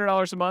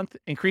 $1,800 a month,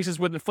 increases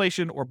with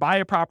inflation, or buy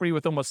a property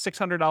with almost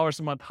 $600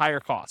 a month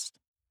higher cost?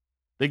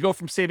 They go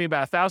from saving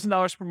about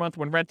 $1,000 per month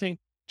when renting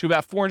to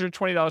about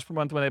 $420 per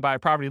month when they buy a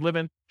property to live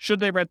in. Should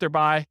they rent or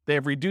buy? They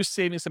have reduced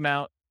savings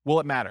amount. Will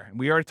it matter? And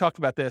we already talked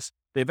about this.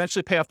 They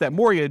eventually pay off that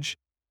mortgage.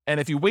 And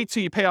if you wait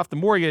till you pay off the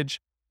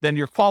mortgage, then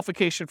your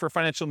qualification for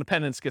financial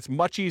independence gets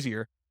much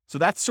easier. So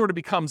that sort of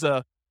becomes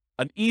an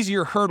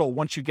easier hurdle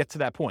once you get to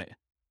that point.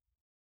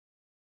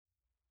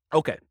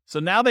 Okay, so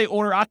now they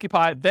owner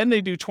occupy, then they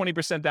do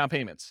 20% down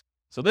payments.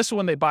 So this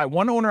one, they buy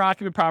one owner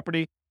occupant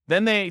property,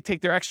 then they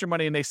take their extra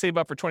money and they save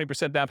up for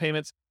 20% down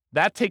payments.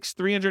 That takes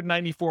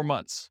 394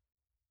 months.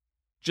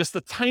 Just the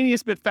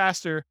tiniest bit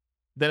faster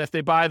than if they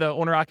buy the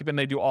owner occupant and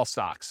they do all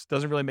stocks.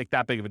 Doesn't really make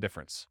that big of a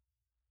difference.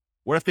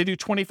 What if they do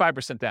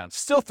 25% down?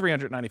 Still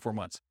 394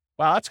 months.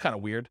 Wow, that's kind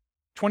of weird.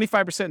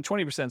 25% and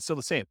 20% is still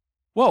the same.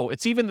 Whoa,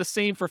 it's even the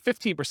same for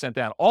 15%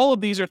 down. All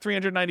of these are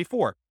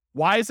 394.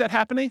 Why is that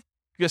happening?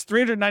 Because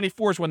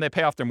 394 is when they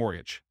pay off their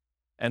mortgage.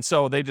 And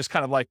so they just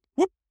kind of like,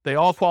 whoop, they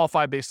all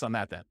qualify based on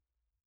that then.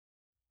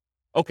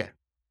 Okay,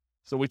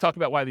 so we talked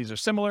about why these are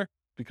similar,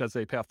 because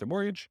they pay off their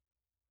mortgage.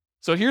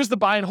 So here's the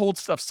buy and hold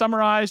stuff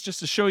summarized just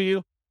to show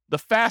you the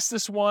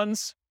fastest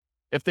ones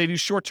if they do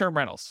short-term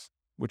rentals,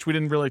 which we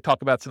didn't really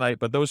talk about tonight,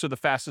 but those are the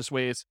fastest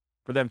ways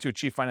for them to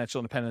achieve financial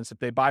independence if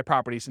they buy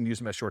properties and use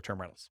them as short-term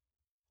rentals.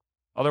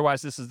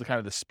 Otherwise, this is the kind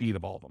of the speed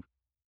of all of them.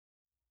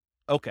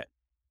 Okay,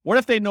 what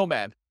if they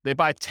nomad? They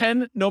buy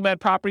 10 nomad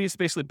properties,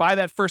 basically buy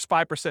that first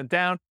 5%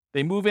 down.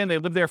 They move in, they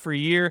live there for a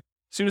year.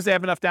 As soon as they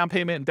have enough down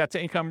payment and debt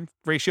to income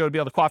ratio to be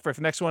able to qualify for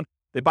the next one,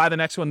 they buy the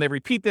next one. They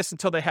repeat this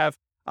until they have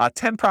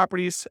 10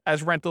 properties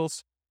as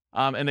rentals.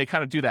 And they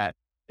kind of do that.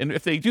 And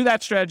if they do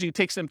that strategy, it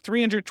takes them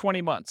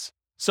 320 months.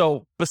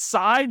 So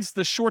besides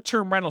the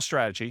short-term rental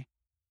strategy,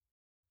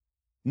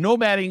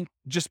 nomading,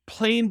 just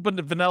plain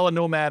vanilla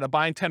nomad of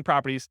buying 10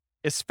 properties,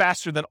 is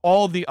faster than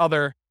all the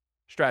other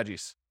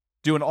strategies.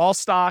 Doing all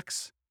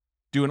stocks,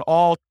 doing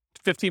all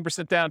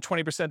 15% down,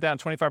 20% down,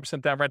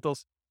 25% down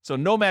rentals. So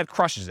nomad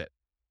crushes it.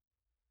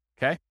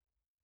 Okay?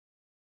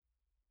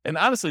 And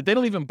honestly, they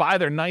don't even buy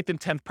their 9th and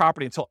 10th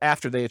property until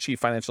after they achieve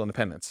financial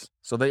independence.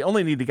 So they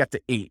only need to get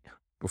to 8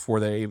 before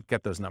they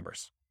get those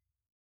numbers.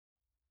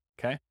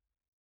 Okay?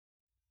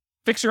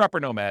 Fixer Upper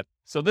Nomad.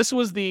 So this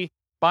was the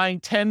buying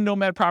 10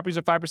 nomad properties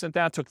at 5%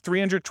 down, took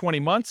 320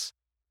 months.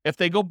 If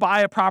they go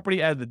buy a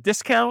property at the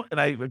discount, and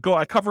I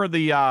cover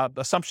the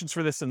assumptions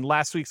for this in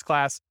last week's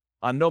class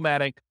on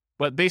nomading,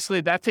 but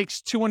basically that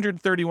takes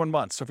 231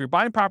 months. So if you're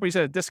buying properties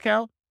at a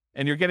discount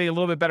and you're getting a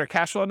little bit better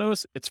cash flow on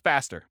those, it's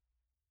faster.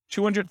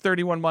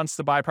 231 months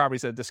to buy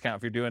properties at a discount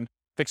if you're doing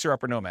Fixer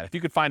Upper Nomad, if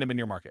you could find them in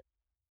your market.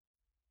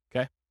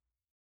 Okay.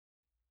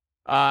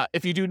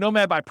 If you do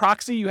nomad by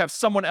proxy, you have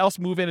someone else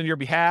move in on your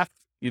behalf,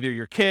 either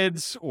your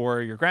kids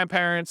or your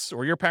grandparents,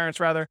 or your parents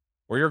rather,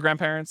 or your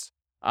grandparents.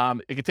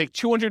 It could take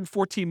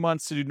 214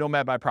 months to do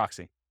nomad by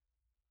proxy.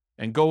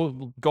 And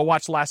go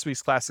watch last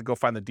week's class and go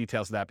find the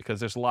details of that, because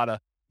there's a lot of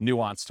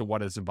nuance to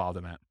what is involved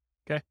in that.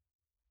 Okay.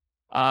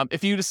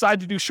 If you decide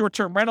to do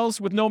short-term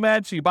rentals with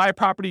nomad, so you buy a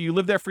property, you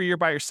live there for a year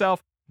by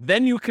yourself,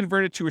 then you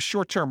convert it to a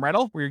short-term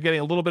rental where you're getting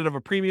a little bit of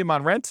a premium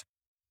on rent.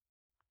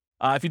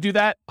 If you do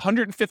that,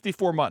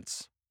 154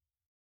 months.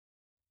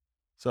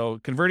 So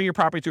converting your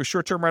property to a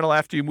short-term rental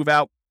after you move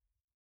out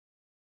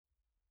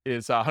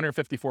is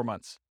 154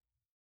 months.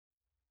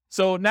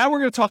 So now we're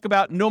going to talk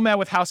about nomad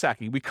with house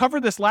hacking. We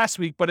covered this last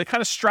week, but it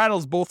kind of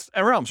straddles both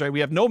realms, right?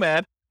 We have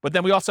nomad, but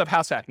then we also have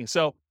house hacking.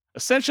 So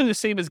essentially the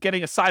same as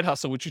getting a side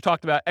hustle, which you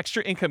talked about,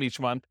 extra income each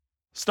month.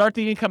 Start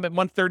the income at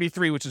month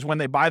 33, which is when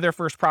they buy their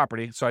first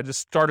property. So I just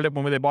started it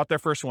when they bought their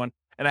first one,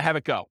 and I have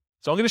it go.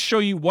 So I'm going to show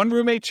you 1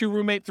 roommate, 2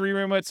 roommate, 3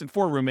 roommates, and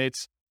 4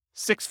 roommates,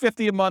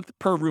 $650 a month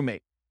per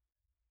roommate.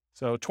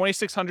 So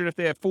 $2,600 if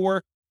they have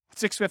 4,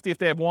 $650 if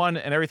they have 1,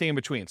 and everything in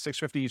between,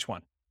 $650 each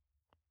one.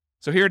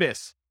 So here it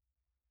is.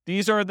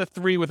 These are the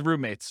 3 with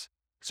roommates.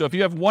 So if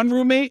you have 1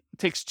 roommate, it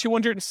takes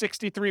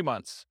 263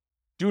 months.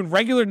 Doing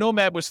regular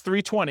nomad was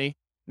 320.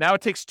 Now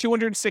it takes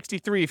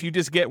 263 if you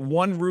just get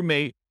 1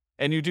 roommate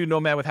and you do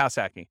nomad with house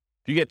hacking.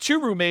 If you get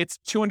 2 roommates,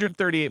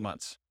 238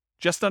 months,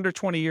 just under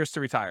 20 years to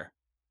retire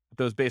with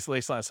those base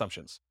baseline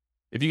assumptions.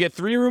 If you get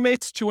 3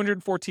 roommates,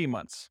 214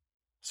 months.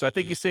 So I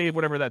think you save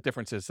whatever that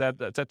difference is.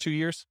 That's 2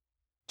 years?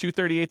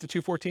 238 to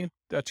 214,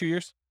 2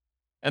 years.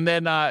 And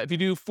then if you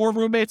do 4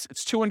 roommates,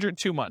 it's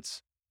 202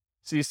 months.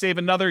 So you save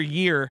another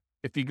year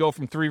if you go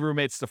from 3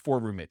 roommates to 4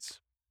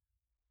 roommates.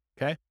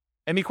 Okay?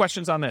 Any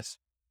questions on this?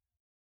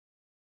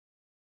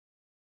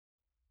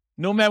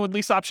 Nomad with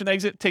lease option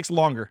exit takes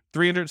longer,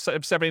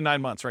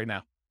 379 months right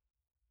now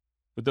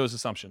with those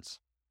assumptions.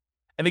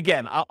 And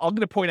again, I'm going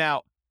to point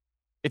out,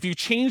 if you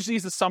change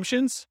these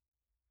assumptions,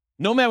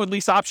 nomad with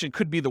lease option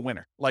could be the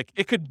winner. Like,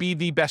 it could be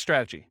the best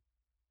strategy.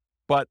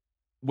 But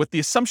with the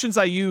assumptions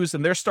I use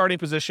and their starting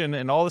position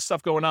and all this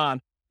stuff going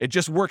on, it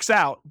just works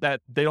out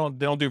that they don't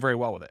do very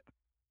well with it.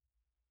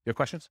 You have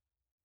questions?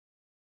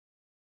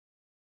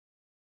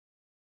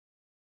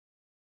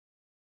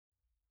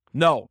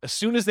 No. As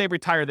soon as they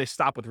retire, they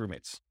stop with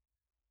roommates.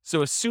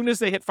 So as soon as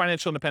they hit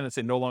financial independence,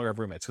 they no longer have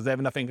roommates because they have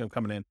enough income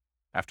coming in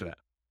after that.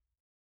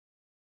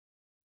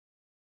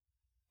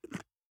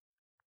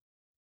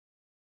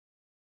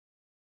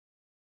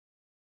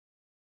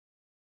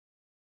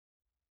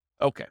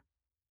 Okay.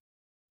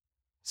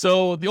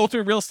 So the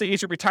ultimate real estate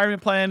agent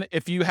retirement plan,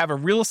 if you have a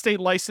real estate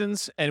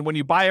license and when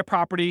you buy a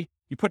property,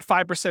 you put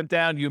 5%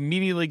 down, you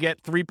immediately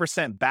get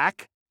 3%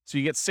 back. So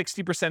you get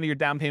 60% of your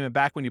down payment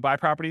back when you buy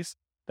properties.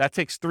 That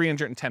takes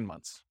 310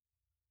 months.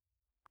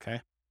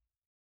 Okay.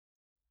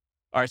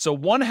 All right. So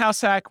 1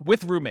 house hack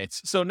with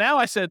roommates. So now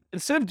I said,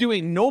 instead of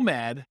doing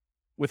nomad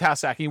with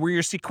house hacking, where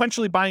you're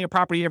sequentially buying a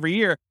property every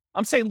year,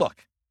 I'm saying,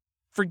 look,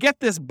 forget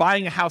this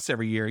buying a house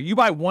every year. You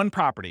buy 1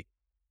 property.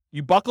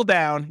 You buckle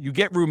down, you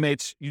get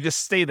roommates, you just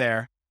stay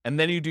there, and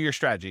then you do your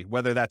strategy,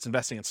 whether that's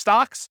investing in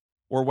stocks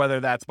or whether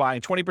that's buying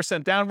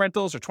 20% down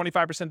rentals or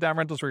 25% down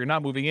rentals where you're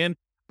not moving in,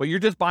 but you're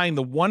just buying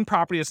the 1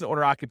 property as an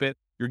owner occupant,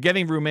 you're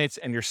getting roommates,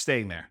 and you're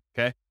staying there,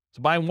 okay?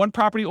 So buying 1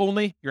 property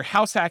only, you're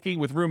house hacking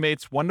with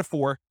roommates, 1 to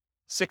 4,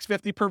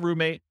 $650 per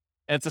roommate,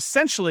 and it's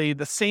essentially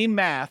the same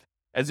math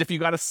as if you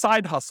got a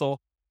side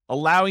hustle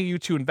allowing you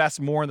to invest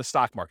more in the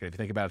stock market, if you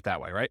think about it that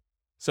way, right?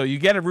 So you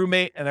get a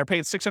roommate and they're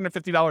paying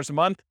 $650 a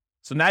month.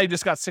 So now you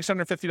just got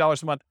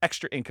 $650 a month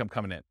extra income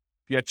coming in.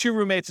 If you had 2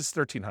 roommates, it's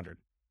 $1,300.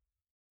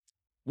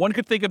 One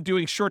could think of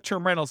doing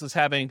short-term rentals as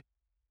having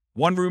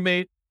 1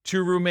 roommate,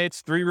 2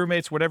 roommates, 3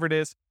 roommates, whatever it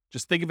is.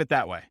 Just think of it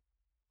that way.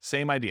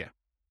 Same idea.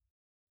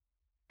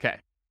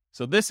 Okay.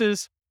 So this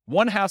is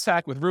 1 house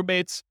hack with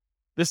roommates.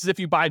 This is if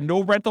you buy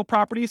no rental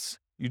properties,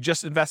 you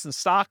just invest in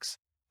stocks,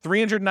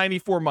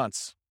 394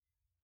 months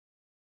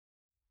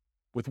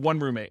with 1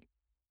 roommate.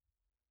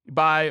 You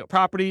buy a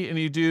property and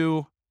you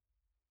do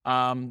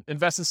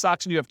Invest in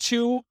stocks and you have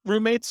 2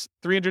 roommates,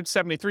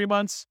 373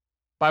 months.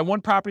 Buy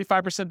 1 property,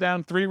 5%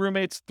 down, 3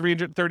 roommates,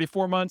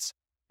 334 months.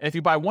 And if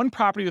you buy 1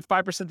 property with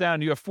 5%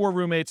 down, you have 4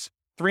 roommates,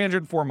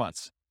 304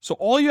 months. So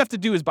all you have to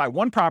do is buy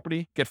 1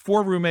 property, get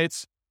 4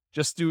 roommates,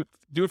 just do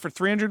it for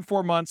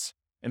 304 months,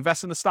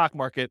 invest in the stock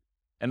market,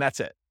 and that's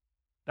it.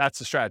 That's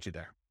the strategy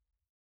there.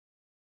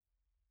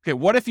 Okay,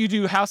 what if you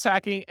do house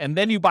hacking and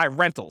then you buy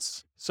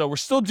rentals? So we're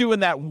still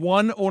doing that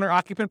 1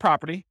 owner-occupant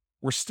property.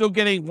 We're still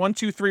getting 1,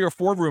 2, 3, or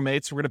 4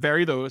 roommates. We're going to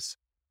vary those.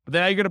 But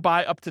then you're going to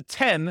buy up to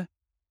 10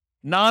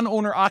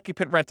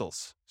 non-owner-occupant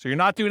rentals. So you're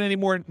not doing any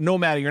more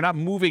nomading. You're not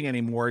moving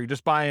anymore. You're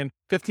just buying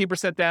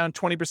 15% down,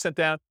 20%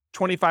 down,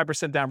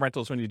 25% down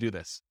rentals when you do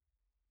this.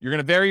 You're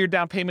going to vary your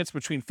down payments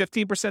between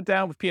 15%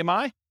 down with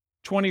PMI,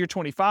 20 or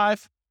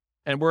 25.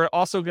 And we're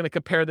also going to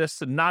compare this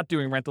to not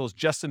doing rentals,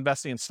 just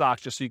investing in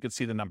stocks, just so you can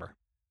see the number.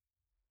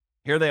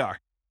 Here they are.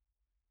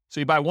 So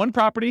you buy 1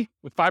 property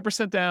with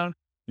 5% down,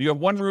 you have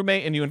 1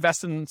 roommate, and you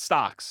invest in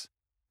stocks,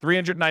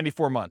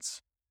 394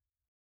 months.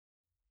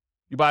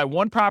 You buy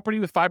 1 property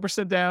with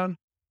 5% down,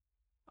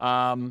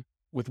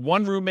 with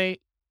 1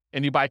 roommate,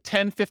 and you buy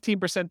 10,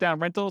 15% down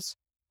rentals,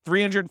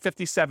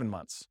 357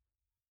 months.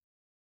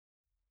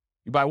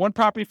 You buy 1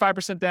 property,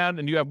 5% down,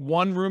 and you have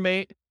 1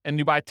 roommate, and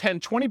you buy 10,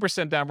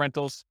 20% down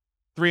rentals,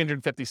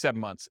 357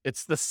 months.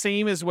 It's the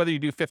same as whether you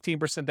do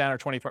 15% down or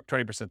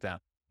 20% down.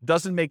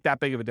 Doesn't make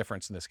that big of a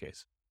difference in this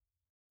case.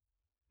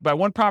 You buy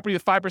 1 property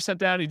with 5%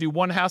 down, you do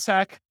 1 house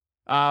hack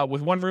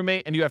with 1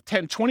 roommate, and you have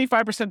 10,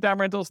 25% down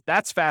rentals.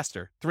 That's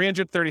faster,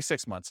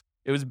 336 months.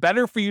 It was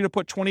better for you to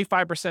put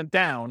 25%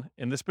 down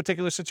in this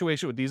particular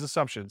situation with these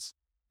assumptions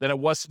than it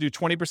was to do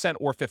 20%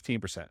 or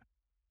 15%.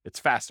 It's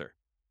faster.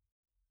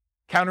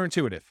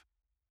 Counterintuitive.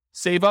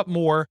 Save up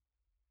more,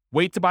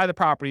 wait to buy the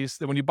properties,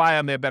 then when you buy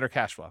them, they have better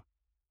cash flow.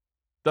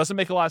 Doesn't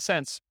make a lot of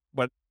sense,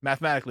 but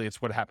mathematically, it's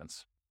what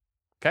happens.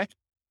 Okay?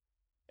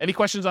 Any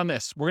questions on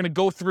this? We're going to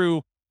go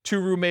through 2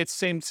 roommates,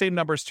 same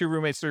numbers, 2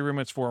 roommates, 3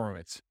 roommates, 4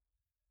 roommates.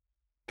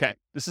 Okay,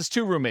 this is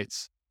 2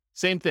 roommates.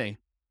 Same thing.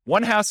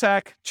 1 house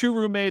hack, 2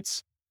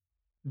 roommates,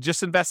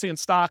 just investing in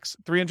stocks,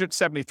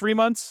 373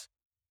 months.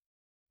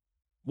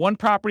 1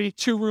 property,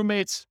 2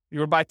 roommates,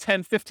 you would buy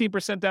 10,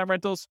 15% down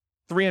rentals,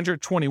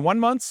 321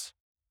 months.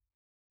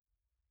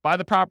 Buy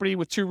the property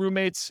with 2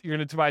 roommates, you're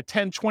going to buy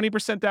 10,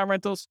 20% down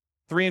rentals,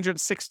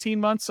 316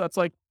 months. So that's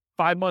like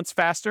 5 months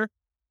faster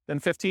than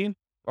 15.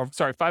 Or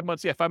sorry, 5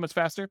 months. Yeah, 5 months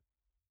faster.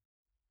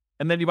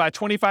 And then you buy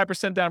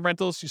 25% down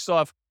rentals. You still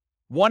have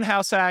 1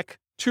 house hack,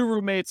 2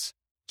 roommates,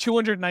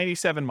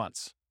 297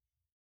 months.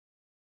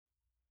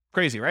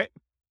 Crazy, right?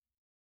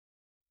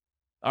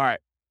 All right.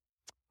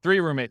 3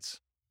 roommates.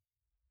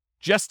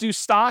 Just do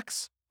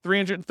stocks,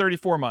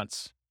 334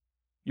 months.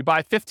 You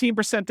buy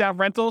 15% down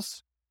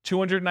rentals,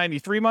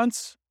 293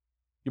 months.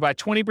 You buy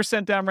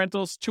 20% down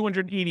rentals,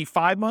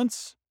 285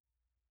 months.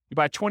 You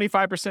buy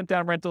 25%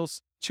 down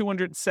rentals,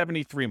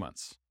 273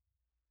 months.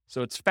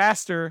 So it's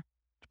faster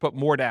to put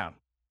more down.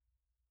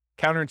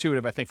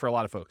 Counterintuitive, I think, for a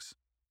lot of folks.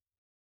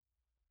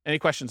 Any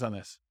questions on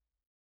this?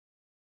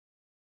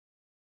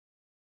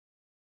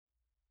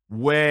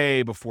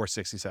 Way before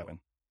 67.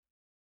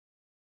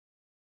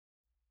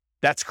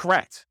 That's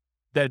correct.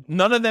 That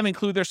none of them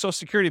include their Social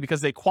Security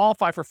because they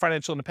qualify for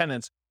financial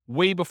independence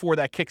way before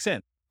that kicks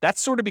in. That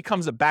sort of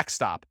becomes a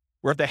backstop,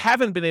 where if they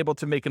haven't been able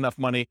to make enough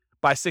money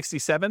by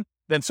 67,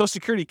 then Social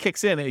Security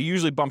kicks in and it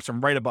usually bumps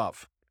them right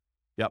above.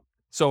 Yep.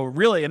 So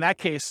really, in that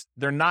case,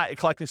 they're not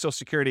collecting Social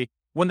Security.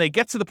 When they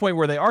get to the point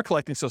where they are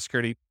collecting Social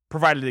Security,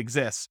 provided it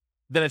exists,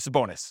 then it's a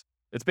bonus.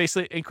 It's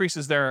basically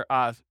increases their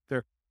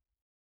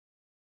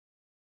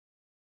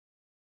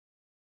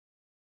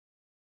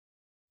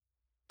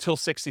till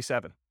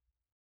 67.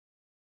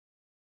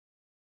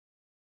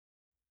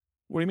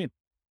 What do you mean?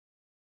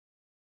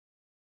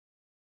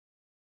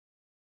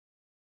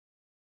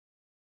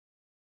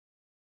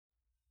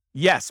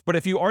 Yes, but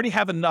if you already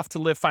have enough to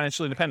live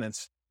financial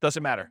independence,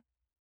 doesn't matter.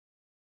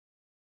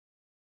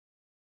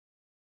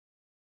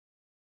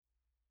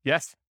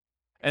 Yes.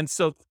 And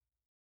so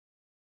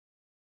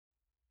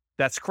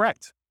that's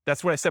correct.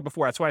 That's what I said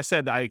before. That's why I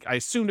said I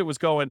assumed it was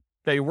going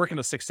that you're working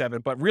to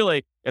 6-7, but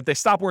really, if they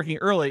stop working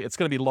early, it's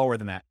going to be lower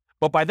than that.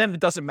 But by then, it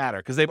doesn't matter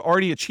because they've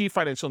already achieved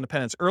financial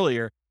independence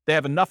earlier. They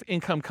have enough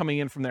income coming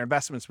in from their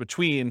investments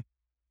between,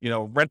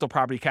 rental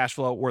property cash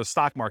flow or the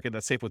stock market,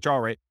 that safe withdrawal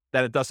rate,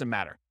 that it doesn't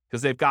matter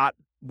because they've got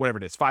whatever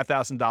it is,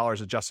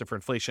 $5,000 adjusted for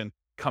inflation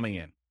coming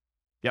in.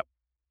 Yep.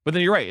 But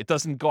then you're right. It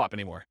doesn't go up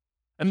anymore.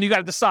 And then you got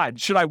to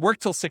decide, should I work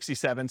till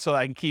 67 so that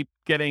I can keep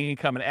getting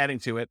income and adding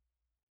to it?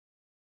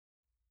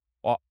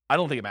 Well, I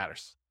don't think it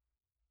matters.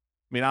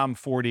 I mean, I'm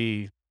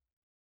 47.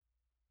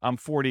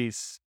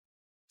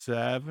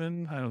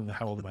 I don't know,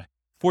 how old am I?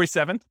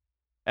 47,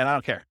 and I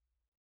don't care.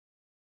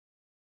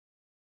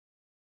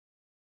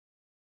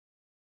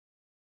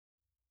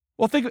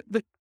 Well,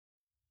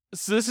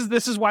 so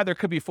this is why there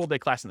could be a full day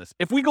class in this.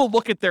 If we go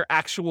look at their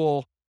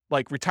actual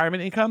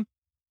retirement income,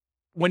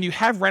 when you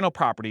have rental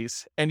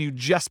properties and you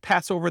just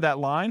pass over that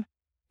line,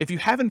 if you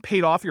haven't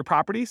paid off your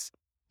properties,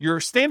 your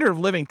standard of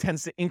living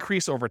tends to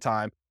increase over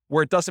time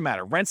where it doesn't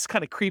matter. Rents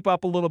kind of creep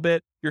up a little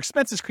bit. Your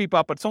expenses creep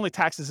up, but it's only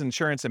taxes,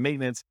 insurance, and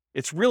maintenance.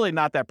 It's really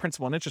not that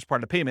principal and interest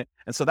part of the payment.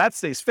 And so that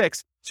stays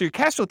fixed. So your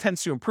cash flow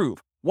tends to improve.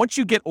 Once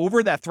you get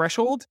over that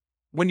threshold,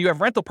 when you have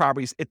rental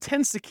properties, it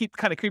tends to keep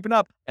kind of creeping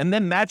up. And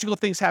then magical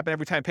things happen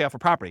every time you pay off a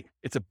property.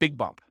 It's a big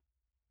bump,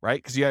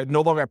 right? Because you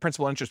no longer have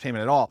principal and interest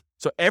payment at all.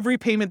 So every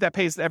payment that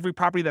pays, every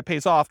property that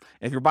pays off,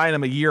 if you're buying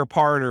them a year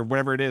apart or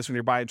whatever it is, when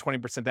you're buying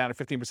 20% down or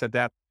 15%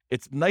 down,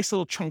 it's nice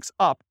little chunks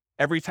up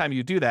every time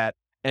you do that.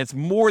 And it's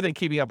more than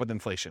keeping up with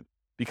inflation.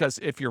 Because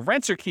if your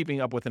rents are keeping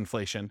up with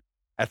inflation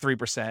at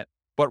 3%,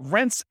 but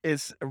rent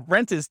is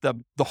the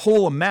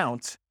whole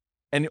amount,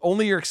 and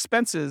only your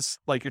expenses,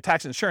 like your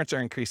tax and insurance, are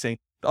increasing,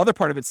 the other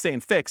part of it's staying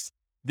fixed,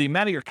 the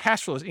amount of your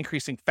cash flow is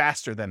increasing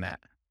faster than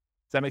that.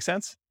 Does that make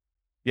sense?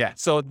 Yeah.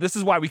 So this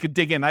is why we could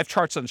dig in. I have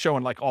charts on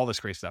showing like all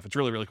this great stuff. It's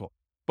really, really cool.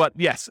 But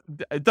yes,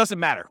 it doesn't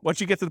matter. Once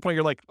you get to the point,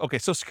 you're like, okay,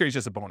 Social Security is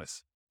just a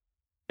bonus.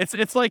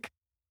 It's like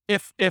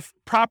if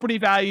property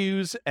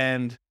values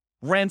and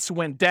rents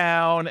went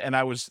down and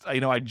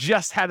I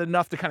just had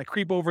enough to kind of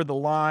creep over the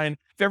line.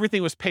 If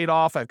everything was paid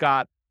off, I've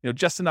got,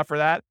 just enough for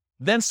that.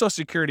 Then Social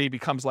Security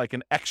becomes like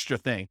an extra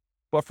thing.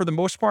 But for the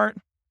most part,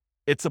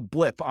 it's a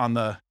blip on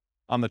the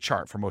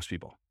chart for most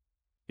people.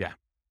 Yeah.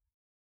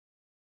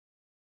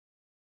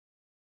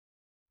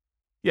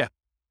 Yeah.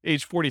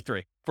 Age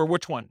 43. For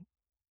which one?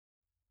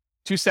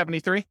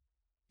 273?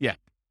 Yeah.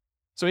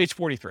 So age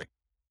 43.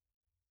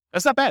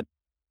 That's not bad.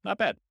 Not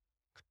bad.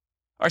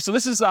 All right. So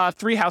this is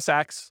 3 house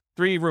hacks,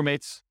 3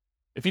 roommates.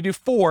 If you do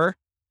 4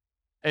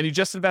 and you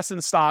just invest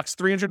in stocks,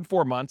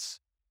 304 months.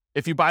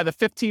 If you buy the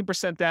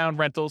 15% down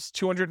rentals,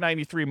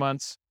 293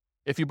 months.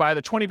 If you buy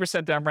the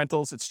 20% down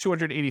rentals, it's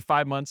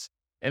 285 months.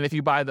 And if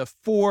you buy the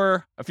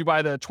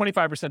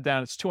 25%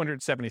 down, it's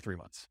 273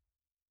 months.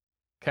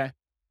 Okay.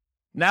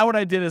 Now what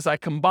I did is I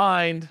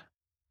combined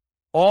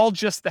all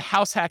just the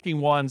house hacking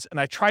ones,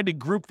 and I tried to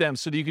group them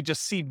so that you could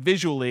just see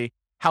visually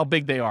how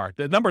big they are.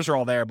 The numbers are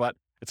all there, but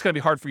it's going to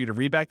be hard for you to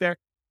read back there.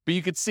 But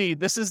you could see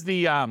this is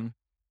the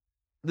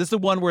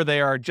one where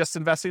they are just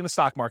investing in the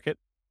stock market.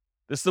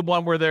 This is the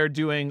one where they're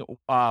doing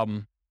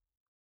one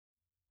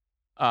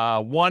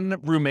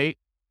roommate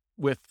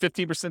with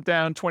 15%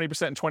 down,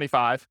 20% and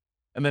 25.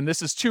 And then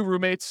this is 2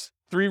 roommates,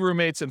 3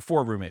 roommates, and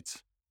 4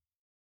 roommates.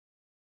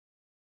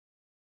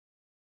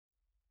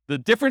 The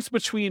difference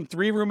between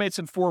 3 roommates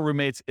and 4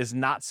 roommates is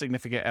not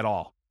significant at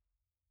all.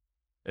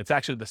 It's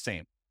actually the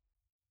same.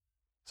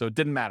 So it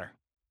didn't matter.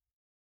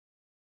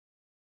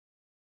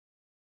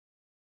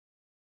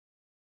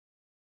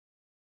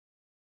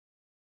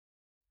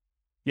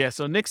 Yeah,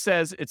 so Nick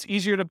says it's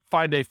easier to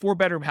find a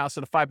 4-bedroom house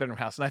than a 5-bedroom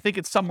house. And I think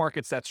in some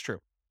markets that's true.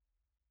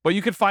 But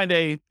you could find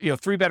a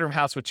 3-bedroom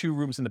house with 2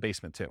 rooms in the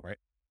basement too, right?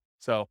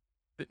 So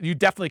you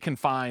definitely can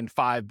find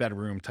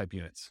 5-bedroom type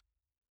units.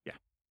 Yeah.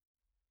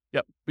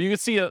 Yep. But you can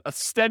see a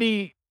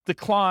steady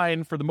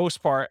decline for the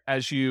most part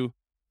as you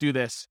do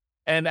this.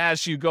 And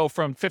as you go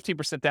from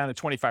 15% down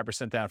to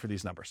 25% down for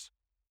these numbers.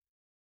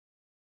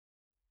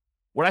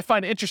 What I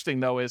find interesting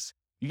though is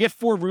you get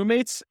 4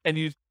 roommates and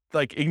you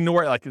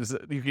ignore you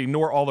can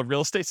ignore all the real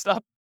estate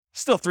stuff,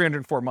 still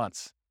 304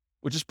 months,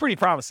 which is pretty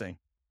promising,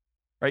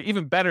 right?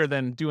 Even better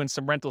than doing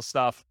some rental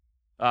stuff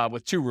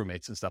with 2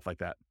 roommates and stuff like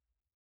that.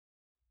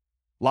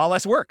 A lot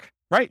less work,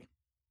 right?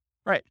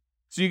 Right.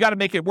 So you got to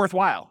make it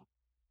worthwhile.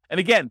 And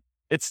again,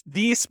 it's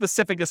these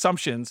specific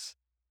assumptions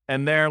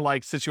and their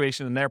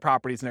situation and their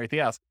properties and everything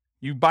else.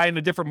 You buy in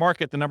a different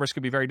market, the numbers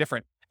could be very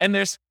different. And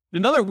there's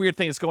another weird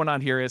thing that's going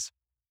on here is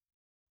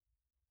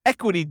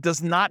equity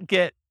does not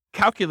get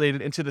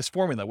calculated into this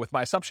formula with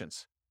my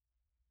assumptions.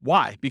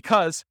 Why?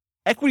 Because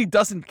equity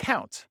doesn't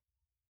count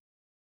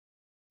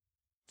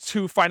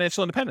to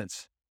financial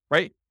independence,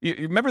 right? You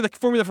remember the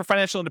formula for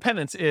financial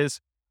independence is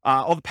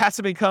all the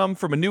passive income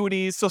from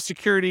annuities, Social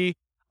Security,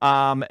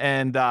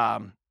 and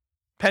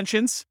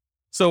pensions.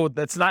 So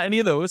that's not any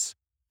of those.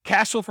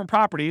 Cash flow from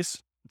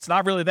properties, it's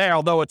not really there,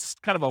 although it's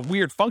kind of a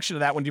weird function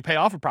of that when you pay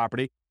off a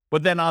property.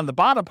 But then on the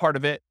bottom part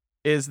of it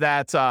is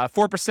that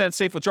 4%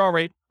 safe withdrawal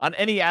rate on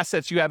any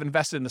assets you have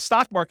invested in the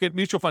stock market,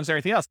 mutual funds, and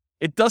everything else.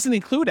 It doesn't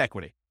include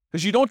equity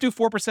because you don't do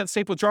 4%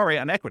 safe withdrawal rate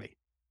on equity.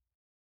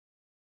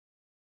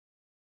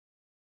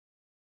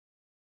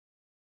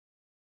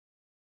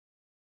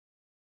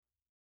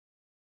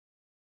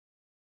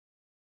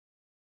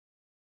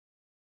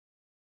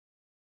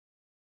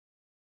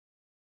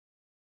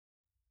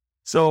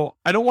 So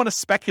I don't want to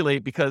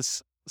speculate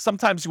because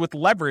sometimes with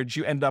leverage,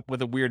 you end up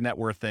with a weird net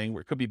worth thing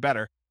where it could be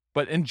better.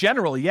 But in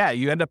general, yeah,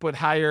 you end up with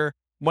higher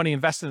money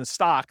invested in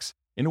stocks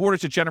in order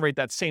to generate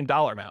that same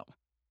dollar amount.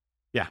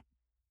 Yeah.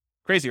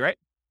 Crazy, right?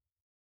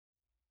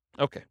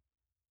 Okay.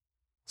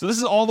 So this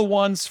is all the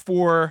ones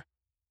for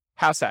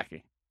house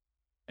hacking.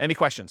 Any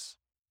questions?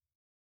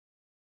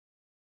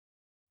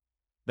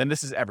 Then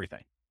this is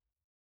everything.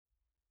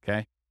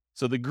 Okay.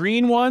 So the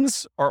green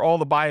ones are all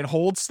the buy and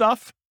hold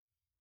stuff.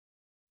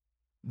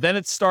 Then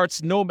it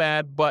starts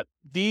Nomad, but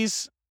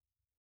these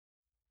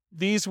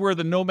were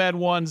the Nomad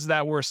ones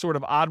that were sort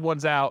of odd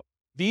ones out.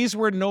 These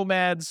were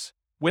Nomads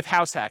with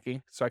house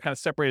hacking. So I kind of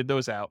separated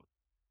those out.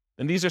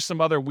 And these are some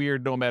other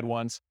weird Nomad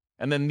ones.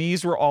 And then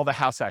these were all the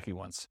house hacking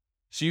ones.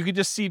 So you could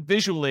just see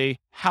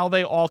visually how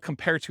they all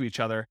compare to each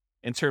other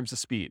in terms of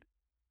speed.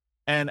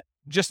 And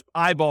just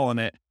eyeballing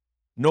it,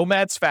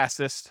 Nomad's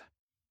fastest,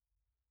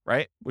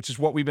 right? Which is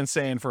what we've been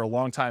saying for a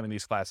long time in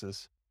these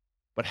classes.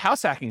 But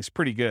house hacking is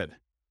pretty good,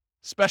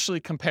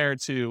 especially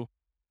compared to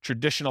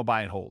traditional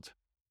buy and hold,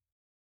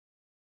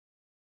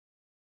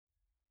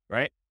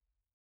 right?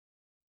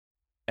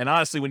 And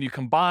honestly, when you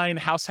combine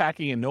house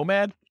hacking and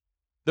Nomad,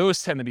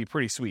 those tend to be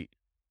pretty sweet.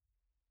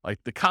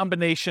 Like the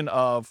combination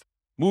of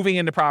moving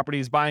into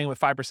properties, buying with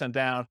 5%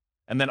 down,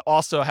 and then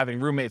also having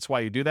roommates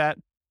while you do that,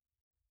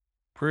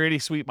 pretty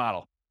sweet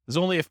model. There's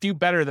only a few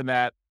better than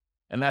that,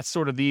 and that's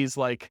sort of these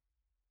like,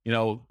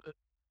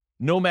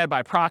 Nomad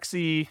by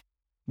proxy,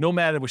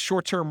 Nomad with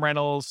short-term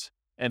rentals,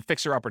 and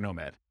fixer-upper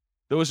Nomad.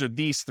 Those are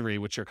these three,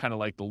 which are kind of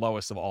like the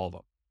lowest of all of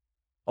them.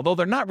 Although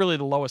they're not really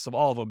the lowest of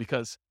all of them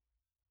because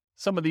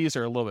some of these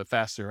are a little bit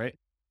faster, right?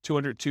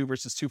 202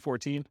 versus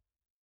 214.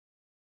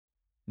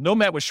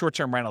 Nomad with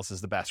short-term rentals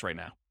is the best right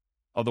now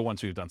of the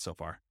ones we've done so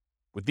far.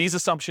 With these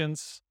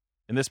assumptions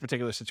in this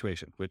particular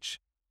situation, which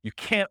you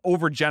can't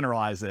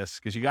overgeneralize this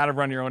because you got to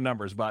run your own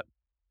numbers. But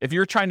if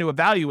you're trying to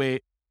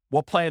evaluate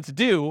what plan to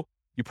do,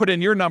 you put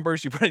in your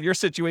numbers, you put in your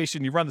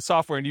situation, you run the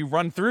software, and you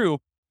run through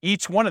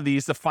each one of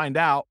these to find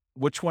out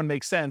which one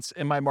makes sense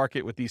in my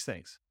market with these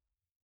things.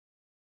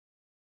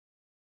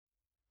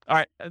 All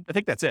right, I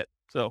think that's it.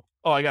 So,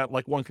 I got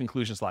like one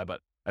conclusion slide,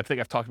 but I think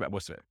I've talked about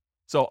most of it.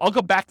 So I'll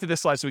go back to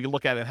this slide so we can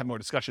look at it and have more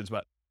discussions.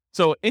 But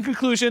so in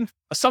conclusion,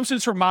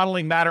 assumptions for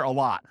modeling matter a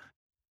lot.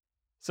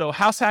 So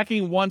house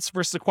hacking once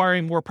versus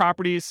acquiring more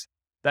properties,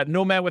 that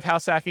Nomad with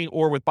house hacking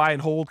or with buy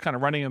and hold kind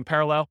of running in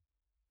parallel.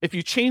 If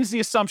you change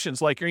the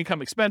assumptions like your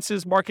income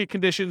expenses, market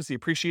conditions, the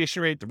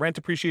appreciation rate, the rent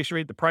appreciation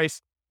rate, the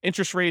price,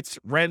 interest rates,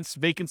 rents,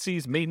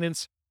 vacancies,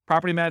 maintenance,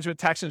 property management,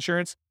 tax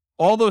insurance,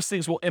 all those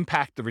things will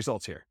impact the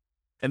results here.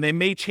 And they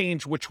may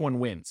change which one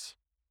wins,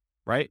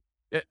 right?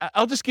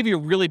 I'll just give you a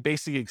really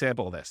basic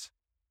example of this.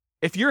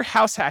 If you're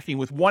house hacking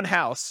with one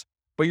house,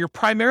 but you're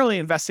primarily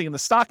investing in the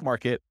stock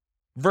market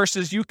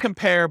versus you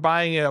compare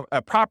buying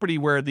a property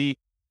where the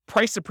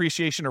price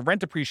appreciation or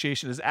rent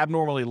appreciation is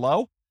abnormally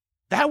low,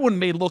 that one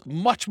may look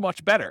much,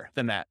 much better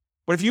than that.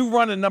 But if you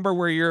run a number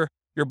where you're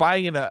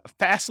buying in a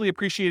fastly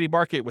appreciating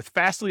market with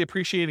fastly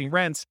appreciating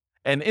rents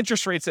and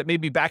interest rates that may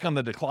be back on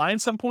the decline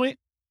at some point,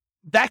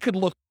 that could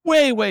look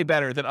way, way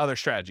better than other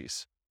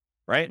strategies,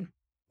 right?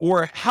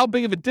 Or how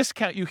big of a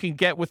discount you can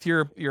get with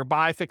your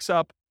buy, fix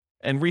up,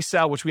 and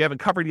resell, which we haven't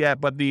covered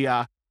yet, but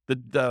the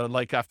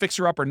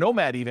fixer up or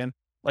Nomad even,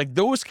 like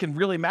those can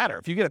really matter.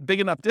 If you get a big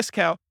enough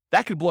discount,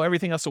 that could blow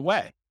everything else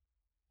away.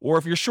 Or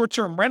if your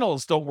short-term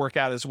rentals don't work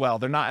out as well,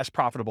 they're not as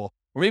profitable,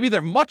 or maybe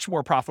they're much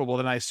more profitable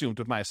than I assumed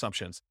with my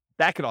assumptions.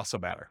 That could also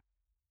matter.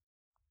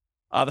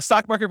 The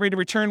stock market rate of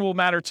return will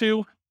matter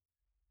too.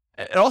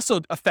 It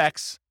also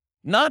affects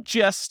not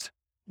just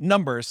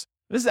numbers.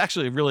 This is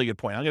actually a really good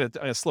point. I'm going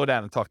to slow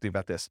down and talk to you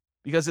about this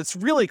because it's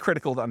really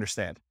critical to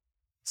understand.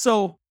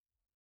 So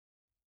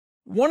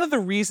one of the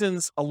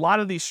reasons a lot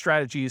of these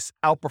strategies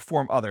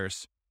outperform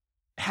others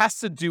has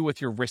to do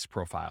with your risk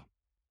profile.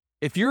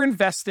 If you're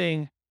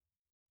investing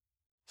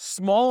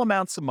small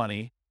amounts of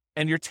money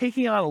and you're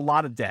taking on a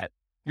lot of debt,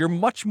 you're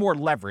much more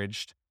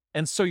leveraged.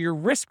 And so your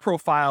risk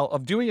profile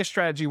of doing a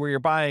strategy where you're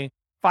buying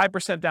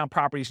 5% down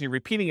properties and you're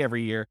repeating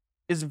every year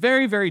is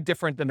very, very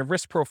different than the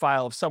risk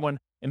profile of someone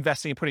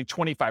investing and putting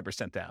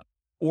 25% down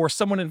or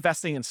someone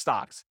investing in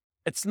stocks.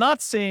 It's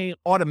not saying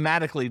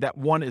automatically that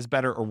one is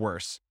better or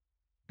worse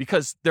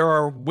because there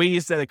are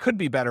ways that it could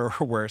be better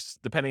or worse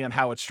depending on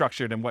how it's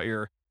structured and what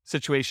your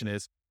situation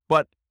is,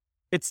 but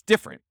it's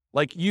different.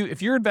 Like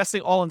if you're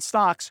investing all in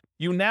stocks,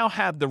 you now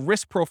have the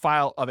risk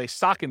profile of a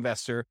stock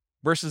investor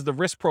versus the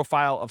risk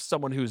profile of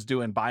someone who's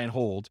doing buy and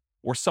hold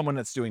or someone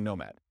that's doing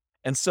Nomad.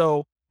 And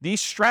so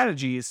these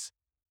strategies,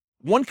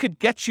 one could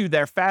get you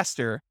there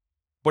faster,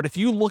 but if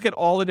you look at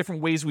all the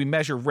different ways we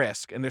measure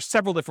risk, and there's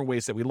several different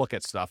ways that we look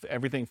at stuff,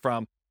 everything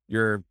from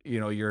your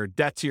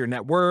debt to your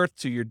net worth,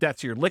 to your debt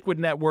to your liquid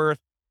net worth,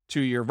 to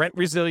your rent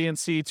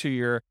resiliency, to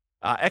your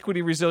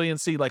equity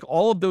resiliency, like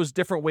all of those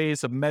different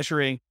ways of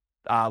measuring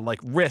like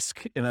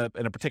risk in a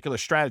particular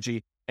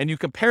strategy, and you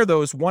compare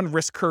those one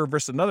risk curve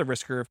versus another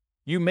risk curve,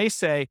 you may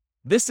say,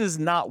 this is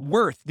not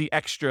worth the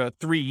extra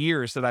 3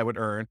 years that I would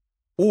earn.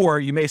 Or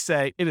you may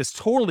say, it is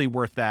totally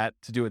worth that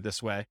to do it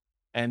this way.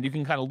 And you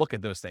can kind of look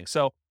at those things.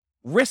 So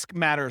risk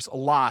matters a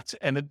lot.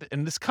 And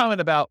this comment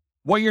about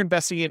what you're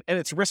investing in and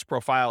its risk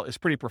profile is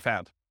pretty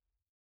profound.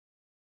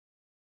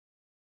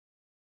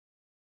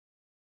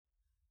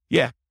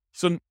 Yeah.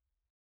 So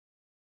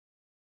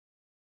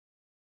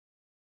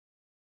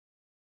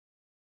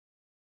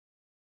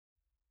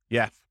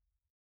yeah.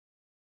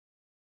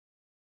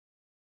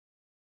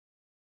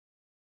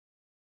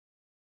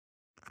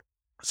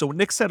 So what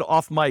Nick said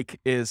off mic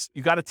is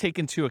you got to take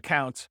into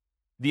account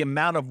the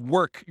amount of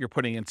work you're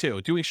putting into.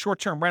 Doing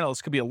short-term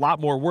rentals could be a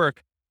lot more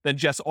work than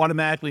just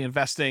automatically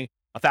investing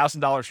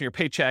 $1,000 from your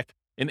paycheck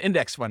in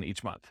index fund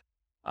each month.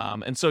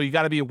 And so you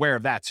got to be aware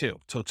of that too.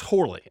 So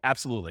totally,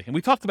 absolutely. And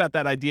we talked about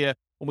that idea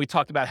when we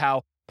talked about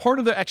how part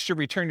of the extra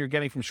return you're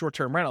getting from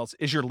short-term rentals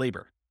is your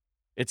labor.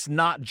 It's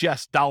not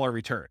just dollar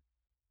return.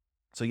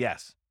 So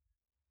yes.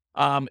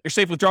 Your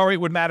safe withdrawal rate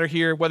would matter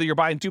here. Whether you're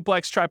buying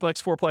duplex,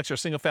 triplex, fourplex, or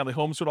single-family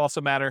homes would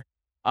also matter.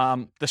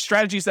 The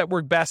strategies that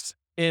work best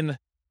in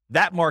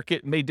that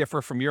market may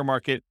differ from your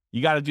market.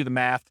 You got to do the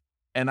math.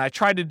 And I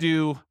tried to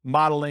do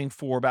modeling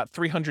for about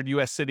 300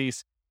 U.S.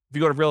 cities. If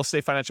you go to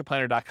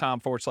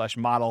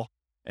realestatefinancialplanner.com/model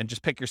and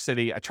just pick your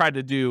city, I tried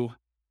to do,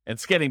 and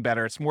it's getting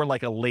better. It's more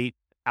like a late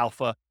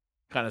alpha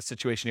kind of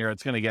situation here.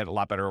 It's going to get a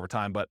lot better over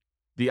time. But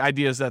the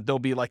idea is that there'll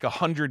be like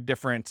 100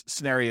 different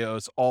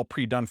scenarios all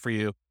pre-done for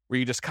you where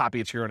you just copy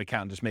it to your own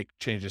account and just make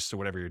changes to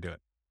whatever you're doing.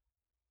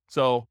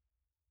 So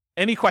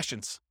any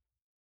questions?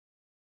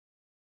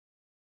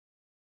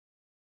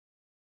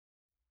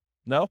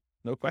 No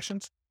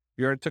questions?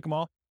 You already took them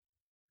all?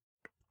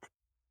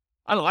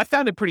 I don't know. I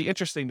found it pretty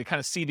interesting to kind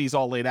of see these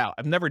all laid out.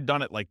 I've never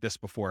done it like this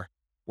before,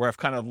 where I've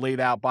kind of laid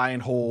out buy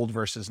and hold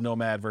versus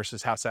nomad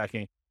versus house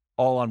hacking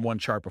all on one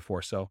chart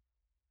before. So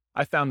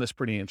I found this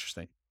pretty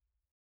interesting.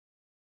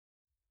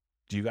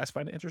 Do you guys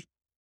find it interesting?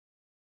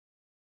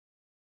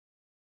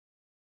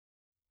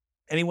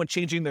 Anyone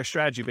changing their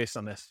strategy based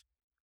on this?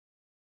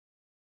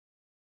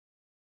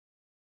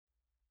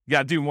 You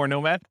got to do more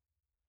nomad?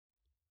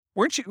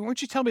 Weren't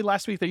you telling me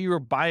last week that you were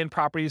buying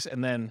properties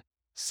and then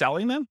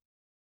selling them?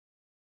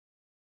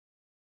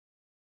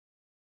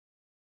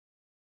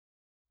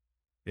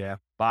 Yeah.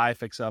 Buy,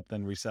 fix up,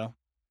 then resell.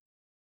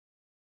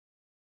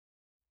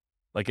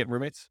 Like getting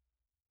roommates?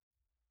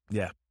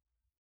 Yeah.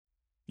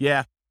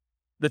 Yeah.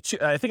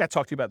 I think I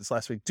talked to you about this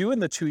last week. Doing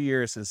the 2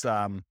 years is,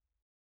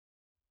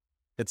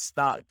 it's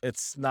not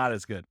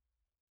as good,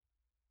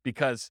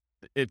 because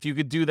if you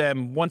could do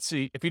them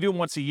if you do them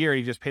once a year,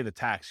 you just pay the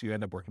tax, you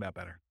end up working out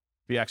better.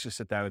 If you actually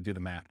sit down and do the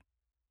math.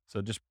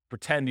 So just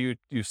pretend you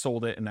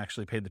sold it and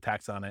actually paid the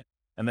tax on it.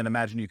 And then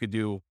imagine you could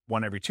do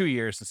one every 2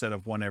 years instead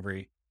of one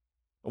every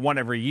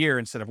year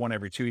instead of one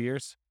every 2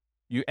 years.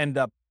 You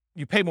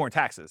pay more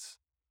taxes,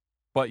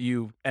 but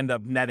you end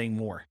up netting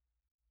more.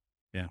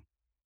 Yeah.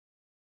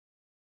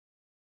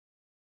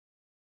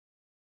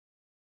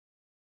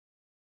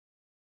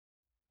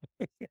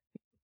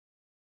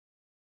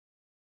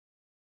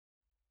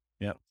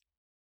 Yep.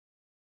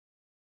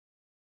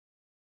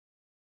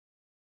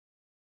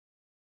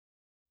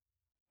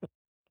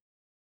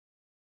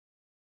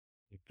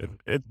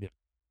 It'd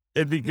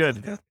be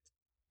good.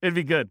 It'd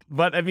be good.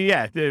 But I mean,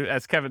 yeah,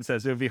 as Kevin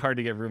says, it would be hard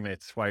to get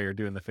roommates while you're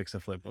doing the fix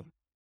and flip.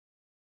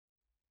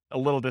 A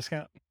little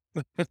discount.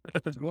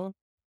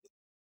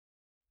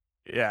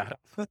 Yeah.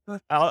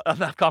 I'll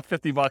knock off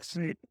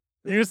 $50.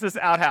 Use this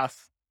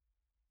outhouse.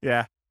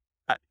 Yeah.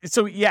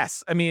 So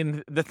yes, I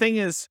mean, the thing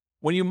is,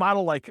 when you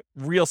model like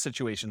real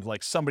situations,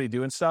 like somebody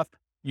doing stuff,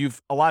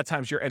 a lot of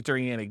times you're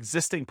entering in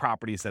existing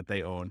properties that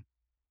they own.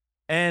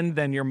 And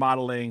then you're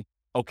modeling,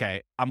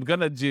 okay,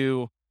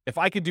 if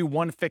I could do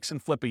one fix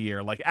and flip a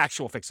year, like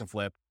actual fix and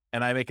flip,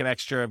 and I make an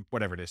extra,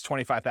 whatever it is,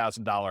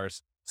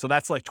 $25,000. So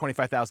that's like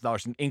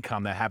 $25,000 in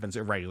income that happens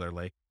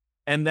irregularly.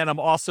 And then I'm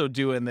also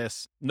doing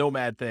this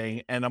nomad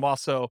thing, and I'm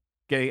also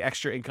getting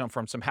extra income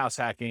from some house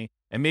hacking,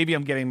 and maybe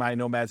I'm getting my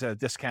nomads at a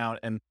discount.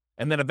 And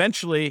then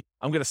eventually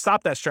I'm going to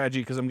stop that strategy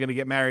because I'm going to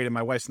get married and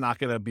my wife's not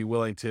going to be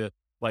willing to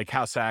like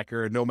house hack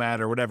or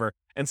nomad or whatever.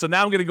 And so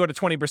now I'm going to go to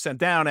 20%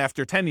 down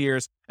after 10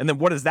 years. And then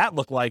what does that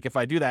look like if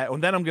I do that?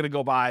 And then I'm going to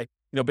go buy,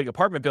 big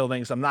apartment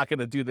buildings. I'm not going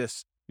to do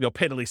this,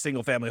 piddly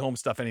single family home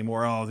stuff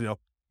anymore.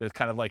 It's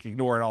kind of like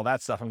ignoring all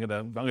that stuff. I'm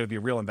going to be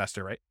a real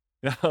investor, right?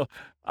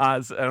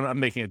 I'm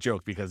making a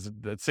joke because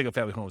the single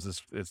family homes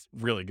is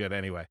really good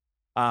anyway.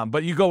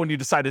 But you go and you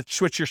decide to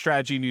switch your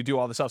strategy and you do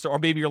all this stuff. Or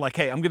maybe you're like,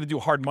 hey, I'm going to do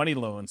hard money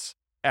loans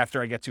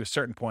after I get to a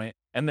certain point.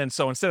 And then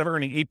so instead of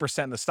earning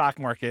 8% in the stock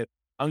market,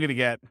 I'm going to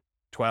get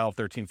 12,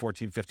 13,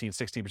 14, 15,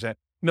 16%.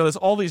 There's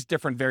all these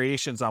different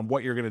variations on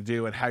what you're going to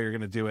do and how you're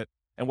going to do it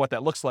and what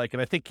that looks like.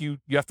 And I think you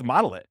have to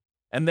model it.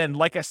 And then,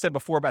 like I said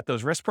before about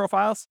those risk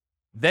profiles,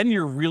 then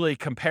you're really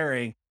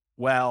comparing,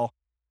 well,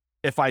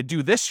 if I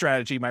do this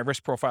strategy, my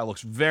risk profile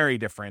looks very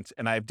different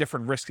and I have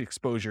different risk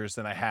exposures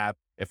than I have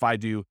if I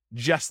do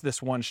just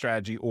this one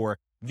strategy or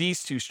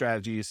these two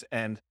strategies,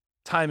 and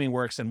timing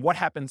works. And what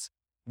happens,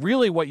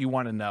 really what you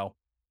want to know,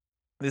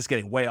 this is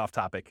getting way off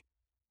topic.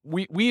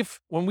 When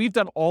we've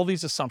done all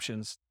these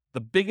assumptions,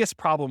 the biggest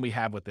problem we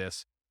have with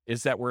this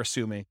is that we're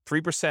assuming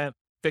 3%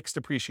 fixed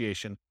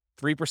appreciation,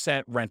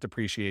 3% rent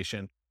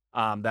appreciation,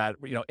 that,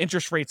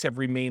 interest rates have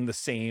remained the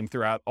same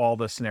throughout all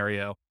the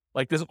scenario.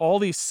 Like there's all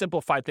these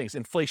simplified things.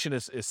 Inflation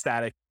is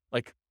static,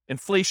 like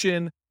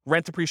inflation,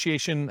 rent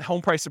appreciation,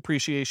 home price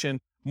appreciation,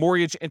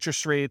 mortgage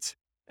interest rates.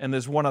 And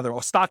there's one other,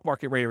 stock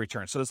market rate of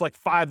return. So there's like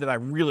 5 that I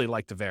really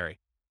like to vary.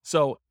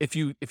 So if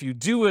you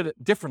do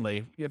it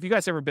differently, have you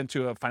guys ever been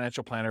to a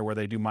financial planner where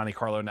they do Monte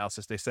Carlo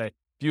analysis? They say, if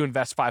you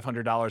invest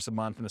 $500 a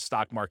month in the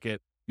stock market,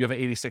 you have an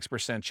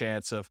 86%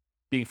 chance of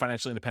being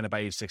financially independent by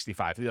age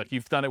 65. Like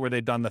you've done it where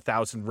they've done the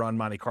 1,000 run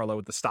Monte Carlo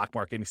with the stock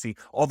market, and you see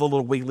all the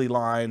little wiggly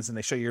lines, and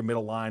they show you your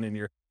middle line and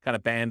your kind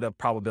of band of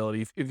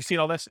probability. Have you seen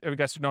all this? Have you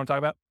guys know what I'm talking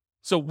about?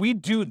 So we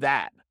do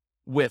that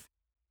with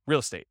real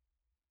estate.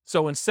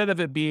 So instead of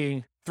it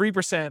being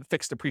 3%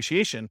 fixed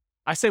appreciation,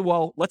 I say,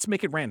 well, let's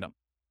make it random.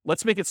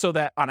 Let's make it so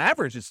that on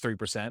average it's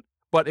 3%,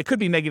 but it could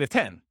be negative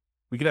 10.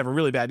 We could have a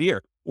really bad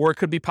year, or it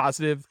could be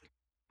positive.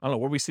 I don't know,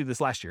 where we see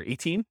this last year,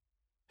 18?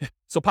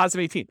 So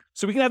positive 18.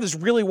 So we can have this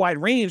really wide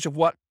range of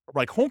what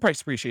like home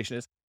price appreciation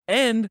is,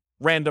 and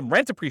random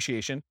rent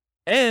appreciation,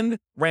 and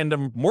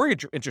random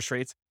mortgage interest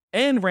rates,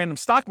 and random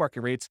stock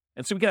market rates.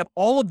 And so we can have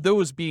all of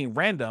those being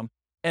random.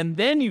 And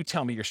then you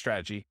tell me your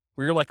strategy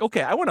where you're like,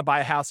 okay, I want to buy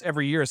a house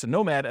every year as a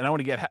nomad, and I want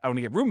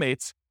to get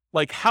roommates.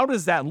 Like, how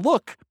does that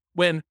look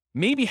when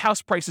maybe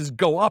house prices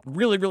go up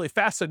really, really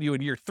fast on you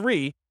in year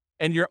 3,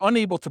 and you're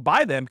unable to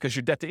buy them because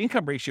your debt to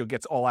income ratio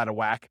gets all out of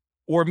whack?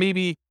 Or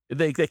maybe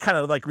they kind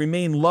of like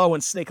remain low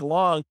and snake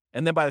along,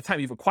 and then by the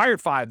time you've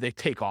acquired 5, they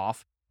take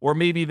off. Or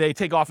maybe they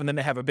take off and then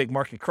they have a big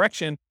market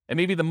correction, and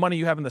maybe the money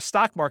you have in the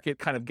stock market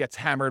kind of gets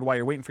hammered while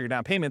you're waiting for your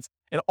down payments.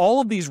 And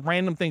all of these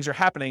random things are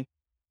happening,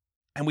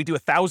 and we do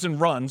 1,000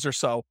 runs or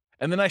so,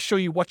 and then I show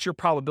you what's your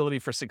probability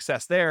for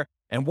success there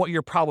and what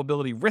your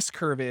probability risk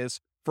curve is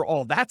for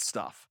all that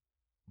stuff.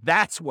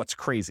 That's what's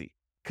crazy,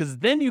 because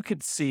then you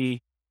could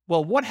see,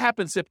 well, what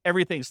happens if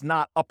everything's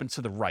not up and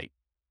to the right?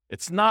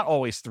 It's not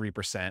always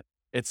 3%.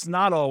 It's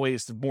not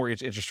always the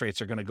mortgage interest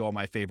rates are going to go in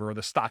my favor, or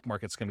the stock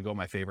market's going to go in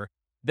my favor.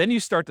 Then you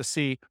start to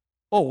see,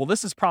 oh, well,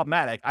 this is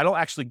problematic. I don't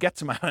actually get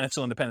to my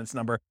financial independence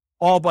number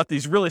all but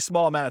these really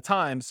small amount of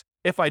times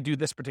if I do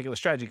this particular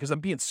strategy, because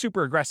I'm being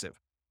super aggressive.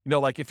 You know,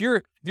 like if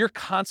you're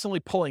constantly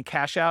pulling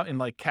cash out and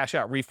like cash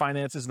out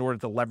refinances in order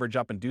to leverage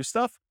up and do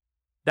stuff,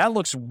 that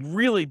looks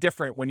really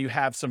different when you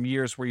have some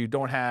years where you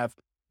don't have,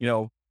 you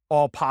know,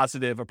 all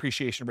positive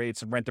appreciation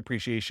rates and rent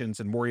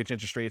appreciations and mortgage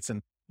interest rates.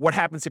 And what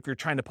happens if you're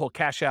trying to pull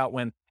cash out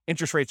when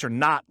interest rates are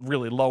not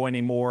really low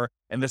anymore,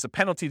 and there's a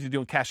penalty to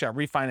doing cash out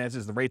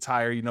refinances, the rate's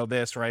higher, you know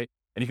this, right?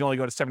 And you can only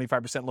go to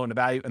 75% loan to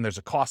value, and there's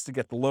a cost to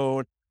get the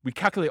loan. We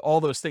calculate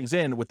all those things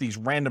in with these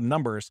random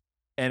numbers,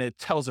 and it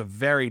tells a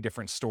very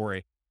different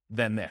story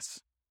than this,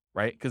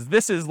 right? Because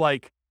this is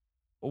like,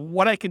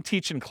 what I can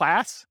teach in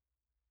class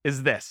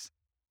is this.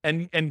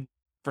 And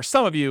for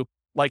some of you,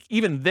 like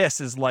even this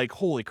is like,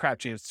 holy crap,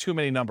 James, too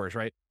many numbers,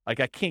 right? Like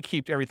I can't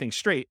keep everything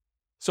straight.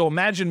 So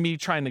imagine me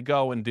trying to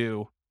go and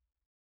do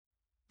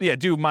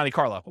Monte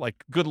Carlo,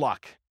 like good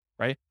luck,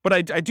 right? But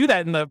I do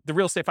that in the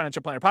Real Estate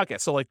Financial Planner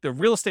podcast. So like the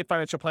Real Estate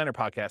Financial Planner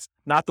podcast,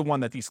 not the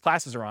one that these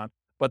classes are on,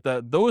 but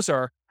those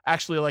are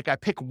actually like I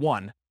pick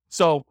one.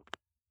 So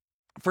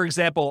for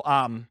example,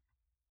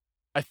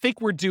 I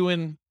think we're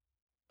doing,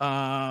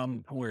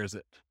 where is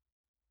it?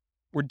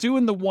 We're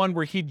doing the one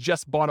where he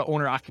just bought an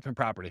owner occupant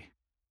property.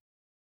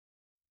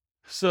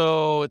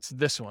 So it's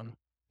this one.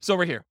 So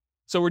over here.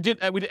 So we did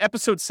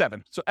episode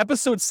 7. So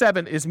episode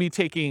 7 is me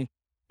taking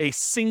a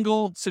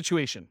single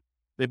situation.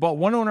 They bought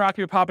one owner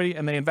occupant property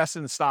and they invested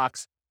in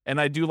stocks. And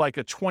I do like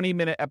a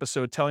 20-minute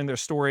episode telling their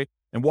story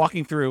and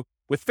walking through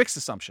with fixed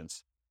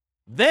assumptions.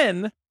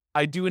 Then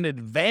I do an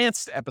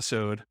advanced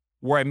episode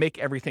where I make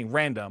everything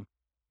random.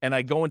 And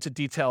I go into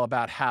detail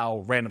about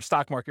how random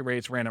stock market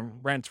rates, random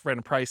rent,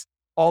 random price,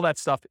 all that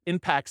stuff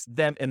impacts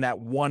them in that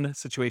one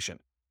situation.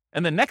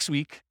 And then next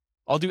week,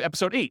 I'll do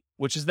episode 8,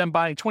 which is them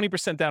buying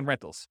 20% down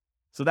rentals.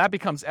 So that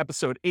becomes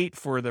episode 8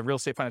 for the Real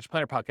Estate Financial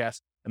Planner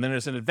podcast. And then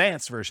there's an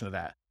advanced version of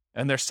that.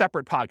 And they're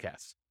separate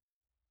podcasts.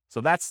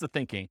 So that's the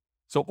thinking.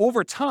 So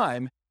over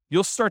time,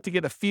 you'll start to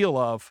get a feel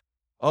of,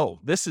 oh,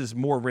 this is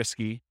more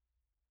risky,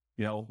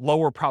 you know,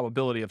 lower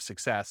probability of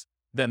success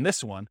than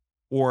this one,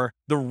 or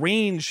the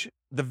range,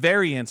 the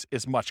variance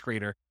is much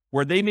greater,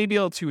 where they may be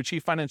able to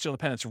achieve financial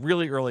independence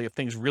really early if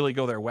things really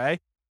go their way,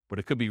 but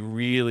it could be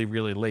really,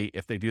 really late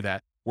if they do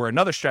that, where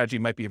another strategy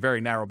might be a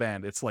very narrow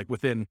band. It's like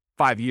within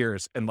 5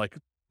 years, and like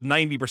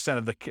 90%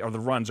 of the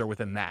runs are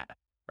within that,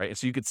 right? And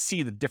so you could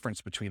see the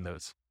difference between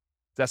those.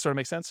 Does that sort of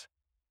make sense?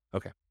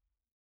 Okay.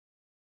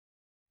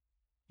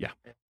 Yeah.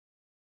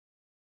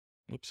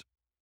 Oops.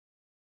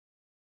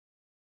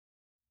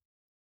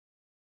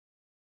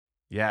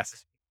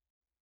 Yes.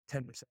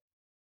 10%.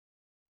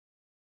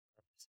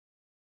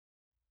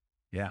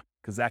 Yeah,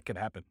 because that could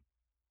happen.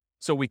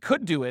 So we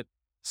could do it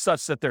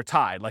such that they're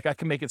tied. Like I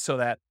can make it so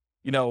that,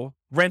 you know,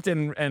 rent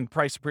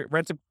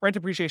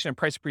appreciation and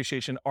price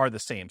appreciation are the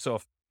same. So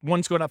if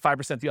one's going up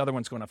 5%, the other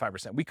one's going up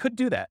 5%. We could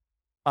do that.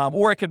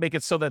 Or I could make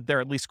it so that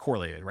they're at least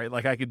correlated, right?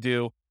 Like I could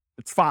do,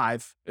 it's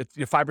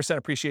 5%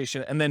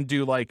 appreciation, and then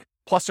do like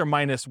plus or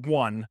minus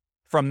 1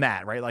 from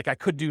that, right? Like I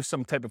could do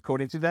some type of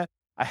coding to that.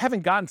 I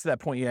haven't gotten to that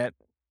point yet,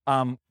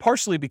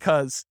 partially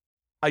because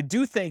I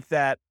do think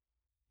that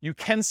you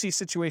can see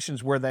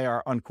situations where they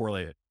are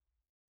uncorrelated.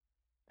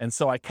 And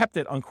so I kept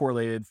it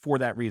uncorrelated for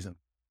that reason.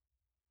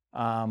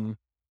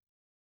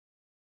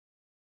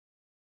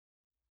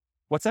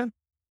 What's that?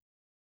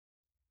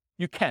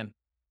 You can.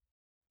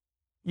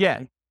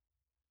 Yeah.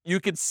 You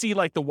could see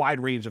like the wide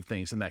range of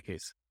things in that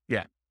case.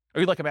 Yeah.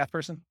 Are you like a math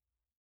person?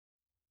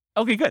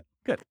 Okay, good.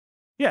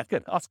 Yeah,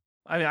 good. Awesome.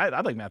 I mean,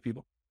 I like math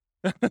people.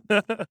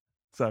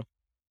 So,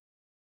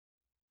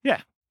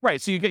 yeah,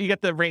 right. So you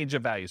get the range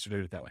of values to do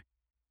it that way.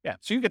 Yeah.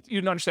 So you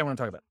understand what I'm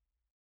talking about.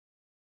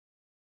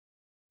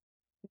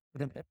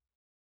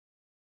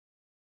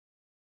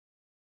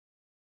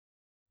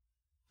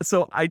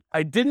 So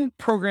I didn't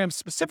program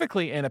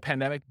specifically in a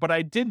pandemic, but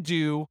I did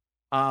do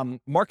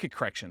market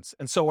corrections.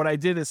 And so what I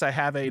did is I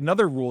have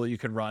another rule you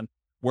can run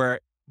where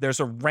there's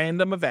a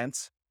random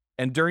event.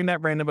 And during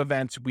that random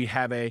event, we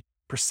have a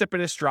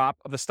precipitous drop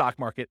of the stock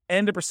market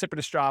and a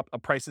precipitous drop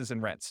of prices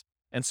and rents.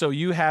 And so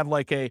you have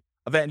like a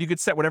event, you could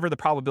set whatever the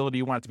probability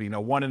you want it to be,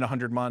 1 in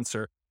 100 months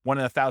or 1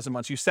 in 1,000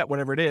 months, you set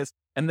whatever it is.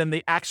 And then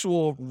the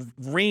actual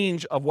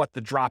range of what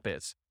the drop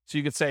is. So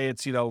you could say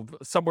it's,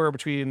 somewhere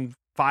between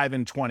 5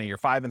 and 20 or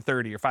 5 and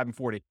 30 or 5 and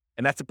 40,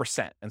 and that's a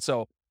percent. And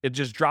so it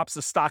just drops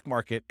the stock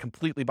market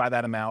completely by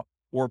that amount,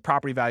 or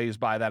property values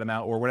by that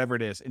amount, or whatever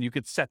it is. And you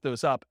could set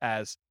those up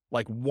as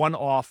like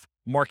one-off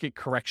market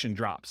correction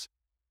drops.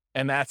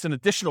 And that's an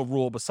additional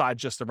rule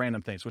besides just the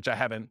random things, which I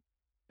haven't,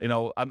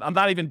 I'm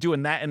not even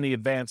doing that in the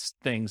advanced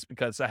things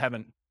because I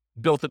haven't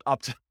built it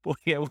up to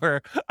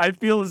where I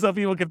feel as though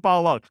people can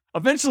follow along.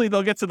 Eventually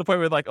they'll get to the point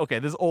where like, okay,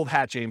 this is old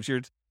hat, James,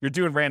 you're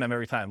doing random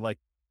every time. Like,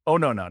 oh,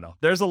 no.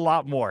 There's a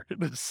lot more.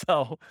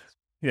 So,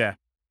 yeah.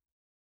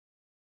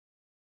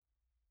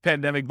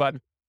 Pandemic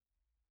button.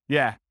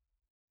 Yeah.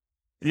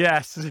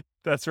 Yes,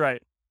 that's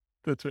right.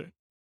 That's right.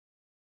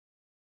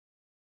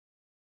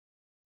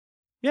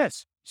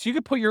 Yes. So you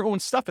could put your own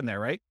stuff in there,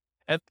 right?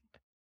 And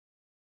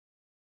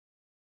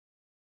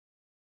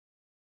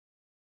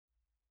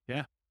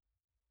yeah.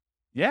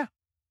 Yeah.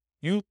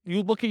 You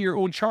look at your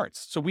own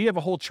charts. So we have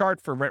a whole chart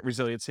for rent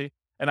resiliency,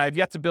 and I've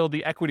yet to build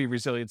the equity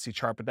resiliency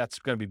chart, but that's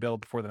going to be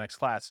built before the next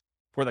class,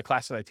 for the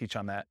class that I teach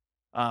on that.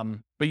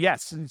 But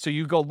yes, so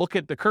you go look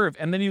at the curve,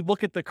 and then you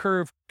look at the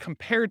curve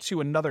compared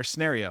to another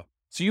scenario.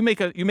 So you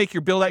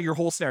build out your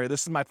whole scenario.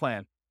 This is my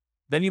plan.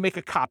 Then you make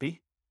a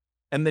copy,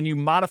 and then you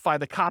modify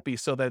the copy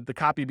so that the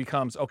copy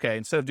becomes, okay,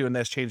 instead of doing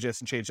this, change this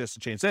and change this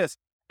and change this.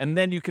 And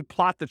then you could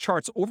plot the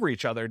charts over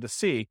each other to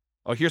see,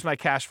 oh, here's my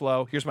cash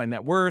flow, here's my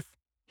net worth,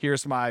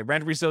 here's my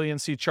rent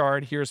resiliency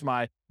chart, here's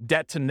my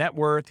debt to net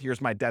worth,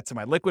 here's my debt to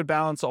my liquid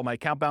balance, all my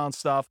account balance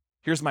stuff,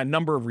 here's my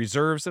number of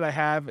reserves that I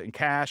have in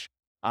cash.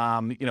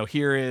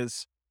 Here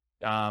is,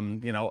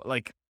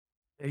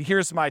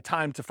 here's my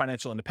time to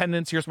financial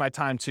independence, here's my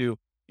time to,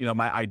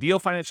 my ideal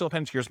financial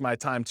independence, here's my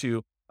time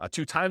to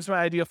 2 times my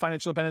ideal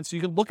financial independence. So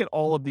you can look at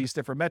all of these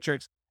different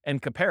metrics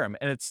and compare them.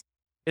 And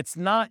it's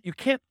not, you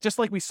can't, just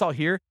like we saw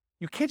here,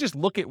 you can't just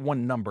look at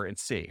one number and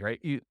see,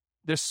 right?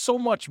 There's so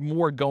much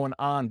more going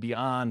on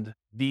beyond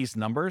these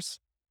numbers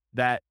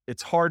that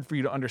it's hard for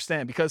you to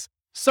understand, because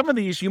some of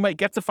these you might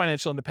get to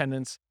financial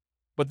independence,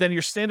 but then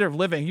your standard of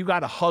living, you got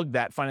to hug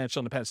that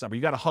financial independence number.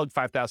 You got to hug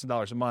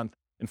 $5,000 a month,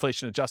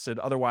 inflation adjusted.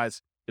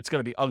 Otherwise, it's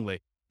going to be ugly.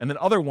 And then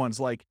other ones,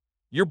 like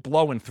you're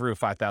blowing through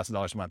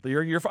 $5,000 a month.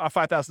 You're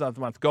 $5,000 a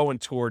month going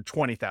toward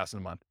 $20,000 a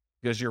month,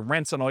 because your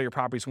rents on all your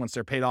properties once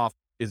they're paid off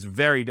is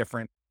very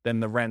different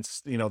than the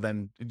rents,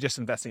 than just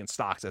investing in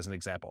stocks as an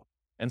example.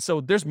 And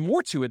so there's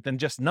more to it than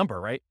just number,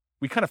 right?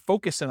 We kind of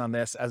focus in on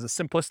this as a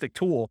simplistic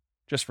tool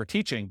just for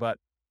teaching, but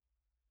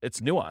it's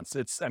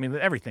nuanced.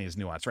 Everything is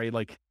nuanced, right?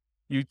 Like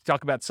you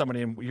talk about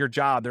somebody in your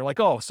job, they're like,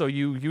 oh, so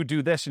you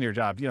do this in your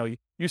job.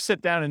 You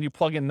sit down and you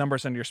plug in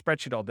numbers on your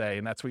spreadsheet all day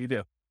and that's what you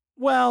do.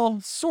 Well,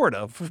 sort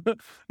of.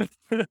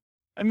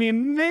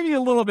 Maybe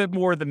a little bit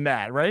more than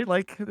that, right?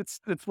 Like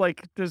it's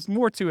like there's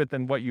more to it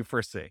than what you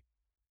first see.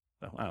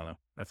 So I don't know.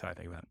 That's how I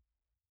think about it.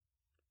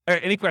 All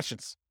right. Any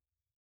questions?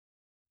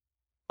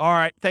 All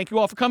right. Thank you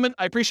all for coming.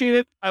 I appreciate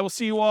it. I will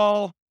see you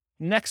all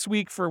next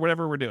week for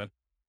whatever we're doing.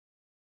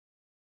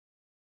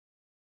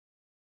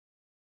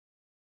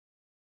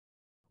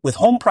 With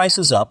home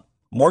prices up,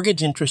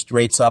 mortgage interest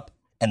rates up,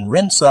 and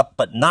rents up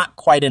but not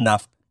quite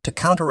enough to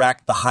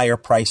counteract the higher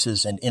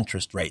prices and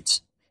interest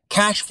rates,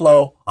 cash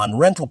flow on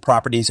rental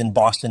properties in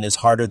Boston is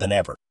harder than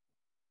ever.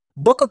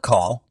 Book a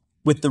call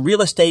with the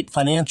Real Estate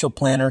Financial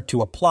Planner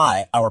to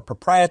apply our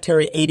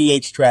proprietary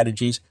 88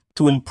 strategies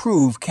to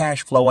improve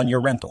cash flow on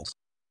your rentals.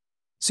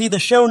 See the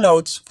show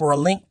notes for a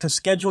link to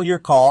schedule your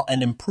call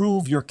and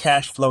improve your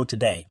cash flow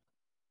today.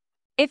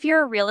 If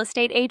you're a real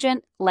estate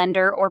agent,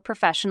 lender, or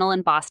professional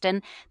in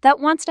Boston that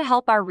wants to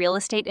help our real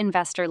estate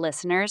investor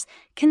listeners,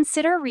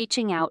 consider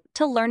reaching out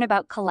to learn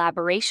about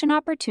collaboration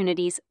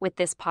opportunities with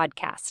this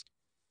podcast.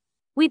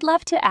 We'd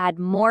love to add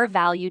more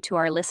value to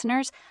our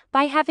listeners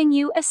by having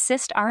you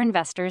assist our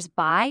investors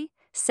buy,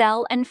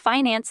 sell, and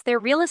finance their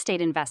real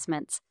estate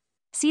investments.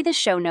 See the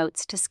show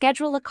notes to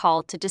schedule a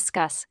call to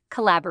discuss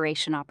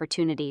collaboration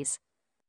opportunities.